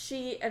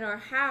she, in our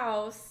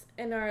house,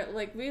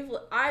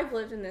 I've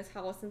lived in this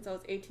house since I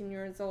was 18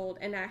 years old,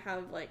 and I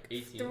have, like,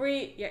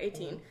 18?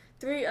 18.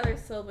 3 other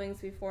siblings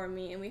before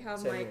me, and we have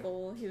Same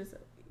Michael, he was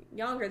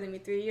younger than me,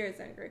 3 years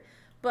younger.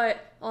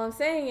 But all I'm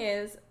saying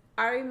is,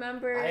 I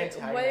remember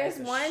there's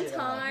one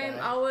time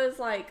I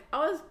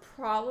was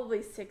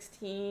probably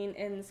 16,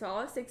 and so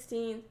I was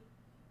 16.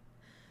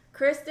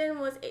 Kristen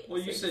was 18.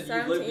 Well, you said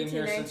 17, you lived in 18,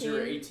 here 19. since you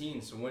were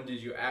 18, so when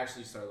did you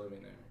actually start living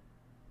there?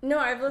 No,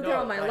 I've lived there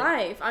all my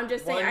life. I'm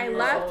just saying I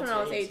left when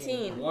I was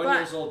 18. 1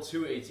 years old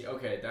to 18.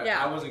 Okay,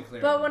 I wasn't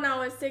clear. But when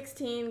I was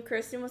 16,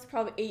 Kristen was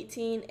probably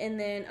 18, and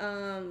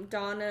then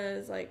Donna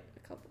is like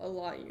a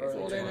lot of years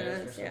older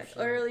than us. Yeah,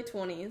 early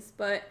 20s.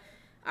 But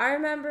I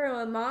remember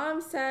when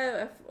Mom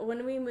said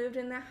when we moved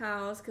in the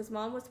house, because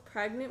Mom was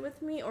pregnant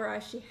with me, or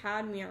she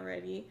had me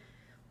already,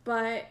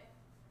 but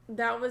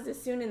that was as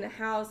soon in the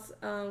house.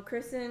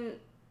 Kristen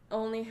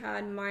only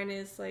had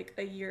minus like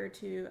a year or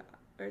 2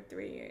 or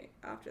 3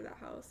 after that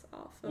house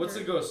off. What's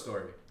the ghost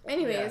story?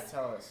 Anyways,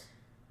 tell us.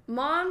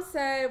 Mom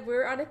said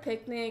we're at a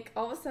picnic.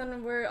 All of a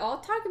sudden, we're all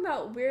talking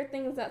about weird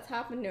things that's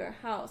happened to our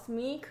house.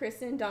 Me,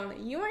 Kristen, and Donna.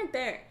 You weren't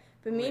there,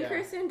 but me,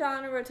 Kristen, and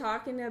Donna were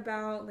talking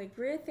about like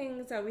weird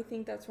things that we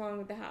think that's wrong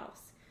with the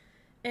house.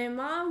 And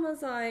Mom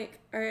was like,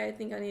 "All right, I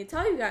think I need to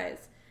tell you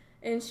guys."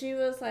 And she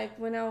was like,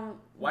 when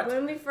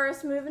we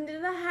first moved into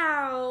the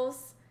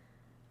house,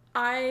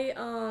 I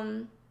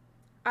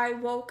I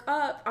woke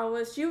up.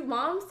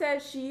 Mom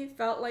said she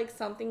felt like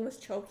something was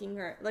choking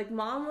her. Like,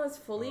 Mom was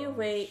fully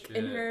awake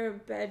in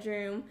her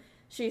bedroom.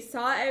 She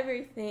saw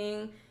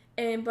everything,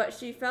 but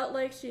she felt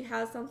like she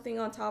had something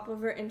on top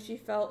of her, and she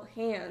felt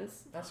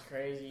hands. That's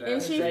crazy.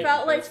 And she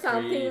felt like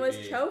something was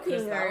choking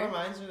her. That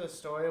reminds me of the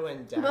story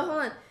when Dad... But hold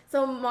on.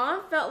 So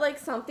Mom felt like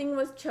something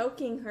was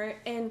choking her,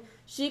 and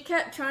she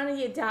kept trying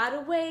to get Dad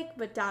awake,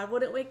 but Dad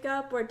wouldn't wake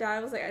up, or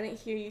Dad was like, I didn't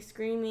hear you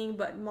screaming,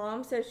 but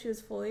Mom said she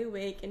was fully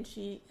awake, and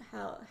she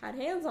had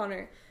hands on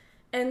her.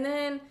 And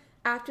then,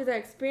 after that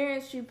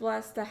experience, she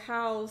blessed the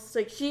house.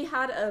 Like, she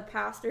had a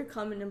pastor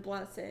come in and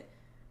bless it.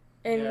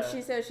 And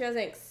she said she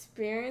hasn't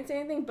experienced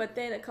anything, but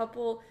then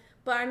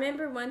but I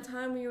remember one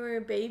time we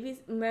were babies,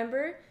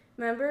 remember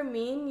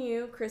me and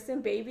you,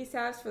 Kristen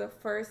babysat us for the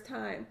first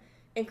time.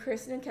 And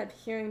Kristen kept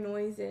hearing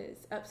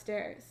noises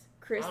upstairs.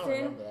 I don't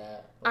remember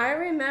that. I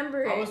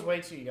remember it. I was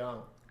way too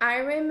young. I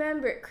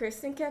remember it.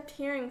 Kristen kept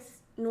hearing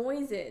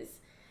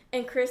noises.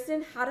 And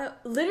Kristen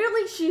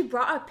literally, she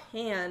brought a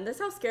pan. That's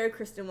how scared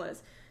Kristen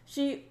was.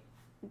 She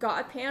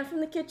got a pan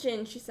from the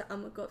kitchen. She said, I'm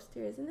going to go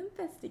upstairs and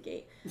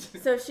investigate.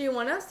 So she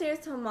went upstairs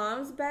to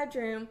Mom's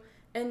bedroom,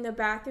 and the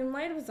bathroom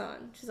light was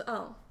on. She said,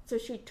 oh. So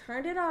she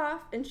turned it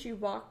off, and she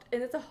walked,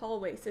 and it's a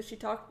hallway. So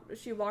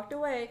she walked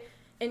away.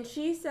 And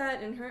she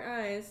said in her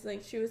eyes,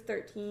 like she was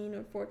 13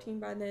 or 14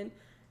 by then,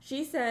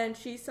 she said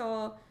she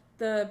saw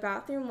the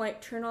bathroom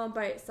light turn on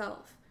by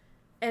itself.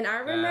 And I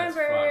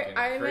remember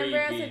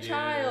as a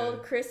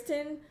child,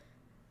 Kristen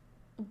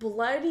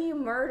bloody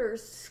murder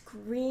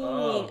screaming.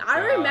 Oh, I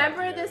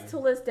remember God, this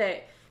till this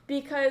day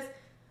because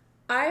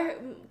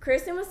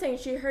Kristen was saying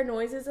she heard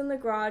noises in the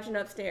garage and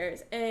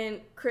upstairs,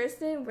 and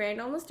Kristen ran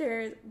down the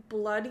stairs,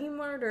 bloody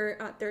murder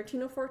at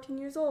 13 or 14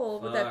 years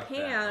old with a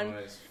pan,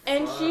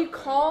 and she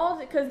called,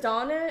 because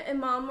Donna and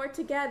Mom were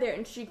together,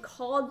 and she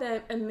called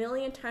them a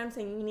million times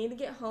saying, you need to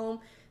get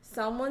home,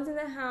 someone's in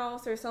the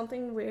house, or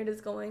something weird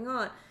is going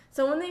on.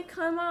 So when they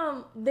come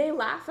home, they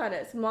laugh at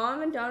us.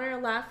 Mom and Donna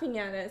are laughing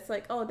at us,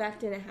 like, oh,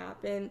 that didn't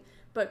happen.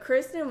 But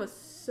Kristen was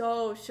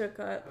so shook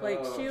up.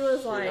 Like, she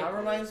was like... That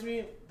reminds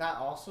me... That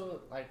also,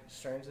 like,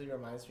 strangely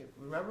reminds me...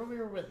 Remember we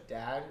were with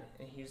Dad,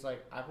 and he's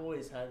like, I've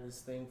always had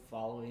this thing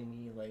following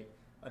me, like,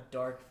 a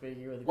dark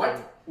figure with a...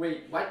 What?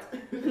 Wait, what?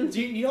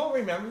 You don't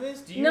remember this?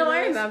 Do you No, remember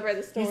I this? remember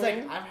the story. He's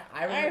like,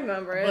 I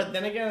remember it. But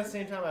then again, at the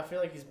same time, I feel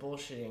like he's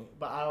bullshitting.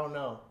 But I don't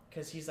know.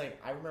 Because he's like,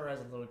 I remember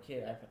as a little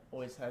kid, I've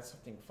always had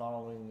something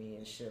following me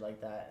and shit like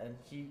that. And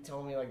he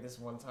told me, like, this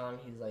one time,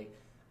 he's like,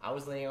 I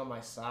was laying on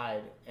my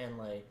side, and,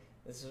 like...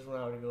 This is when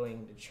I was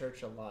going to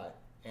church a lot,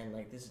 and,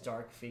 like, this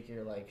dark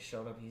figure, like,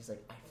 showed up. He's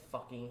like, I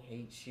fucking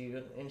hate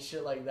you, and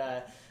shit like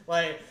that.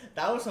 Like,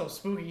 that was some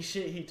spooky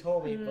shit he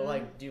told me, but,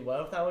 like, dude, what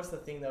if that was the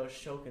thing that was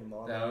choking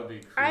Mom? That would be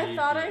creepy. I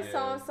thought I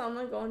saw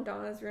someone go in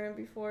Donna's room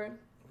before.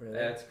 Really?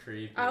 That's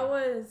creepy.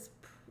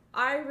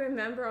 I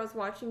remember I was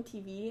watching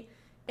TV,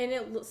 and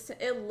it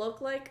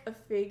looked like a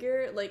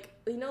figure, like,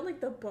 you know, like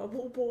the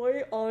Bubble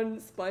Boy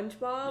on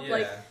SpongeBob? Yeah.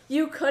 Like,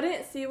 you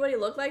couldn't see what he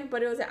looked like,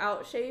 but it was an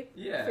out-shaped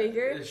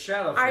figure. A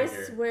shadow I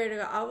figure. swear to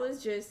God, I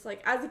was just,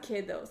 like, as a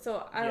kid, though,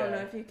 so I don't know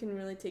if you can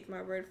really take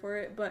my word for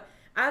it, but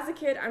as a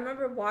kid, I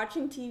remember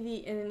watching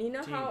TV, and you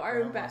know how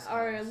our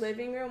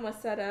living room was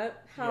set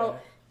up? How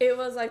it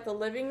was, like, the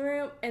living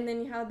room, and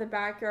then you had the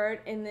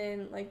backyard, and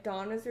then, like,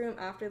 Donna's room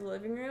after the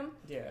living room.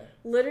 Yeah.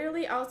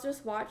 Literally, I was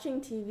just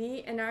watching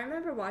TV, and I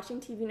remember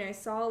watching TV, and I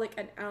saw, like,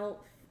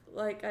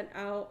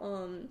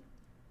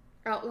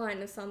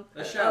 outline of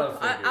something. A shadow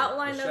figure.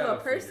 Outline of a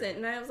person. Figure.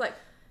 And I was like,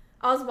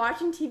 I was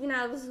watching TV, and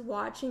I was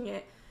watching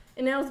it.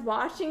 And I was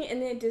watching it, and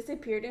then it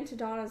disappeared into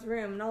Donna's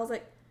room. And I was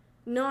like,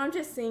 no, I'm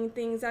just seeing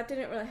things. That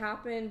didn't really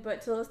happen.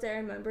 But till this day, I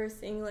remember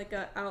seeing, like,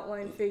 an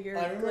outline figure,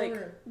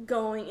 like,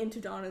 going into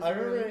Donna's room. I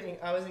remember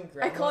I was in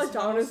Grandma's house. I call it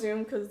Donna's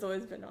room because it's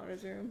always been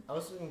Donna's room. I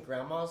was in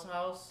Grandma's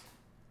house.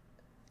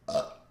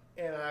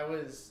 And I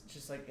was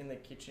just, like, in the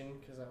kitchen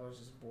because I was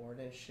just bored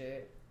and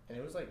shit. And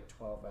it was, like,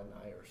 12 at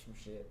night or some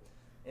shit.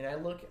 And I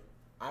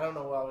don't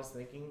know what I was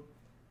thinking,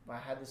 but I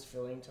had this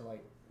feeling to,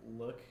 like,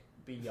 look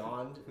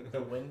beyond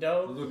the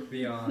window. Look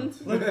beyond.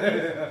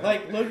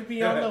 Look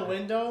beyond the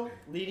window,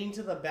 leading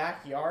to the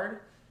backyard.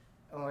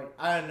 And, like,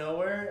 out of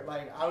nowhere,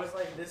 like, I was,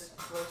 like, this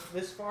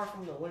far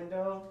from the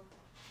window.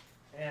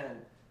 And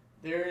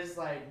there is,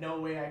 like,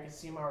 no way I could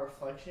see my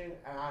reflection.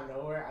 And out of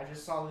nowhere, I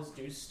just saw this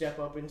dude step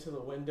up into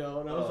the window.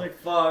 And I was like,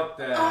 fuck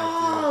that,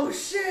 oh, dude.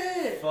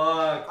 shit.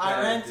 Fuck that,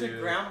 I ran dude. to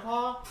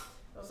Grandpa.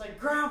 I was like,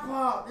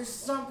 Grandpa, there's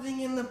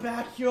something in the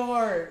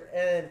backyard.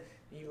 And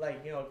he,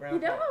 like, you know, Grandpa.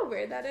 You know how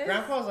weird that is?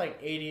 Grandpa's, like,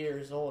 80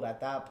 years old at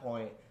that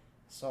point.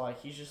 So,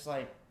 like, he's just,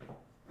 like,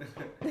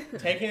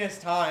 taking his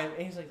time.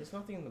 And he's like, there's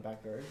nothing in the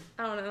backyard.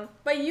 I don't know.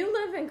 But you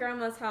live in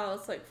Grandma's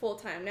house, like, full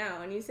time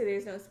now. And you say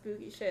there's no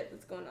spooky shit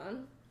that's going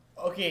on.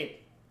 Okay.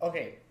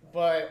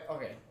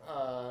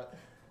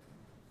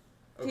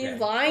 He's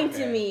lying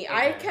to me. Okay.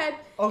 I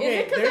kept... Okay,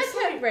 is it because I there's,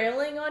 kept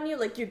railing on you,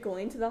 like, you're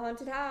going to the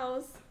haunted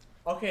house?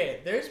 Okay,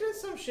 there's been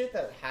some shit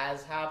that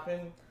has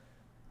happened.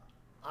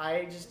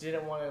 I just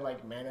didn't want to,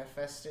 like,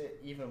 manifest it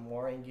even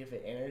more and give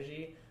it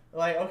energy.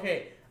 Like,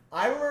 okay,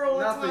 I remember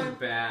one Nothing time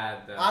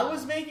bad though. I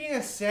was making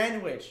a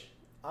sandwich,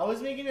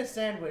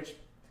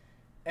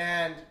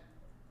 and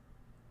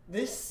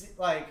this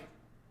like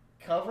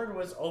cupboard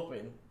was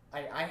open.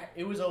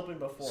 It was open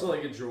before. So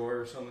like a drawer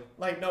or something.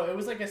 Like no, it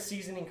was like a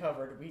seasoning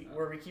cupboard.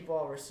 Where we keep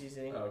all of our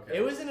seasoning. Oh, okay.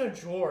 It was in a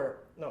drawer.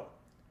 No,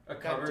 A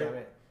God cupboard. damn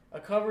it, a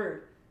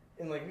cupboard,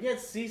 and like we had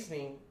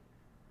seasoning,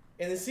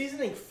 and the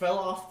seasoning fell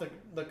off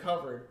the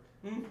cupboard.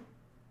 Hmm.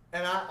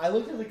 And I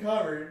looked at the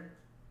cupboard,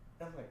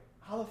 and I'm like,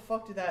 how the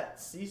fuck did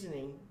that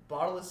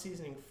bottle of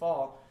seasoning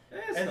fall?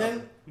 It's And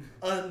nothing.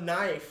 then a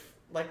knife,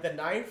 like the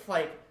knife,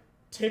 like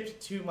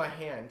tipped to my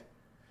hand,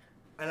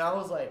 and I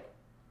was like,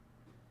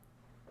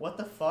 "What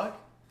the fuck?"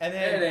 And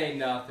then, It ain't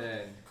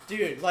nothing.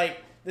 dude,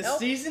 like the Nope.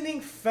 seasoning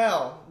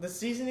fell. The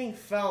seasoning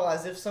fell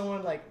as if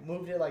someone like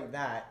moved it like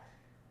that.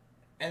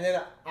 And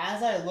then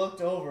as I looked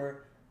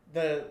over,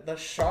 the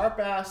sharp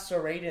ass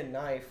serrated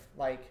knife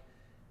like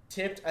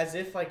tipped as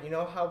if like, you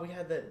know how we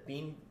had the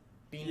bean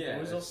Yeah,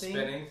 boozle it's thing?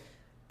 spinning.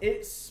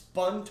 It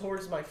spun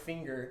towards my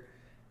finger,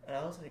 and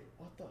I was like,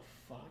 what the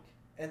fuck?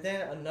 And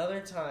then another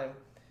time,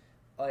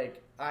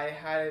 like, I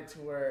had it to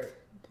where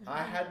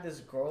I had this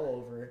girl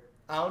over.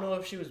 I don't know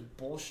if she was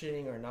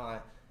bullshitting or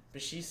not,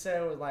 but she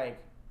said,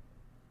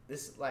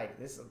 this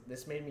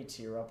made me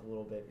tear up a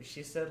little bit.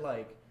 She said,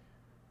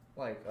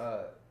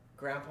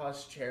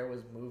 Grandpa's chair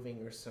was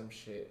moving or some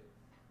shit.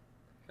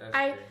 That's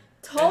I great.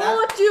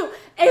 told you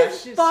that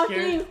it's shit fucking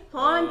scared-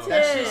 haunted.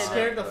 That shit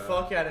scared the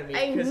fuck out of me.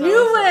 I 'cause knew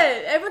was like-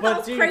 it. Everyone thought it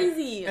was dude,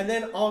 crazy. And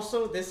then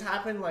also, this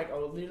happened like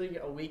literally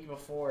a week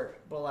before.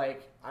 But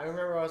like, I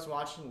remember I was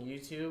watching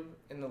YouTube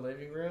in the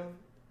living room,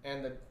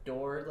 and the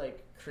door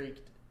like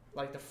creaked,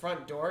 like the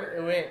front door.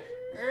 It went.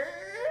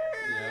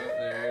 Yeah,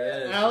 there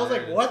it is. And I was There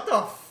like, it is. "What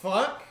the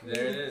fuck?"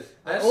 There it is.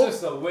 I That's op-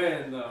 just a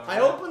win, though. I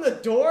right? opened the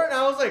door and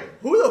I was like,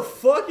 "Who the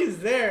fuck is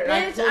there?"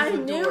 And Bitch, I closed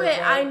the knew door, it.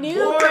 bro. I knew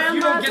Boy, if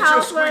you don't Grandma's get your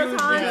house squealing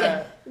was haunted.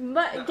 Yeah.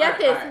 But get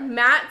this, Alright.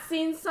 Matt's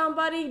seen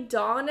somebody,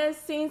 Donna's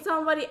seen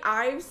somebody,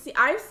 I've seen a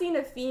I'm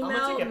gonna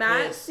female, take a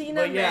Matt's piss. seen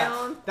But a yeah,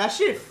 male. that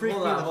shit freaked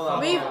Hold me on, the hold fuck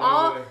on. We've out.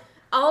 all- Wait.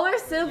 All our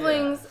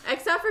siblings,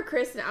 except for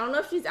Kristen, I don't know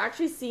if she's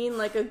actually seen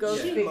like a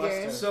ghost She must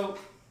figure. have. So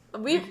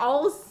We've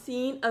all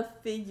seen a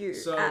figure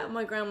So- at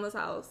my grandma's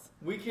house.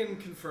 we can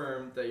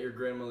confirm that your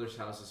grandmother's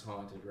house is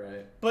haunted,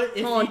 right? But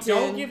if Haunted. you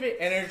don't give it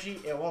energy,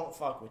 it won't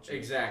fuck with you.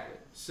 Exactly.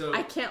 So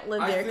I can't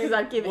live I there because think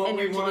I'd give it what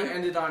we want to energy.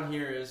 end it on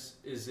here is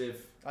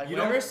if Like you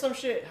whenever don't. some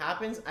shit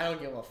happens, I don't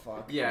give a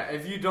fuck. Yeah,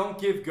 if you don't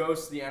give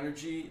ghosts the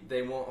energy,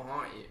 they won't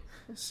haunt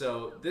you.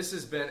 So this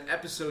has been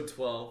episode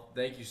 12.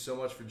 Thank you so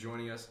much for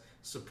joining us.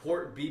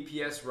 Support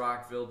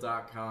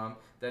bpsrockville.com.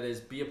 That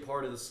is, be a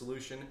part of the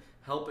solution.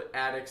 Help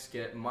addicts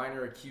get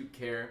minor acute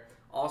care.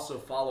 Also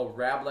follow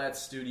Rablat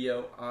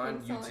Studio on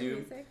Thanks, all our YouTube.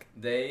 music.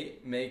 They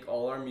make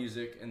all our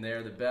music, and they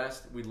are the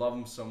best. We love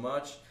them so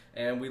much,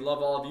 and we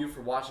love all of you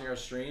for watching our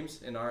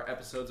streams and our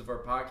episodes of our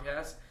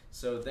podcast.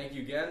 So thank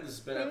you again. This has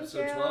been Thank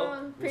episode you. 12. We'll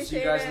see you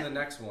Appreciate guys it. in the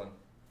next one.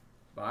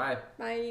 Bye. Bye.